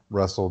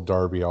wrestle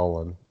Darby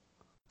Allin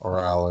or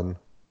Allen.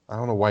 I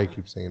don't know why you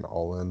keep saying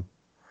Allin.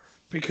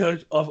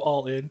 Because of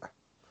All In.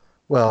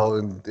 Well,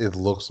 it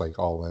looks like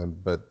All In,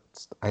 but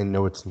I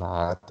know it's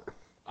not.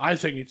 I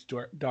think it's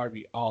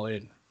Darby All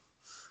In.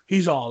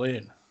 He's all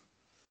in.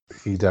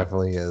 He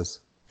definitely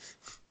is.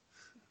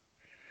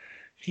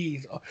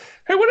 Hey,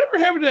 whatever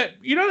happened to that?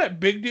 You know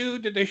that big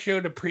dude that they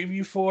showed a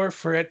preview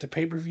for at the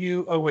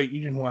pay-per-view? Oh wait,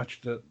 you didn't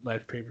watch the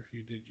last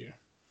pay-per-view, did you?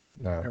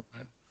 No. Never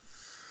mind.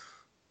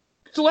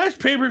 The last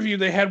pay-per-view,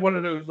 they had one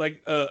of those,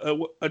 like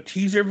a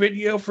teaser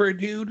video for a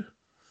dude.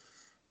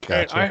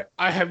 Gotcha. And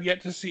I have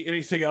yet to see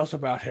anything else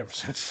about him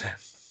since then.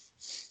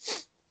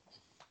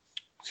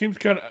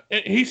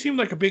 He seemed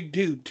like a big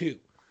dude too.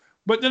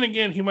 But then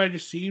again, he might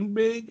have seemed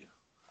big.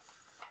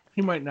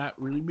 He might not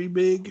really be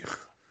big.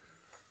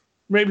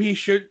 Maybe he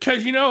should,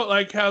 because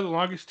like how the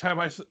longest time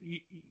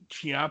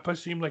Ciampa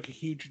seemed like a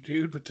huge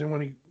dude, but then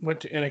when he went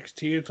to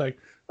NXT, it's like,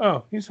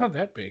 oh, he's not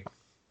that big.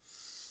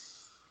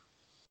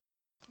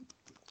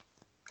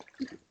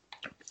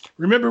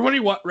 Remember when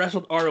he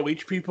wrestled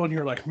ROH people, and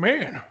you're like,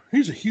 man,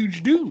 he's a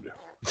huge dude.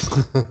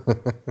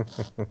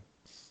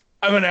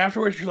 And then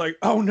afterwards, you're like,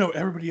 oh no,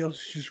 everybody else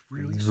is just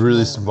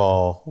really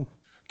small.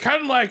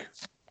 Kind of like,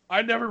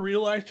 I never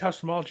realized how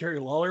small Jerry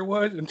Lawler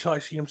was until I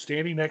see him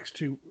standing next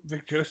to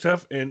Vic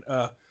Joseph and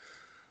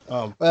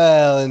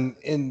well,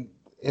 in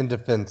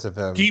defense of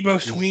him, Debo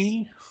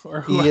Sweeney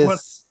or who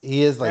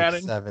he is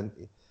like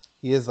 70.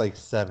 He is like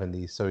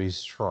 70, so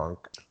he's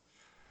shrunk.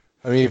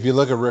 I mean, if you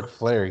look at Ric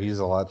Flair, he's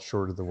a lot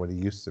shorter than what he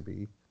used to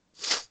be.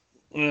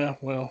 Yeah,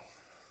 well,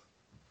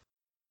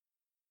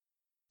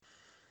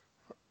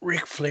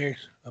 Ric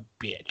Flair's a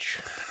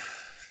bitch.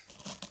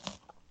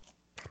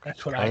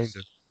 That's what I say.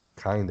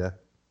 Kinda.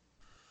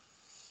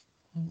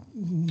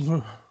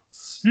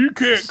 She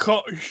can't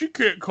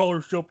call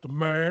herself the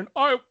man.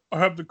 I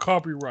have the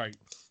copyright.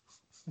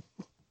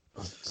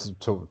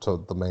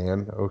 To the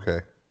man,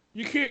 okay.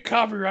 You can't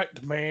copyright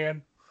the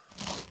man.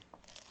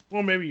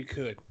 Well, maybe you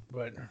could,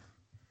 but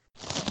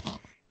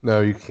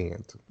no, you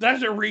can't.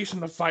 That's a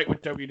reason to fight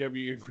with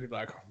WWE and be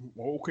like,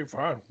 well, okay,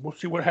 fine. We'll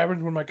see what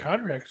happens when my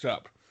contract's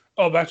up.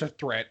 Oh, that's a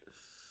threat.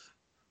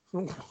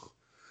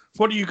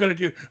 What are you going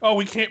to do? Oh,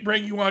 we can't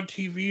bring you on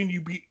TV and you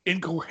be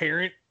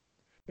incoherent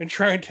and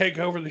try and take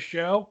over the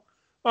show?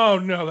 Oh,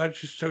 no,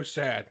 that's just so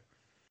sad.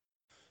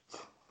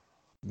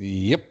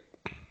 Yep.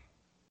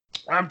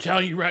 I'm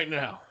telling you right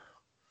now.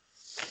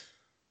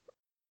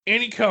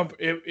 Any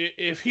company,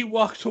 if he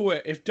walks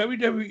away, if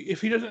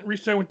he doesn't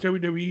re-sign with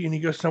WWE and he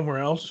goes somewhere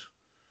else,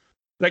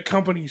 that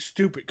company is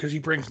stupid because he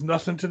brings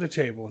nothing to the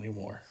table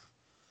anymore.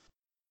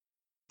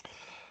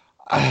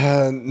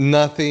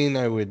 Nothing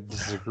I would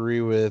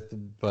disagree with,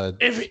 but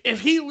if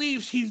he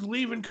leaves, he's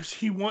leaving because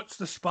he wants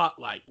the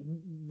spotlight.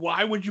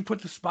 Why would you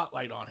put the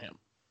spotlight on him?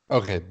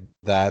 Okay,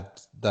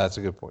 that's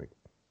a good point.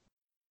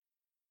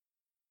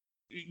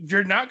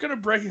 You're not going to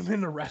bring him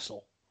in to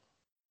wrestle.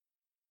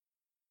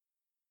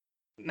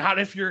 Not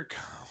if you're,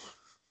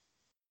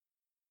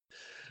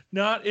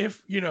 not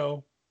if you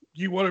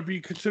want to be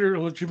considered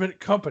a legitimate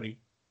company.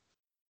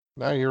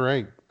 No, you're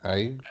right.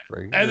 I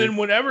agree. And then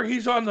whenever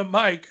he's on the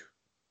mic.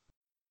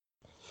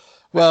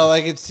 Well,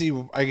 I could see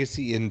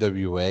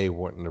NWA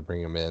wanting to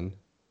bring him in.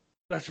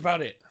 That's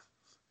about it.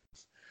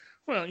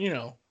 Well,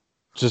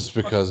 just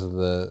because of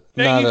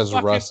not as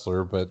a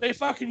wrestler, but they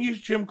fucking use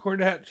Jim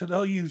Cornette, so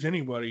they'll use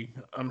anybody,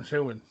 I'm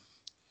assuming.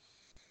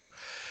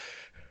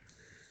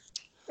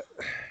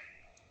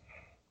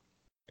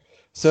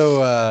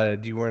 So,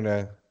 do you want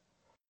to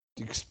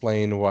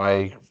explain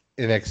why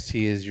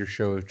NXT is your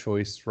show of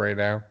choice right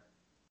now?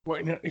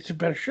 Well, it's a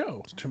better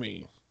show to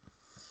me.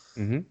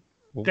 Mm-hmm.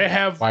 Well, they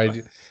have.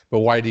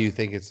 Why do you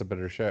think it's a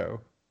better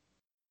show?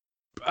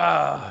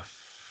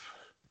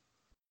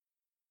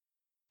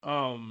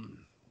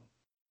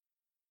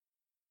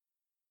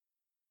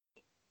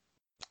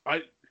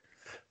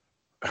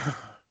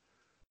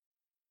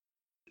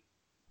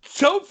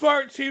 So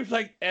far, it seems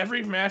like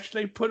every match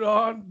they put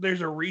on,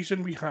 there's a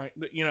reason behind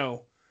it.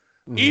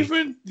 Mm-hmm.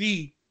 Even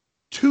the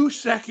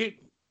 2-second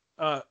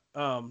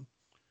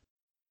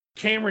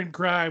Cameron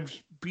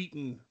Grimes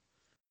beating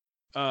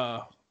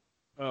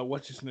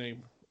what's his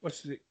name?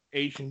 What's the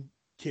Asian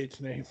kid's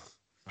name?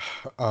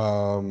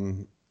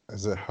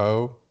 Is it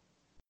Ho?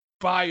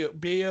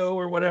 Bayo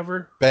or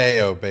whatever.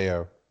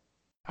 Bayo.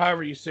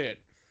 however you say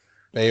it.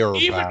 Bay or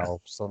Bow,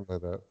 something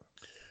like that.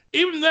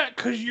 Even that,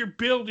 because you're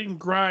building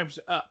Grimes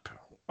up.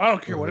 I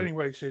don't care what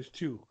anybody says,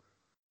 too.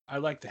 I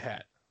like the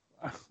hat.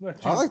 I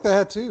like the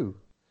hat, too.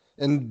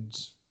 And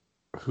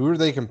who are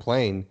they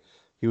complaining?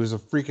 He was a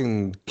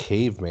freaking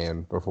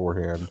caveman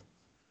beforehand.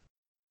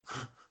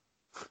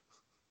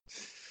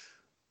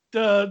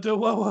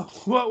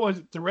 What was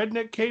it? The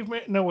redneck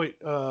caveman? No, wait.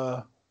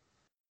 The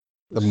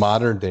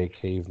modern day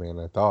caveman,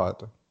 I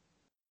thought.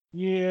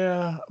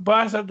 Yeah, but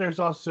I thought there's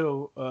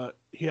also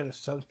he had a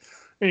son.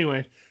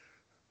 Anyway,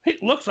 he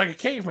looks like a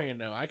caveman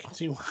now. I can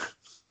see why.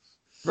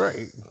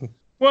 Right.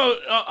 Well,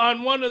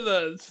 on one of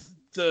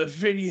the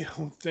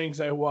video things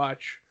I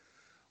watch,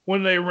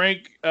 when they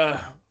rank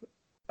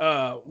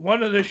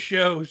one of the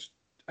shows,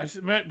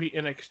 it might be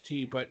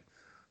NXT, but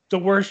the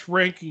worst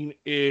ranking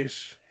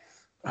is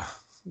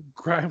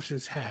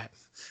Grimes' hat.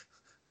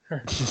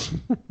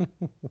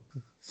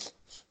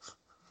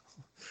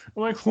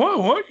 I'm like,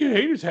 what do you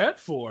hate his hat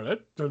for? That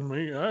doesn't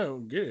mean I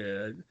don't get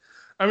it.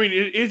 I mean,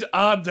 it is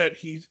odd that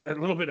he's a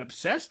little bit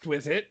obsessed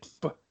with it,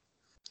 but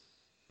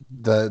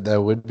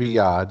that would be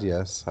odd.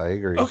 Yes, I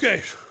agree.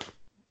 Okay,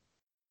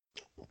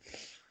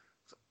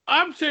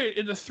 I'm saying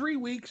in the 3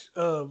 weeks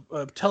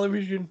of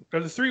television, or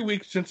the 3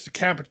 weeks since the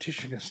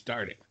competition has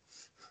started,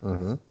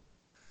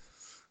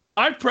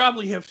 I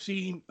probably have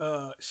seen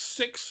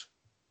six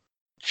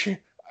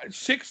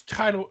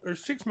title or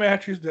 6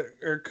 matches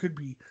that could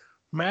be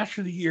match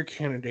of the year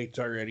candidates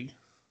already.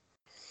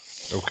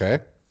 Okay.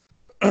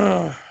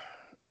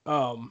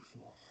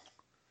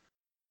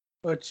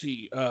 Let's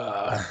see.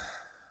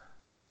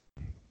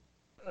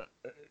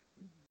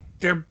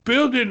 They're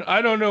building.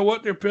 I don't know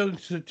what they're building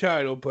to the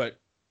title, but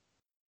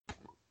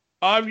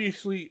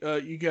obviously,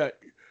 you got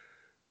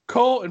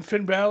Cole and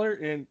Finn Balor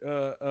and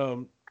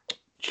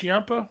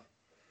Ciampa,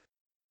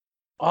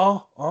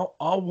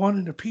 all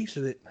wanting a piece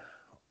of it.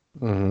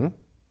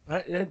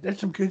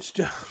 That's some good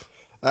stuff.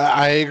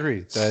 I agree.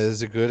 That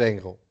is a good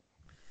angle.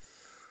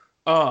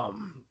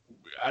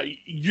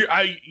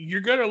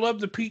 You're gonna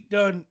love the Pete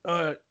Dunne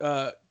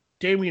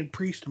Damian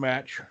Priest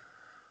match.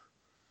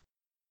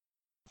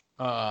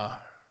 The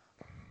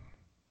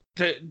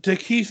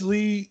Keith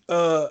Lee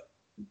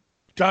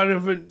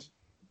Donovan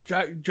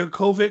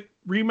Djokovic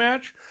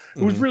rematch.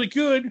 It was really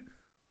good.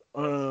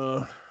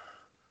 It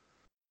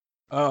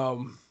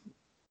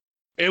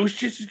was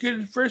just as good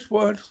as the first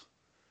one.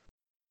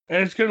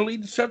 And it's going to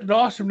lead to something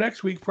awesome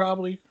next week,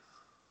 probably.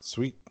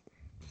 Sweet.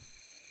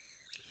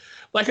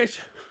 Like I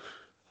said,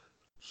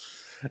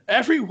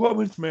 every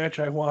women's match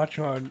I watch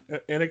on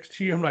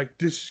NXT, I'm like,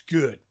 this is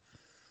good.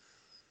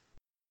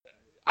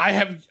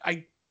 I'm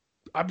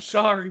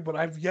sorry, but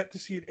I've yet to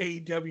see an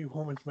AEW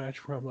women's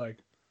match where I'm like,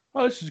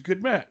 oh, this is a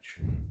good match.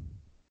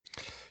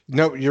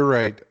 No, you're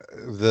right.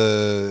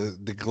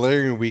 The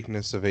glaring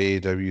weakness of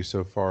AEW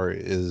so far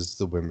is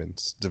the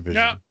women's division.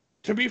 Now,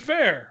 to be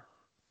fair,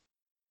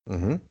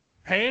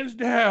 hands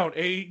down,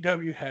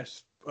 AEW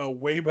has a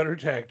way better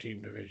tag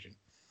team division.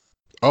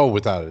 Oh,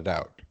 without a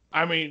doubt.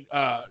 I mean,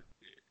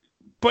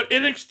 but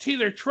NXT,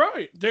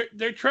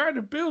 they're trying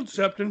to build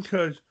something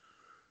because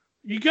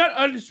you got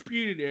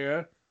Undisputed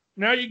Era,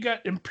 now you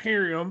got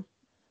Imperium,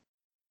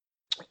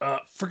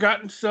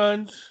 Forgotten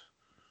Sons,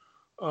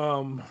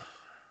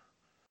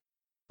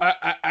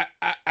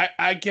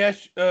 I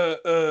guess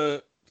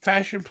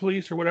Fashion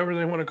Police or whatever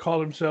they want to call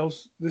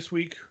themselves this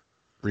week.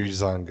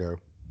 Breezango.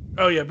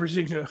 Oh yeah,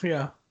 Breezango.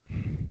 Yeah.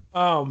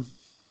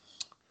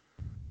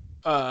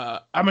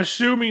 I'm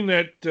assuming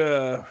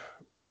that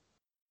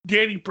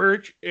Danny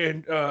Burch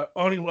and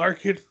Oni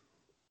Larkin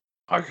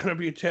are going to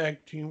be a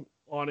tag team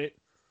on it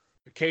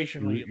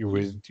occasionally. You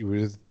would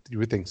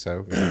think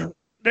so.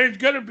 There's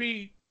going to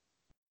be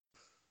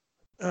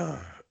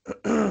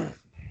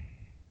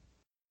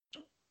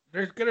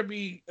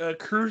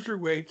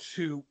cruiserweights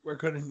who are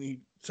going to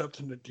need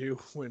something to do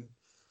when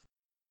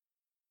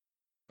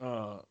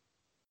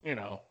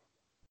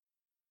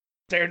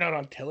they're not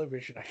on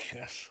television, I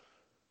guess.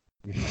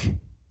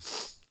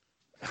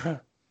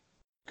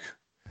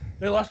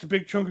 They lost a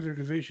big chunk of their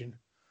division.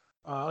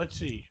 Let's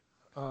see.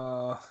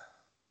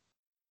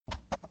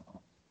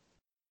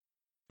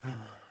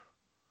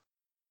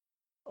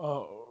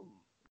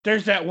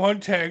 There's that one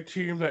tag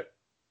team that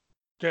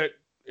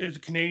is a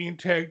Canadian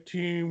tag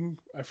team.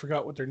 I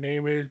forgot what their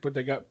name is, but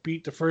they got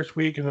beat the first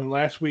week, and then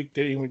last week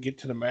they didn't even get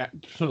to the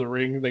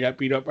ring. They got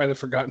beat up by the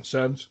Forgotten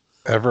Sons.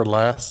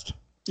 Everlast?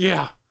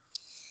 Yeah.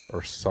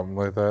 Or something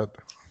like that.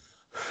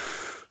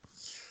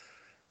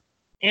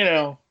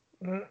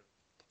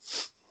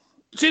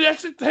 See,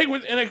 that's the thing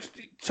with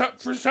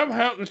NXT. For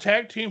somehow the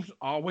tag teams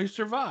always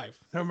survive,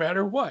 no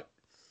matter what.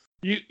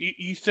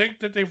 You think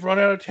that they've run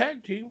out of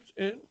tag teams,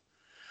 and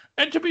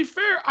to be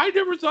fair, I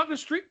never thought the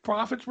Street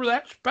Profits were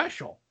that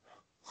special.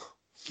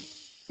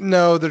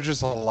 No, they're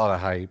just a lot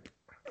of hype.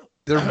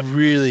 They're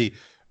really,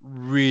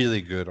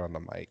 really good on the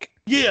mic.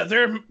 Yeah,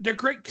 they're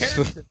great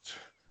characters.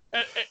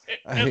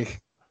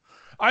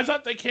 I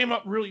thought they came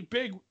up really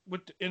big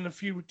in the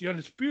feud with the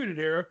Undisputed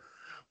Era,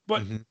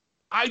 but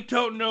I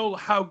don't know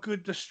how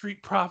good the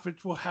Street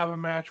Profits will have a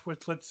match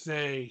with, let's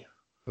say,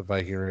 The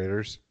Viking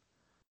Raiders.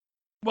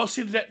 well,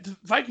 see, that the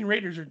Viking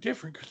Raiders are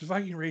different because the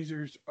Viking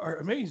Raiders are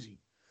amazing.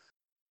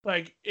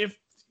 Like, if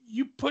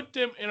you put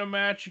them in a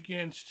match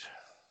against,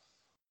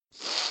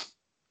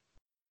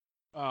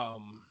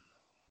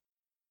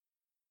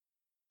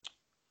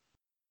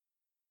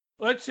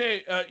 let's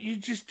say you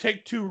just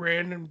take two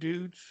random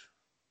dudes,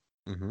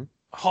 Mm-hmm.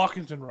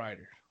 Hawkins and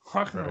Ryder.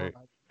 Hawkins and Right.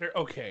 Ryder, they're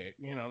okay.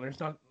 You know, it's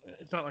not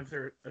like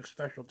they're a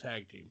special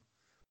tag team.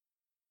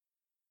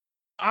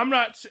 I'm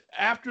not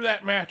after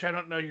that match. I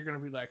don't know. You're gonna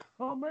be like,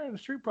 oh man, the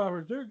Street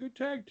Profits, they're a good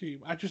tag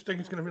team. I just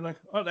think it's gonna be like,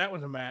 oh, that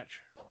was a match.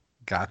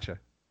 Gotcha.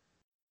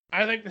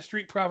 I think the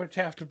Street Profits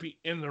have to be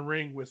in the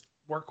ring with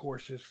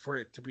workhorses for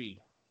it to be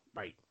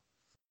right.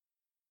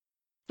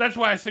 That's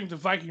why I think the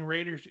Viking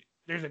Raiders,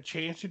 there's a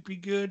chance it'd be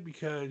good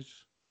because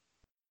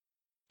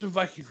the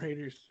Viking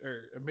Raiders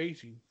are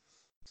amazing,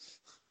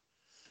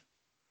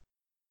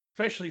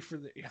 especially for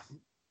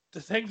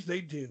the things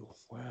they do.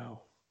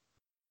 Wow,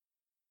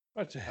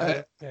 that's a hell of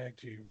a tag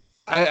team.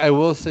 I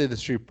will say the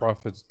Street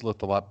Profits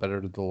looked a lot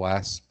better than the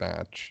last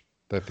match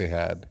that they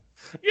had.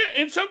 Yeah,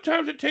 and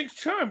sometimes it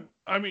takes time.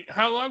 I mean,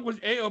 how long was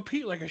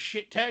AOP like a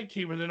shit tag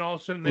team, and then all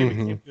of a sudden they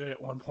became good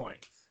at one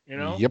point? You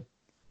know? Yep.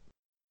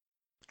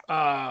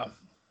 I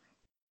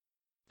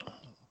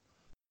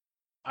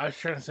was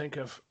trying to think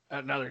of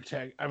another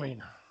tag. I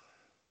mean,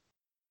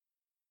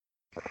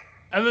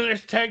 and then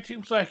there's tag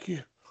teams like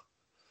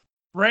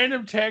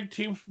random tag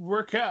teams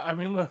work out. I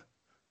mean, look,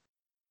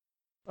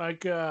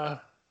 like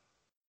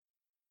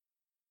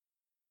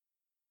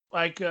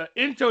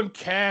Enzo and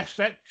Cash,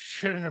 that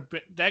shouldn't have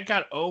been. That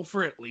got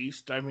over at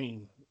least. I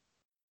mean,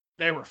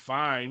 they were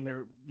fine. They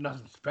were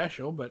nothing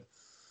special, but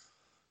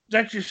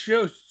that just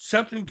shows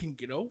something can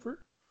get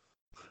over.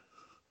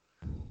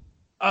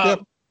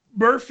 Yep.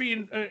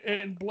 Murphy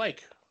and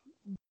Blake,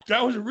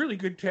 that was a really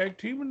good tag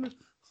team, and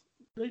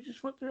they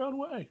just went their own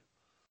way.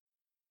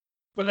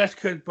 But that's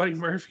because Buddy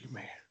Murphy,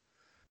 man,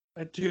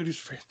 that dude is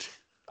fantastic.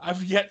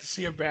 I've yet to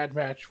see a bad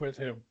match with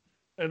him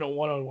in a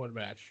one-on-one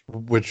match.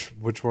 Which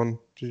one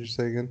did you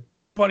say again?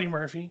 Buddy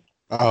Murphy.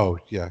 Oh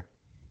yeah.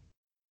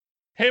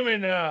 Him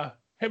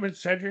and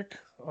Cedric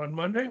on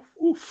Monday.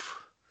 Oof.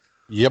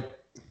 Yep.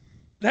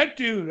 That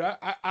dude,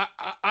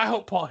 I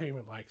hope Paul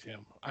Heyman likes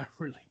him. I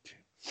really do.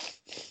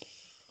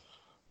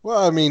 Well,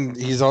 I mean,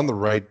 he's on the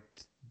right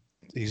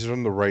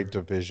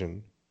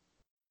division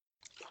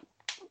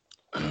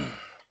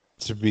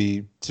to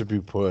be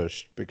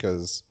pushed,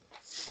 because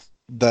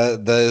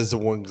that is the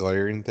one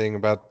glaring thing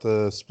about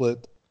the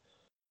split.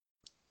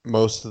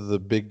 Most of the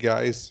big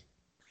guys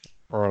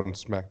are on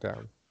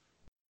SmackDown.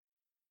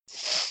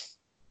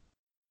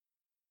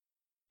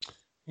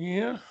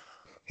 Yeah.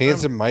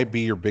 Hanson might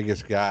be your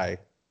biggest guy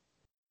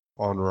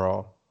on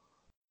Raw.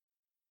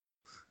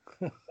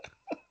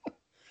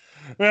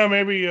 Well,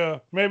 maybe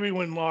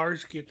when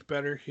Lars gets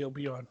better, he'll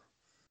be on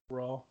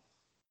Raw.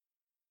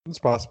 It's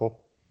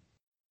possible.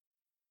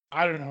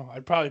 I don't know.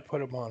 I'd probably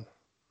put him on.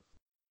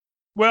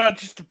 Well, it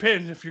just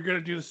depends. If you're going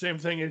to do the same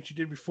thing as you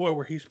did before,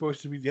 where he's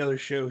supposed to be the other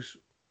show's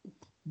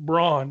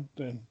Braun,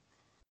 then.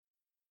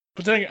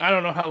 But then I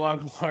don't know how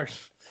long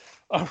Lars.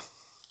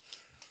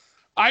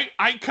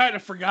 I kind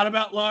of forgot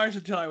about Lars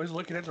until I was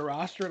looking at the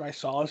roster and I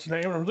saw his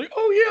name and I was like,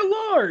 oh yeah,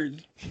 Lars.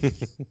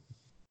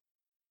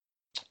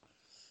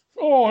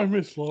 Oh, I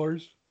miss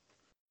Lars.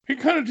 He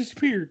kind of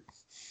disappeared.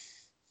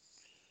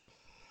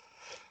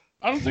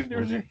 I don't think there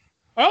was any.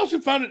 I also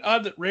found it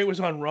odd that Ray was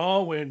on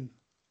Raw when,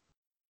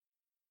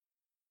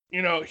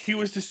 he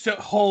was the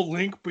whole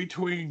link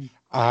between.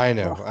 I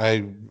know.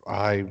 I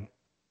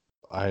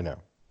know.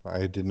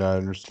 I did not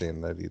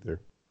understand that either.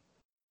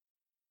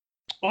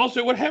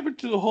 Also, what happened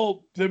to the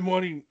whole them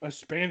wanting a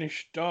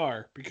Spanish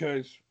star?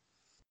 Because.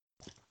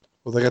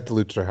 Well, they got the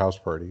Lucha House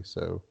Party,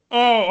 so.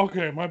 Oh,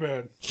 okay, my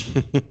bad.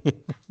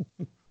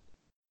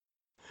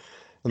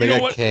 And they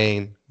got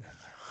Kane.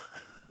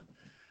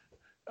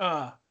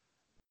 The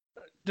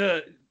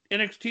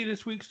NXT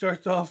this week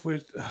starts off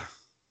with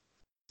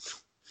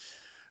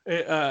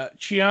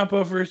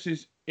Ciampa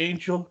versus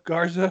Angel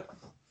Garza.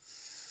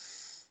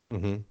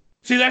 Mm-hmm.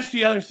 See, that's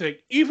the other thing.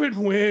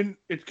 Even when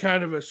it's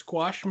kind of a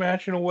squash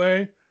match in a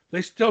way,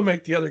 they still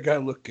make the other guy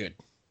look good.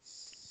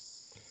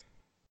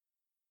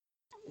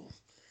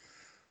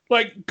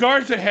 Like,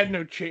 Garza had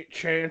no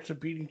chance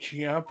of beating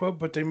Ciampa,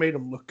 but they made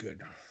him look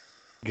good.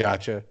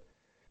 Gotcha.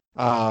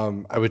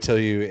 I would tell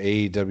you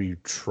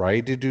AEW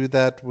tried to do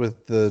that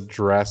with the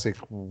Jurassic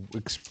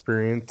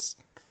experience.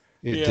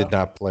 It did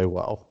not play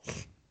well.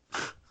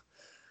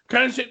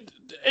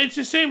 It's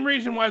the same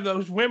reason why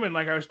those women,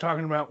 like I was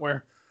talking about,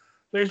 where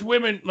there's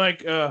women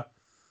like the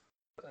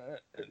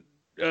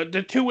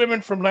two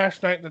women from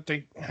last night that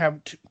they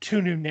have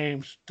two new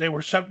names. They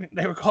were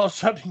called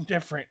something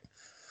different,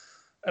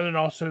 and then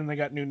all of a sudden they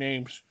got new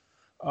names.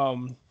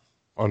 On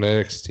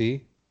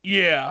NXT?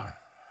 Yeah.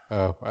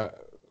 Oh,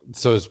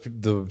 so it's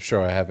the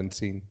show I haven't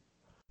seen.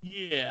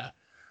 Yeah,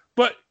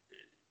 but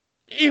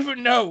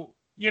even though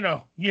you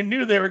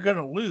knew they were going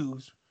to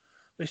lose,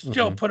 they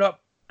still put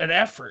up an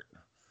effort.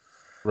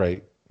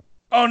 Right.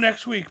 Oh,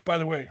 next week, by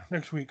the way.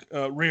 Next week,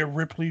 Rhea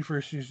Ripley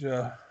versus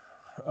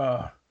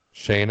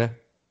Shayna?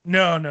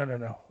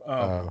 No.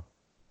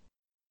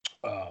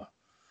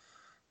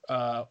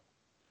 Oh,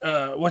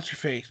 What's her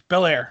face?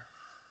 Belair.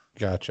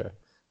 gotcha.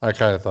 I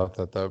kind of thought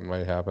that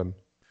might happen.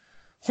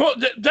 Well,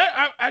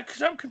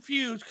 because I'm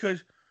confused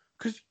because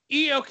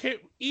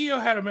Io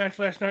had a match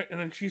last night and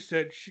then she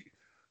said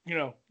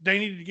they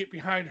needed to get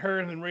behind her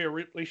and then Rhea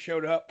Ripley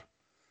showed up,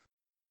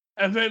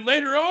 and then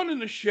later on in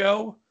the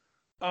show,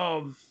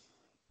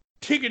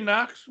 Tegan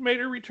Nox made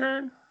her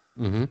return.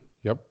 Mm-hmm.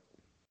 Yep.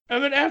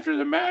 And then after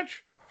the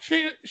match,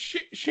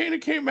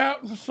 Shayna came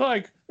out and was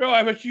like, "Oh,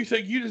 I bet you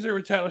think you deserve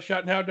a title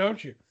shot now,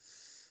 don't you?"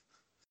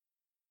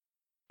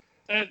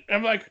 And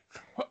I'm like,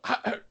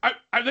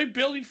 are they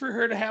building for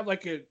her to have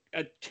like a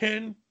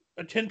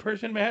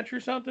 10-person match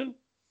or something?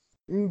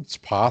 It's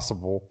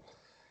possible.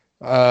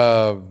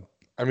 I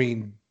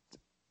mean,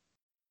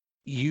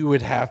 you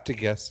would have to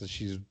guess that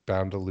she's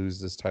bound to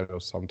lose this title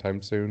sometime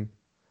soon.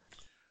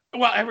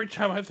 Well, every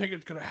time I think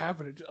it's going to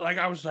happen,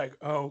 I was like,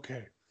 oh,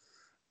 okay.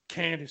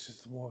 Candice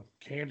is the one.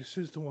 Candice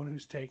is the one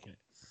who's taking it.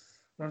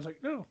 And I was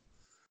like, no.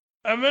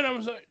 And then I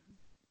was like,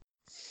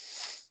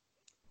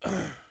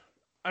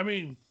 I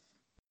mean,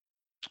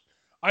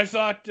 I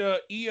thought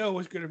Io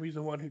was going to be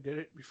the one who did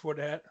it before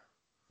that.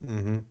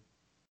 Mm-hmm.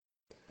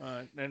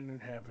 That didn't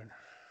happen.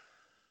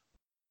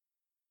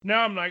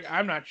 Now I'm like,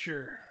 I'm not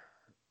sure.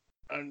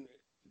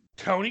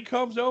 Tony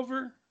comes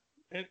over.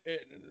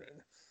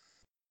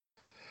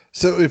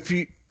 So if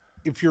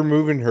you're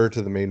moving her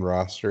to the main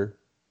roster,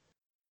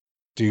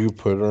 do you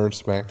put her on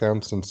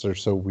SmackDown since they're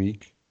so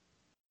weak?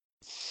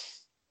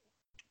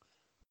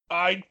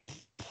 I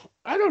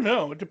don't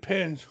know. It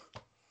depends.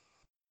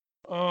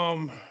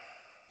 I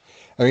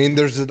mean,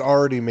 there's an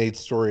already made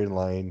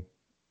storyline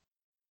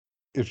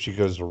if she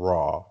goes to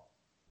Raw.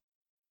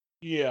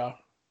 Yeah.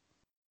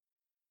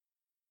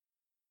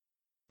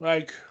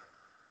 Like,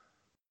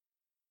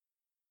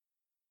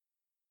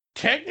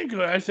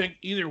 technically, I think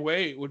either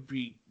way it would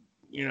be,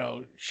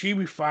 she'd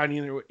be fine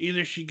either way.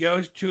 Either she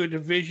goes to a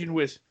division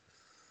with,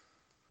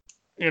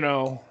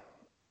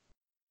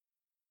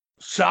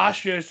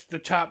 Sasha's the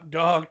top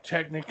dog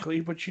technically,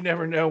 but you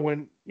never know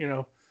when,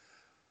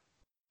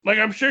 like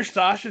I'm sure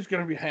Sasha's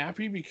going to be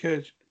happy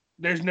because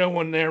there's no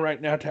one there right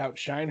now to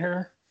outshine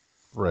her.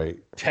 Right.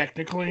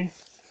 Technically,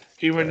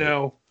 even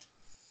though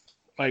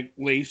like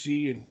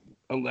Lacey and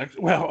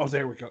Alexa,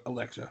 there we go,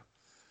 Alexa.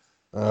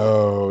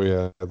 Oh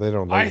yeah, they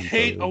don't like I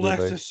hate other,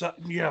 Alexa.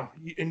 Yeah,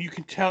 and you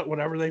can tell it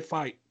whenever they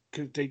fight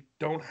because they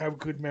don't have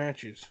good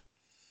matches.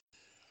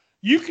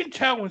 You can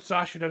tell when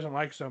Sasha doesn't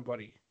like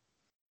somebody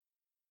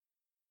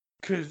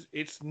because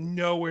it's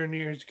nowhere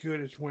near as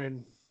good as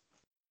when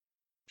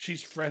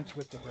she's friends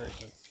with the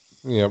person.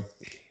 Yep.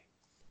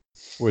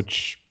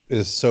 Which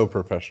is so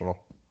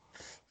professional.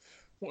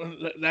 Well,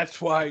 that's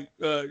why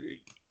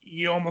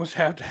you almost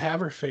have to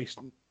have her face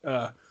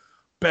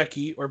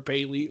Becky or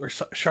Bayley or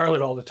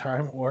Charlotte all the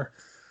time, or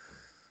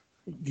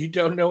you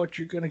don't know what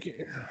you're gonna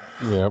get.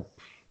 Yep.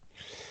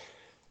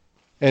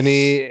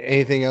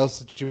 Anything else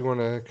that you want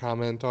to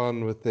comment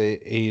on with the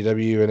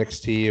AEW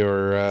NXT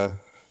or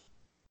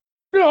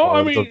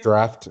the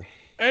draft?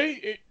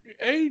 Like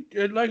I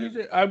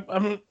said,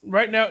 I'm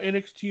right now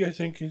NXT I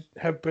think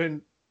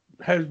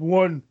has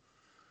won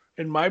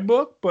in my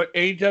book, but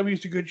AEW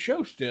is a good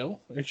show still.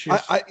 It's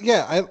just I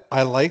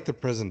like the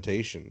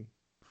presentation.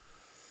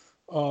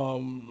 I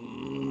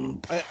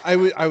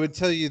would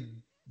tell you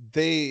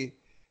they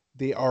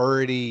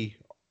already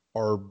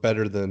are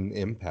better than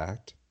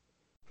Impact.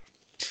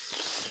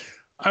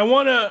 I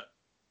want to,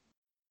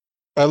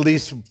 at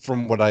least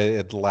from what I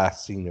had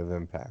last seen of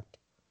Impact.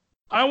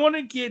 I want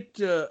to get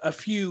a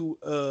few.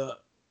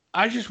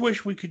 I just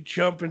wish we could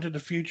jump into the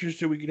future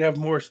so we could have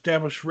more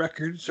established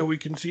records, so we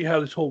can see how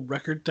this whole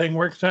record thing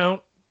works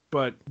out.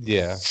 But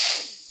yeah,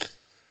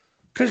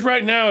 because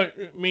right now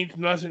it means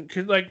nothing.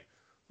 Because like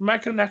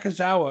Michael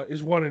Nakazawa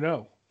is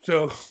 1-0,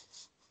 so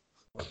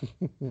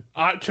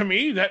to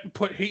me that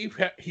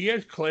he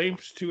has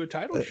claims to a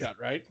title shot,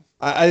 right?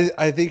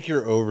 I think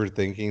you're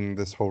overthinking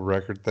this whole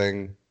record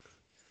thing.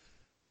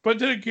 But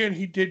then again,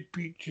 he did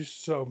beat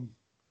just some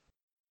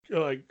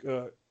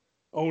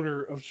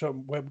owner of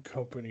some web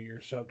company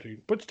or something.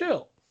 But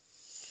still,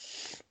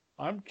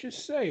 I'm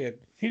just saying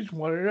he's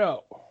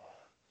 1-0.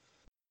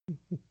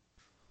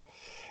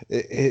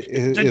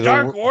 The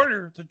Dark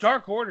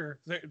Order,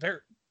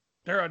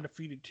 they're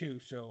undefeated too.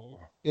 So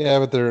yeah,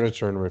 but they're in a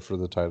tournament for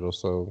the title.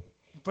 So,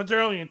 but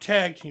they're only in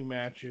tag team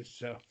matches.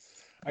 So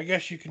I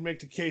guess you can make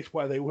the case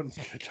why they wouldn't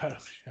get a title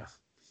shot.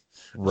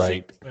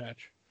 Right.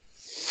 Match.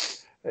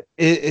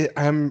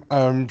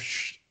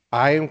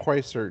 I am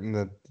quite certain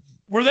that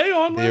were they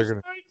on last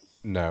night?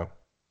 No.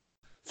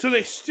 So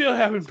they still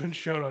haven't been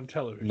shown on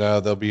television. No,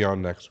 they'll be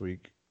on next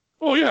week.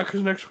 Oh yeah,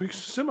 because next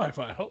week's the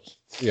semifinals.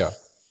 Yeah.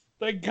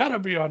 They gotta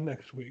be on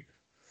next week.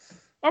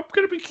 I'm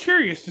gonna be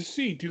curious to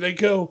see. Do they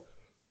go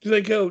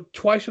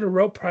twice in a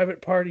row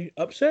private party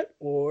upset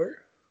or?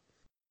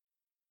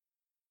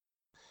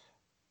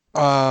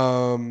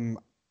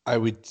 I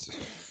would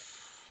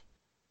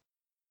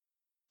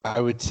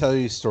tell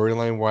you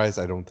storyline wise,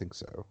 I don't think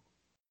so.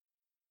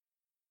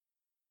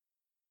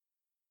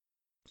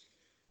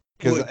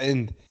 Because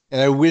and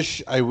I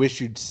wish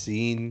you'd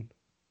seen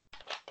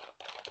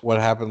what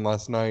happened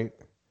last night,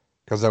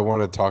 because I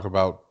want to talk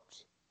about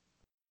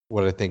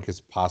what I think is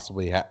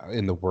possibly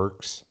in the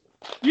works.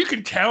 You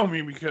can tell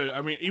me, because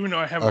I mean, even though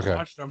I haven't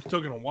watched it, I'm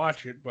still gonna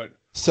watch it. But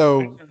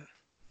so,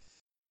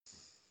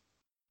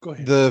 go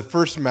ahead. The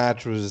first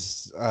match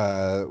was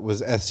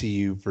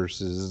SCU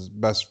versus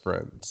Best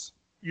Friends.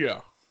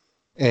 Yeah.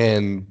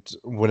 And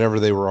whenever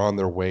they were on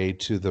their way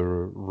to the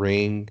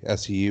ring,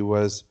 SCU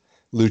was,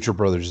 Lucha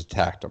Brothers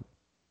attacked them.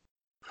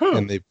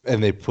 And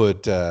they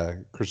put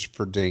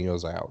Christopher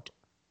Daniels out.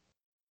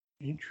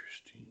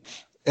 Interesting.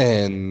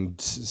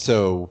 And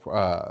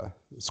so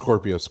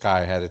Scorpio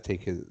Sky had to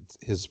take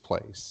his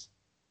place.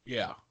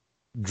 Yeah.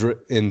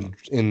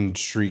 In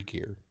street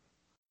gear.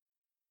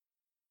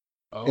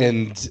 Oh.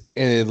 And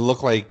it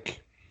looked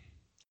like,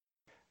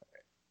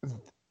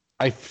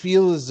 I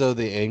feel as though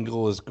the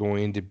angle is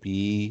going to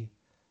be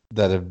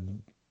that if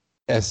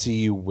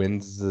SCU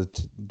wins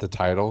the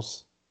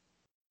titles,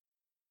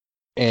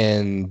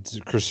 and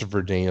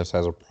Christopher Daniels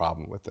has a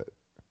problem with it.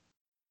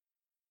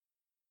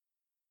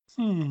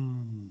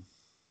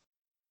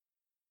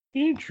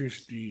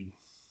 Interesting.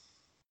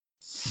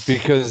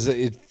 Because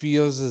it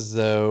feels as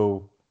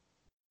though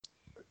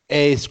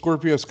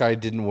Scorpio Sky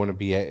didn't want to,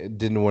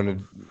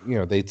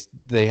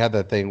 they had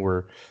that thing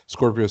where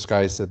Scorpio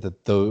Sky said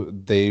that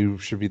they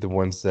should be the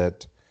ones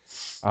that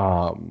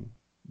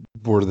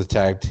were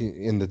the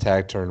in the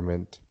tag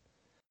tournament,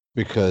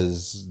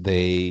 because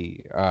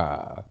they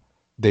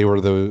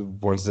were the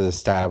ones that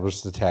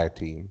established the tag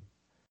team.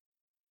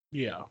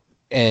 Yeah.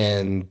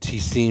 And he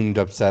seemed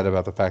upset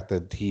about the fact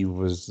that he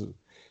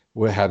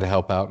had to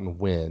help out and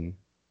win.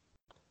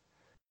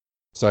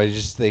 So I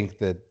just think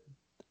that,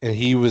 and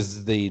he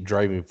was the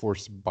driving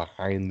force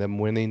behind them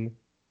winning.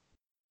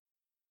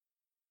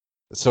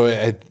 So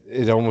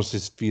it almost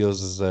just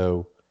feels as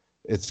though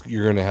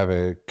you're going to have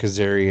a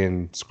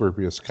Kazarian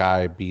Scorpio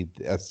Sky beat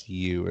the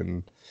SCU,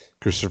 and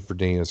Christopher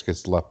Daniels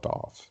gets left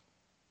off.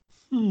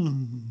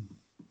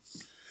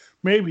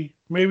 Maybe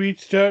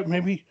it's time.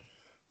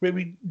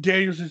 Maybe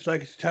Daniels is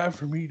like, it's time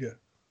for me to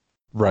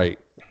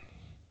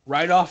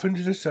ride off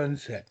into the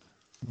sunset.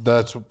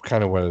 That's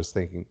kind of what I was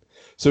thinking.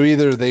 So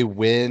either they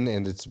win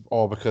and it's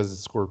all because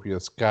it's Scorpio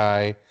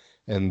Sky,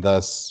 and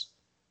thus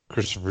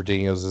Christopher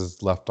Daniels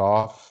is left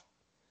off,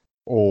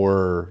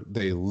 or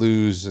they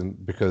lose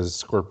and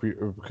because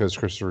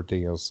Christopher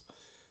Daniels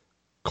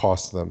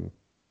cost them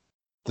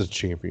the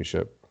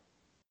championship.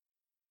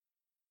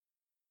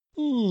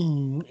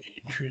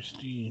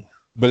 Interesting.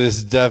 But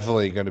it's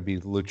definitely going to be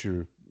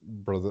Lucha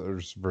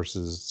Brothers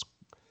versus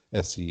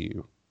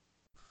SCU.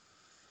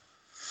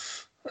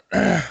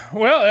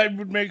 Well, that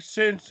would make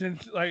sense,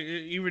 since, like,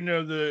 even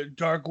though the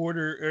Dark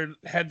Order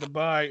had the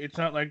buy, it's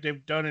not like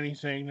they've done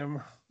anything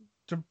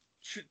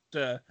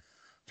to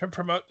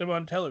promote them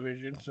on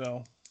television.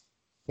 So,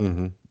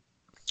 well,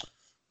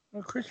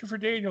 Christopher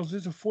Daniels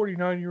is a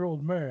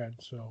 49-year-old man,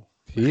 so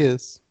he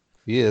is.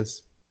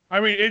 I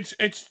mean,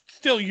 it's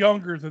still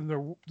younger than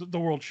the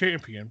world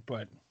champion,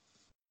 but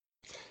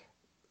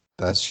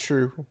that's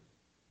true.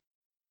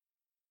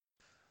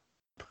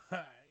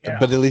 Yeah.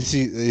 But at least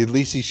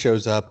he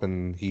shows up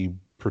and he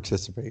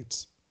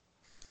participates.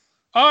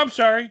 Oh, I'm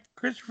sorry,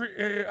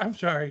 Christopher. I'm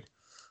sorry.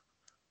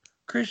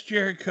 Chris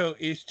Jericho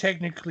is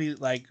technically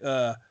like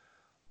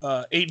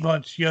 8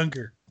 months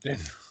younger than.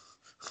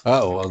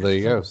 Oh, well, there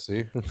you go.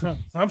 See,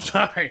 I'm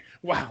sorry.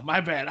 Wow,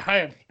 my bad.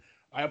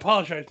 I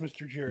apologize,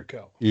 Mr.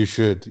 Jericho. You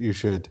should.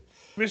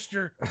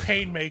 Mr.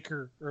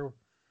 Painmaker, or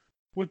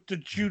with the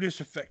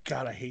Judas effect.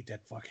 God, I hate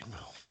that fucking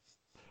move.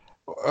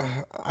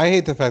 I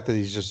hate the fact that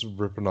he's just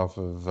ripping off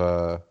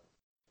of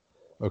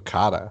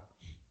Okada.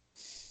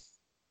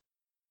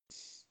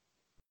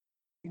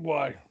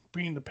 Why?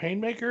 Being the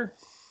Painmaker?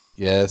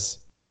 Yes.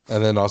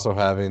 And then also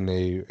having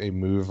a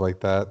move like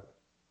that.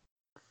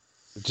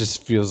 It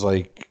just feels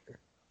like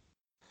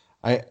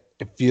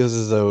it feels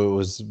as though it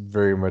was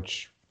very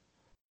much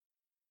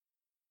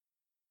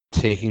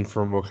taking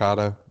from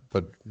Okada,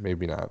 but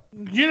maybe not.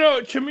 You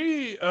know, to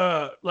me,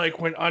 like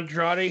when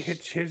Andrade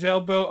hits his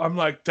elbow, I'm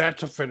like,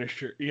 that's a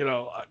finisher. You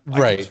know,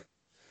 right.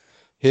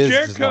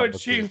 Jericho, it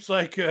seems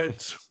like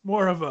it's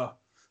more of a.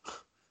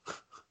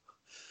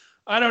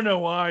 I don't know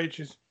why. It's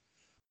just.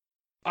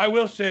 I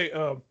will say,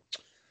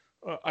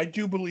 I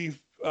do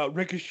believe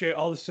Ricochet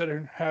all of a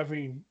sudden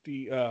having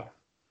the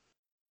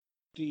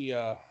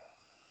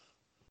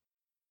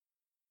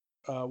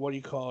what do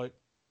you call it?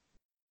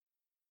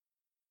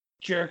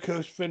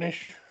 Jericho's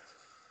finish.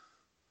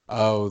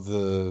 Oh,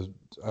 the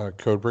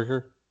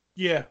Codebreaker?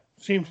 Yeah,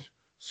 seems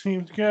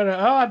kind of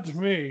odd to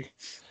me.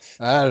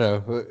 I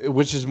don't know.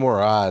 Which is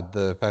more odd,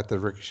 the fact that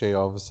Ricochet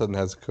all of a sudden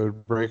has a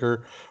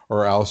Codebreaker,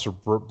 or Aleister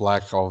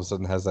Black all of a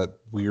sudden has that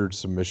weird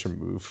submission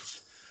move?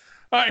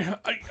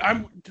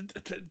 I'm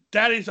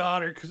that is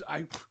odd, because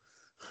I'm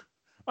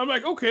I'm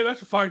like, okay,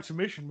 that's a fine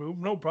submission move,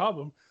 no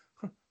problem.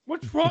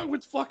 What's wrong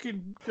with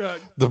fucking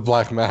The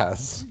Black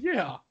Mass.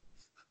 yeah?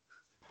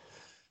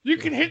 You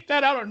can hit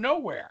that out of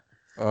nowhere.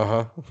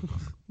 Uh-huh.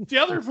 The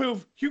other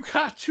move, you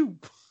got to.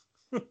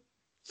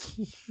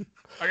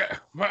 I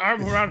got my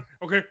arm around.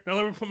 Okay, now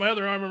let me put my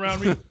other arm around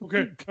me.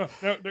 Okay,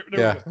 there we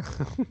go.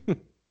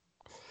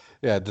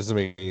 Yeah, it doesn't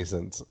make any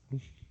sense.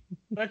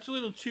 That's a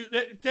little too.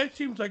 That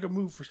seems like a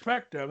move for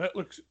SmackDown. That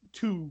looks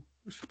too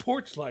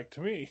sports-like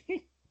to me.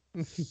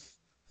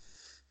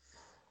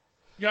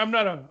 Yeah, I'm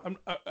not a.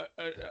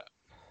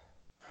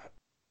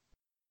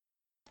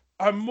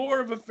 I'm more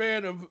of a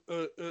fan of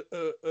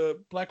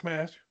Black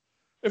Mass.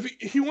 If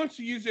he wants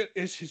to use it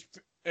as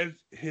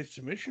his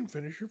submission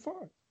finisher,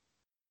 fine.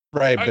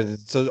 Right, but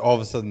so all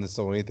of a sudden it's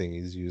the only thing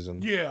he's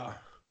using. Yeah,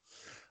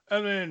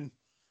 and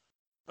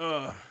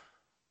then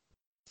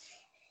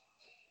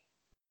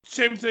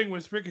same thing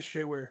with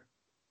Ricochet, where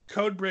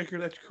Codebreaker,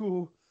 that's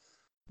cool,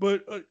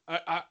 but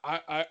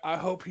I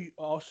hope he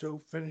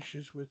also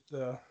finishes with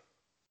the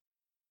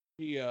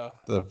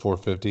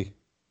 450.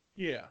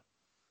 Yeah,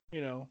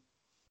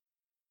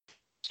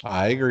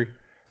 I agree.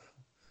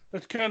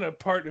 that's kind of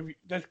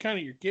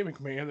your gimmick,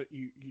 man. That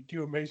you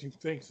do amazing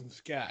things in the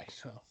sky.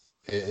 So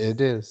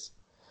It is.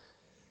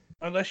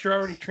 Unless you're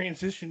already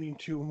transitioning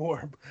to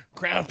more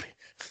ground.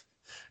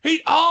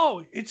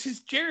 It's his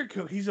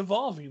Jericho. He's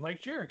evolving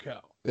like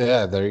Jericho.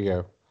 Yeah, there you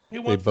go. He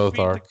wants both to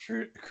be are.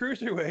 the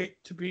cruiserweight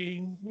to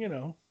being,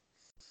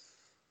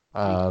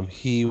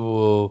 He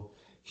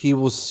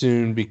will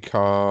soon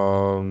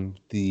become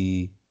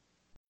the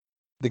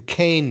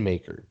cane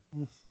maker.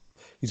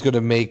 He's going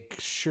to make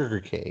sugar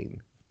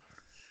cane.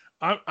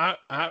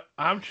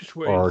 I'm just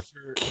waiting or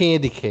for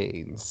candy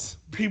canes.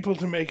 people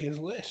to make his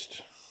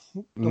list.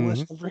 The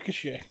list of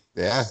Ricochet.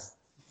 Yeah,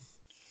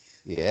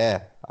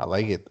 I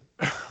like it.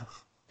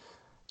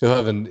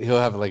 He'll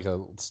have like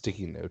a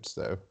sticky notes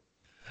though.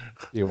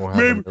 You won't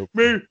have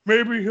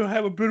maybe he'll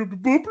have a bit of the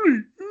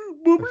bubbly.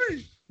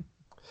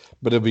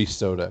 But it'll be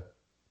soda.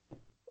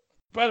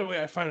 By the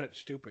way, I find it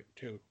stupid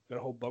too. That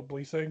whole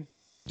bubbly thing.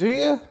 Do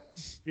you?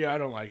 Yeah, I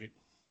don't like it.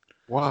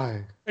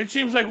 Why? It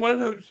seems like one of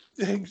those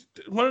things.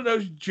 One of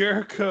those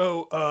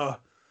Jericho.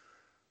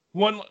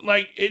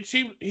 It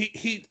seems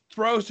he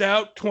throws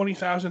out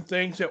 20,000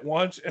 things at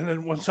once, and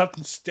then when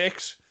something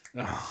sticks,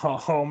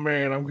 oh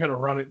man, I'm gonna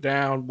run it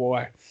down,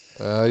 boy.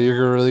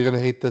 You're really gonna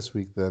hate this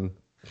week then.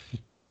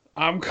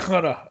 I'm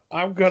gonna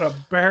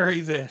bury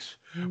this,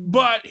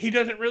 but he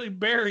doesn't really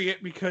bury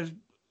it because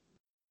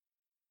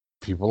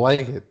people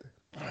like it.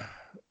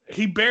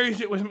 He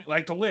buries it with me,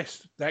 like the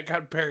list that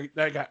got buried.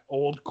 That got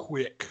old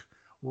quick,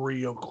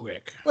 real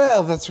quick.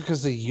 Well, that's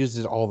because they use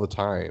it all the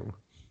time.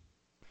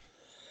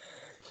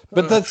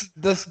 But that's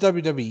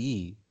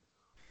WWE.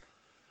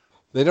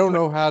 They don't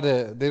know how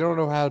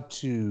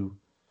to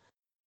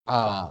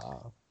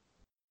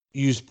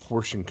use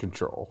portion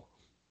control.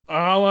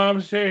 All I'm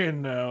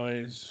saying now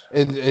is,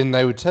 and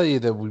I would tell you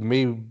that we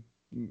may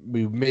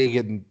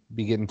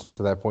be getting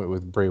to that point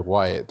with Bray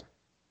Wyatt.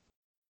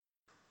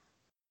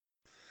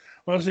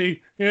 Well,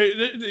 see,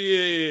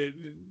 they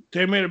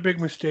made a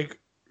big mistake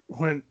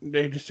when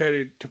they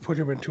decided to put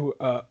him into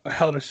a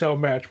Hell in a Cell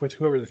match with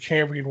whoever the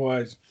champion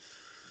was.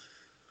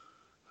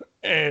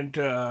 And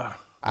I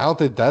don't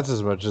think that's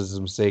as much as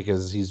a mistake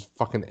as he's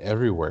fucking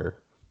everywhere.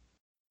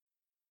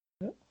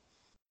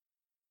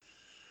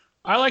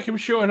 I like him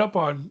showing up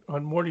on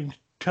morning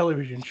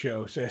television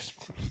shows.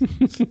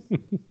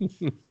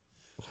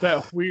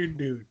 That weird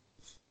dude.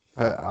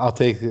 I'll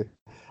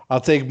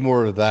take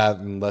more of that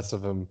and less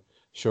of him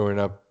showing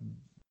up,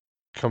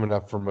 coming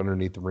up from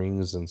underneath the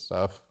rings and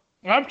stuff.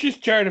 I'm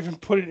just tired of him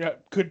putting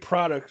out good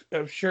products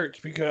of shirts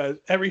because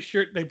every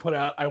shirt they put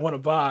out, I want to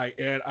buy,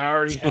 and I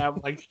already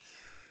have like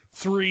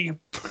 3.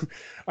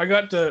 I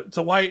got the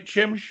Wyatt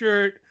Chim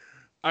shirt.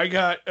 I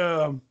got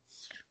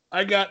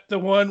the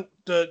one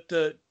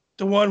the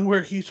one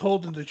where he's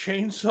holding the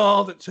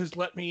chainsaw that says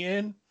 "Let me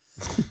in,"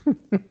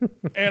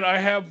 and I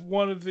have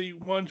one of the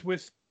ones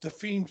with the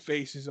Fiend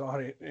faces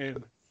on it,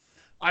 and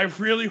I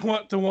really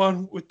want the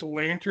one with the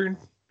lantern.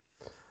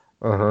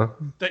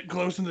 That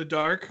glows in the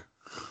dark.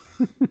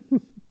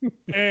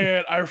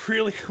 And I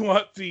really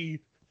want the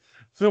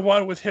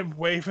one with him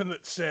waving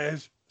that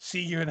says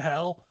 "See you in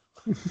hell."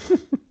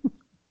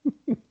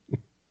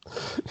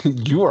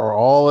 You are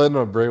all in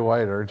on Bray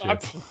Wyatt, aren't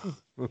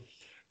you?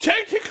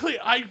 Technically,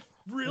 I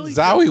really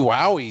Zowie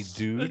wowie,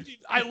 dude.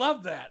 I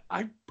love that.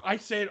 I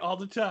say it all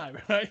the time.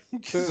 I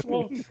just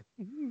won't.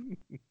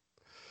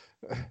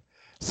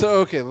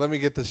 So okay, let me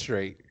get this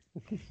straight.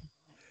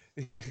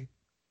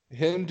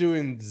 Him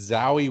doing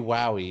Zowie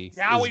wowie.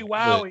 Yowie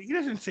wowie. He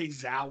doesn't say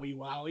Zowie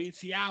wowie.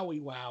 It's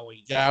Yowie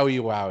wowie. Yowie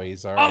wowie,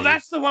 sorry. Oh,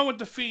 that's the one with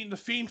the Fiend. The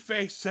Fiend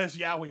face says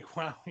Yowie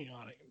wowie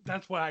on it.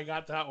 That's why I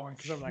got that one,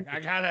 because I'm like, I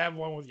gotta have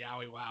one with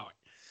Yowie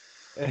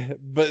wowie.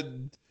 But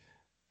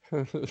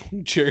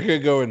Jericho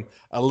going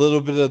a little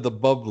bit of the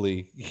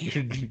bubbly.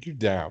 You're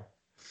down.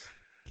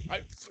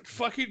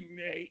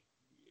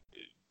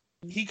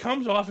 He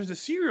comes off as a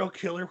serial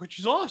killer, which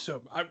is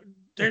awesome.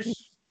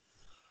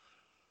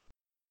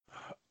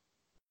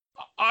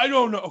 I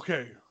don't know.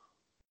 Okay.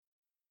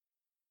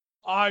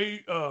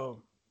 I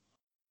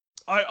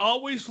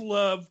always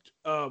loved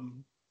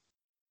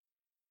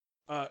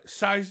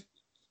size.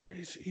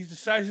 He's the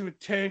size of a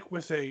tank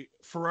with a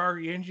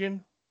Ferrari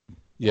engine.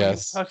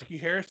 Yes. Husky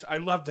Harris. I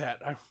love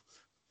that.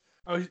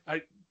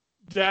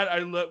 I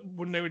love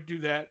when they would do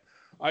that.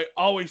 I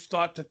always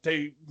thought that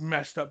they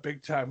messed up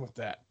big time with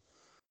that.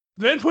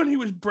 Then when he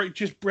was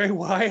just Bray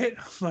Wyatt,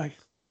 I'm like,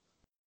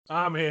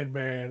 I'm in,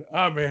 man.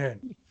 I'm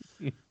in.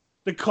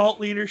 The cult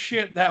leader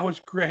shit, that was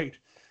great.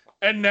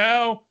 And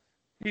now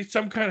he's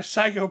some kind of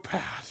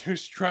psychopath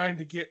who's trying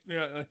to get,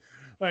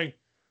 like,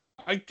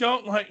 I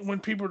don't like when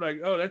people are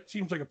like, oh, that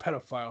seems like a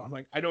pedophile. I'm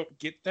like, I don't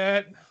get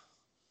that.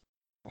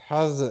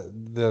 How does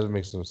it? That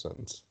makes no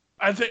sense.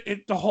 I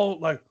think the whole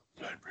like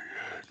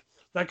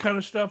that kind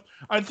of stuff.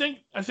 I think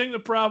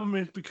the problem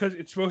is because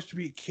it's supposed to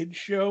be a kid's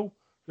show.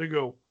 They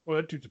go, well,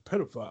 that dude's a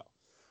pedophile.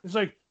 It's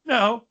like,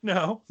 no.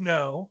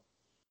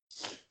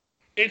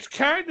 It's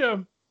kind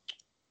of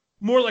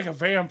more like a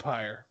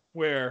vampire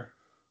where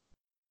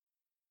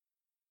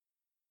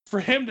for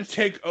him to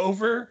take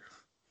over,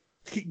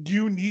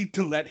 you need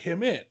to let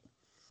him in.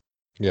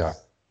 Yeah.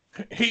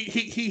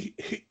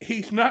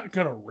 He's not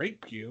gonna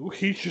rape you.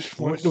 He just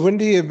wants.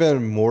 Wouldn't he have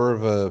been more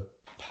of a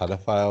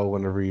pedophile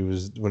whenever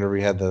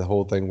he had the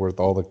whole thing with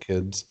all the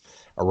kids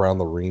around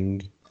the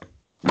ring?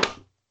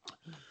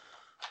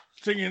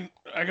 Singing,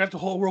 I got the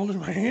whole world in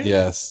my hands.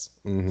 Yes.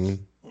 Mm-hmm.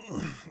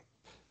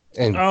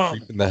 And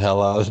creeping the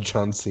hell out of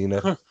John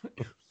Cena.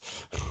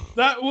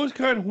 That was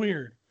kind of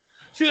weird.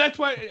 See, that's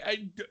why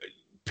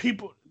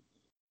people.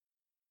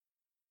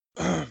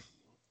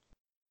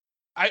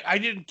 I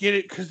didn't get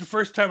it because the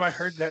first time I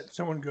heard that,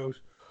 someone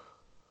goes,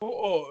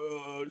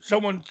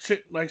 someone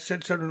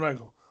said something like,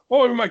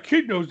 "Oh, my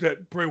kid knows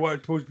that Bray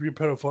Wyatt's supposed to be a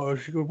pedophile."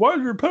 She goes, "Why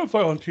is there a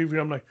pedophile on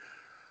TV?" I'm like,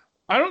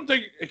 I don't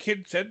think a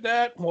kid said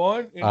that.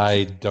 One,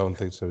 I don't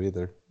think so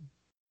either.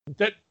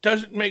 That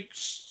doesn't make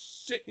sense.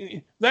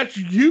 That's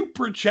you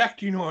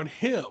projecting on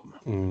him,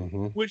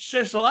 mm-hmm. which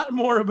says a lot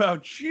more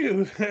about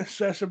you than it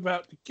says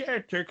about the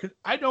character. Because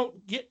I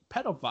don't get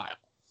pedophile.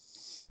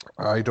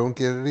 I don't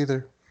get it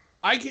either.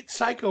 I get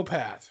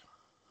psychopath.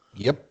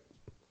 Yep.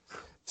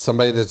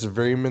 Somebody that's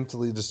very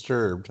mentally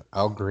disturbed.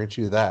 I'll grant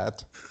you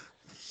that.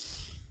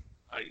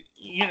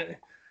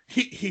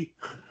 He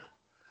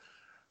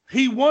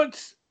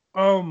wants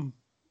I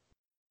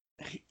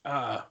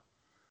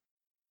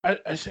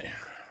say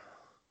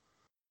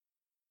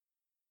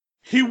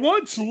he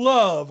wants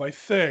love, I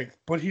think,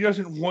 but he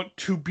doesn't want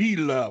to be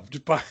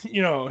loved. But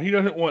he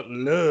doesn't want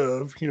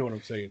love. You know what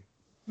I'm saying?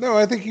 No,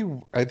 I think he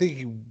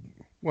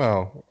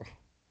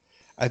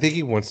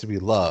wants to be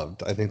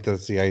loved. I think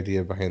that's the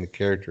idea behind the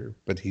character,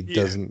 but he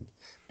doesn't.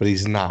 But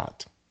he's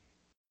not,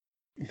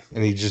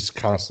 and he just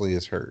constantly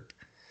is hurt.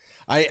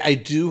 I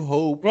do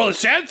hope. Well, the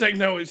sad thing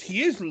though is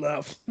he is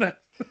loved.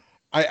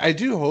 I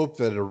do hope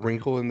that a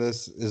wrinkle in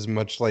this is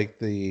much like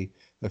the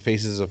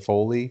Faces of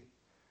Foley.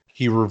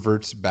 He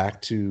reverts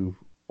back to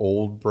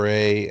old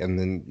Bray, and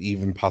then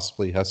even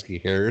possibly Husky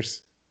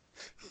Harris.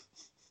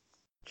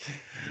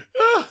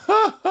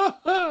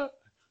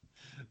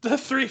 The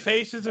three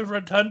faces of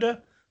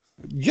Rotunda.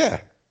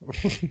 Yeah.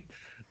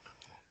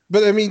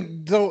 But I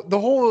mean, the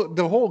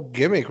whole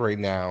gimmick right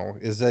now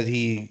is that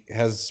he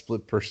has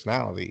split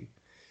personality.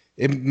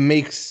 It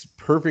makes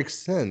perfect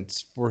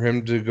sense for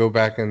him to go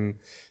back and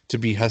to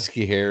be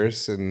Husky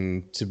Harris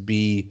and to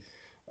be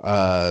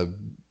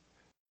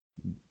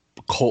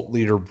cult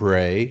leader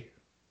Bray.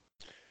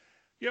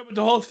 Yeah, but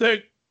the whole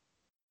thing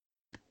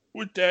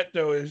with that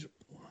though is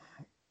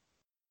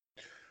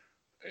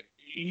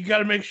you got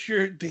to make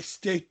sure they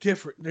stay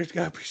different. There's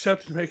got to be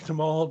something to make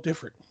them all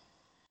different.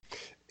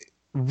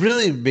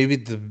 Really, maybe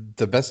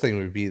the best thing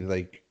would be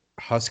like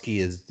Husky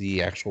is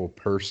the actual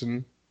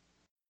person.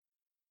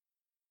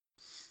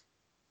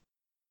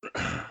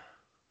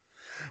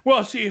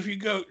 Well, see, if you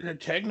go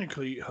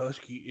technically,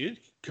 Husky is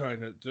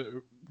kind of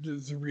the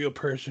real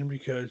person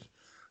because,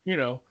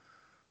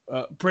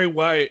 Bray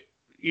Wyatt,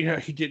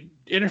 he did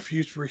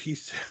interviews where he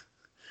said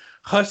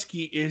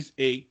Husky is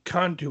a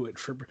conduit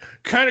for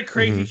kind of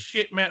crazy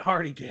shit Matt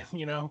Hardy did,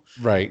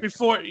 Right.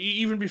 Before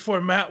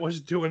Matt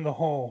was doing that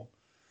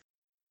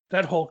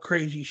whole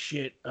crazy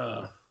shit,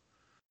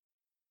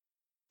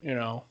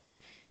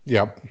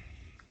 Yep.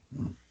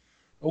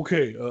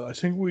 Okay, I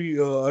think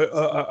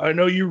I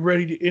know you're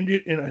ready to end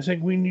it, and I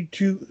think we need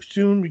to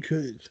soon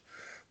because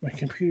my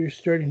computer's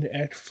starting to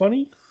act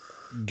funny.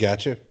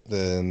 Gotcha.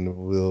 Then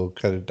we'll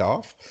cut it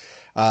off.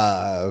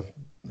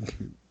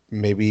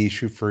 Maybe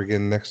shoot for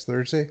again next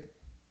Thursday.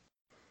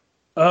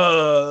 Yeah,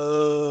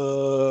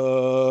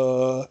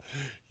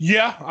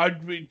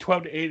 I'd be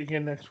 12 to 8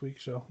 again next week,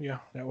 so yeah,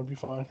 that would be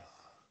fine.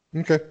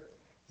 Okay.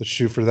 Let's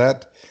shoot for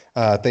that.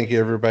 Thank you,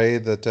 everybody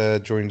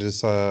that joined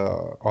us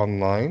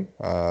online.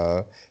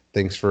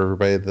 Thanks for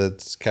everybody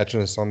that's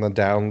catching us on the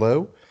down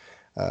low.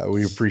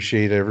 We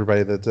appreciate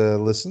everybody that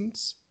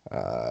listens.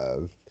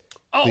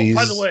 Please,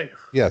 by the way.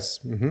 Yes.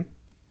 Mm-hmm.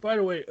 By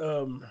the way,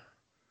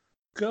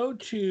 go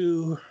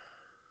to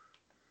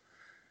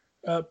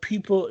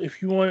people,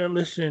 if you want to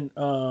listen,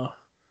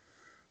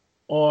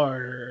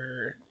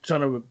 or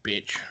son of a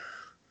bitch.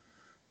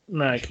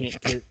 No, I can't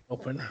get it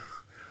open.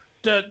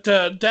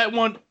 That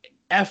one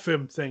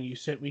FM thing you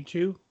sent me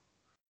to.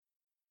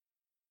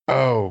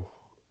 Oh,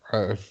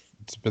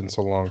 it's been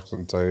so long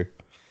since I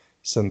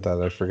sent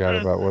that. I forgot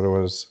about what it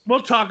was.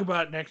 We'll talk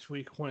about it next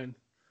week when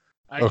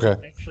I Okay.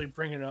 can actually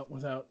bring it up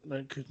without,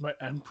 because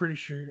I'm pretty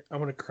sure I'm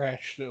gonna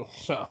crash still.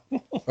 So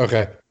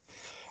Okay.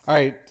 All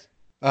right.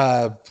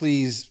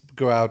 Please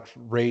go out,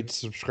 rate,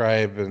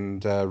 subscribe,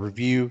 and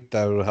review.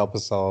 That will help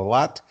us all a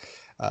lot.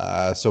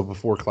 So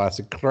before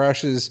Classic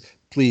crashes,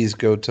 please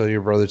go tell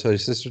your brother, tell your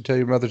sister, tell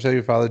your mother, tell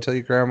your father, tell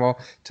your grandma,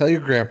 tell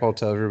your grandpa,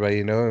 tell everybody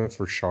you know. And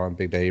for Sean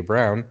Big Daddy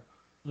Brown,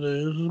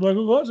 this is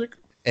Michael Classic.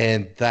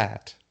 and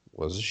that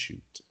was a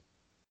shoot.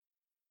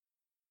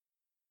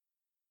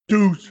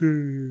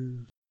 Deuces.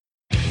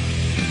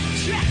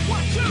 Check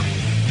 1, 2.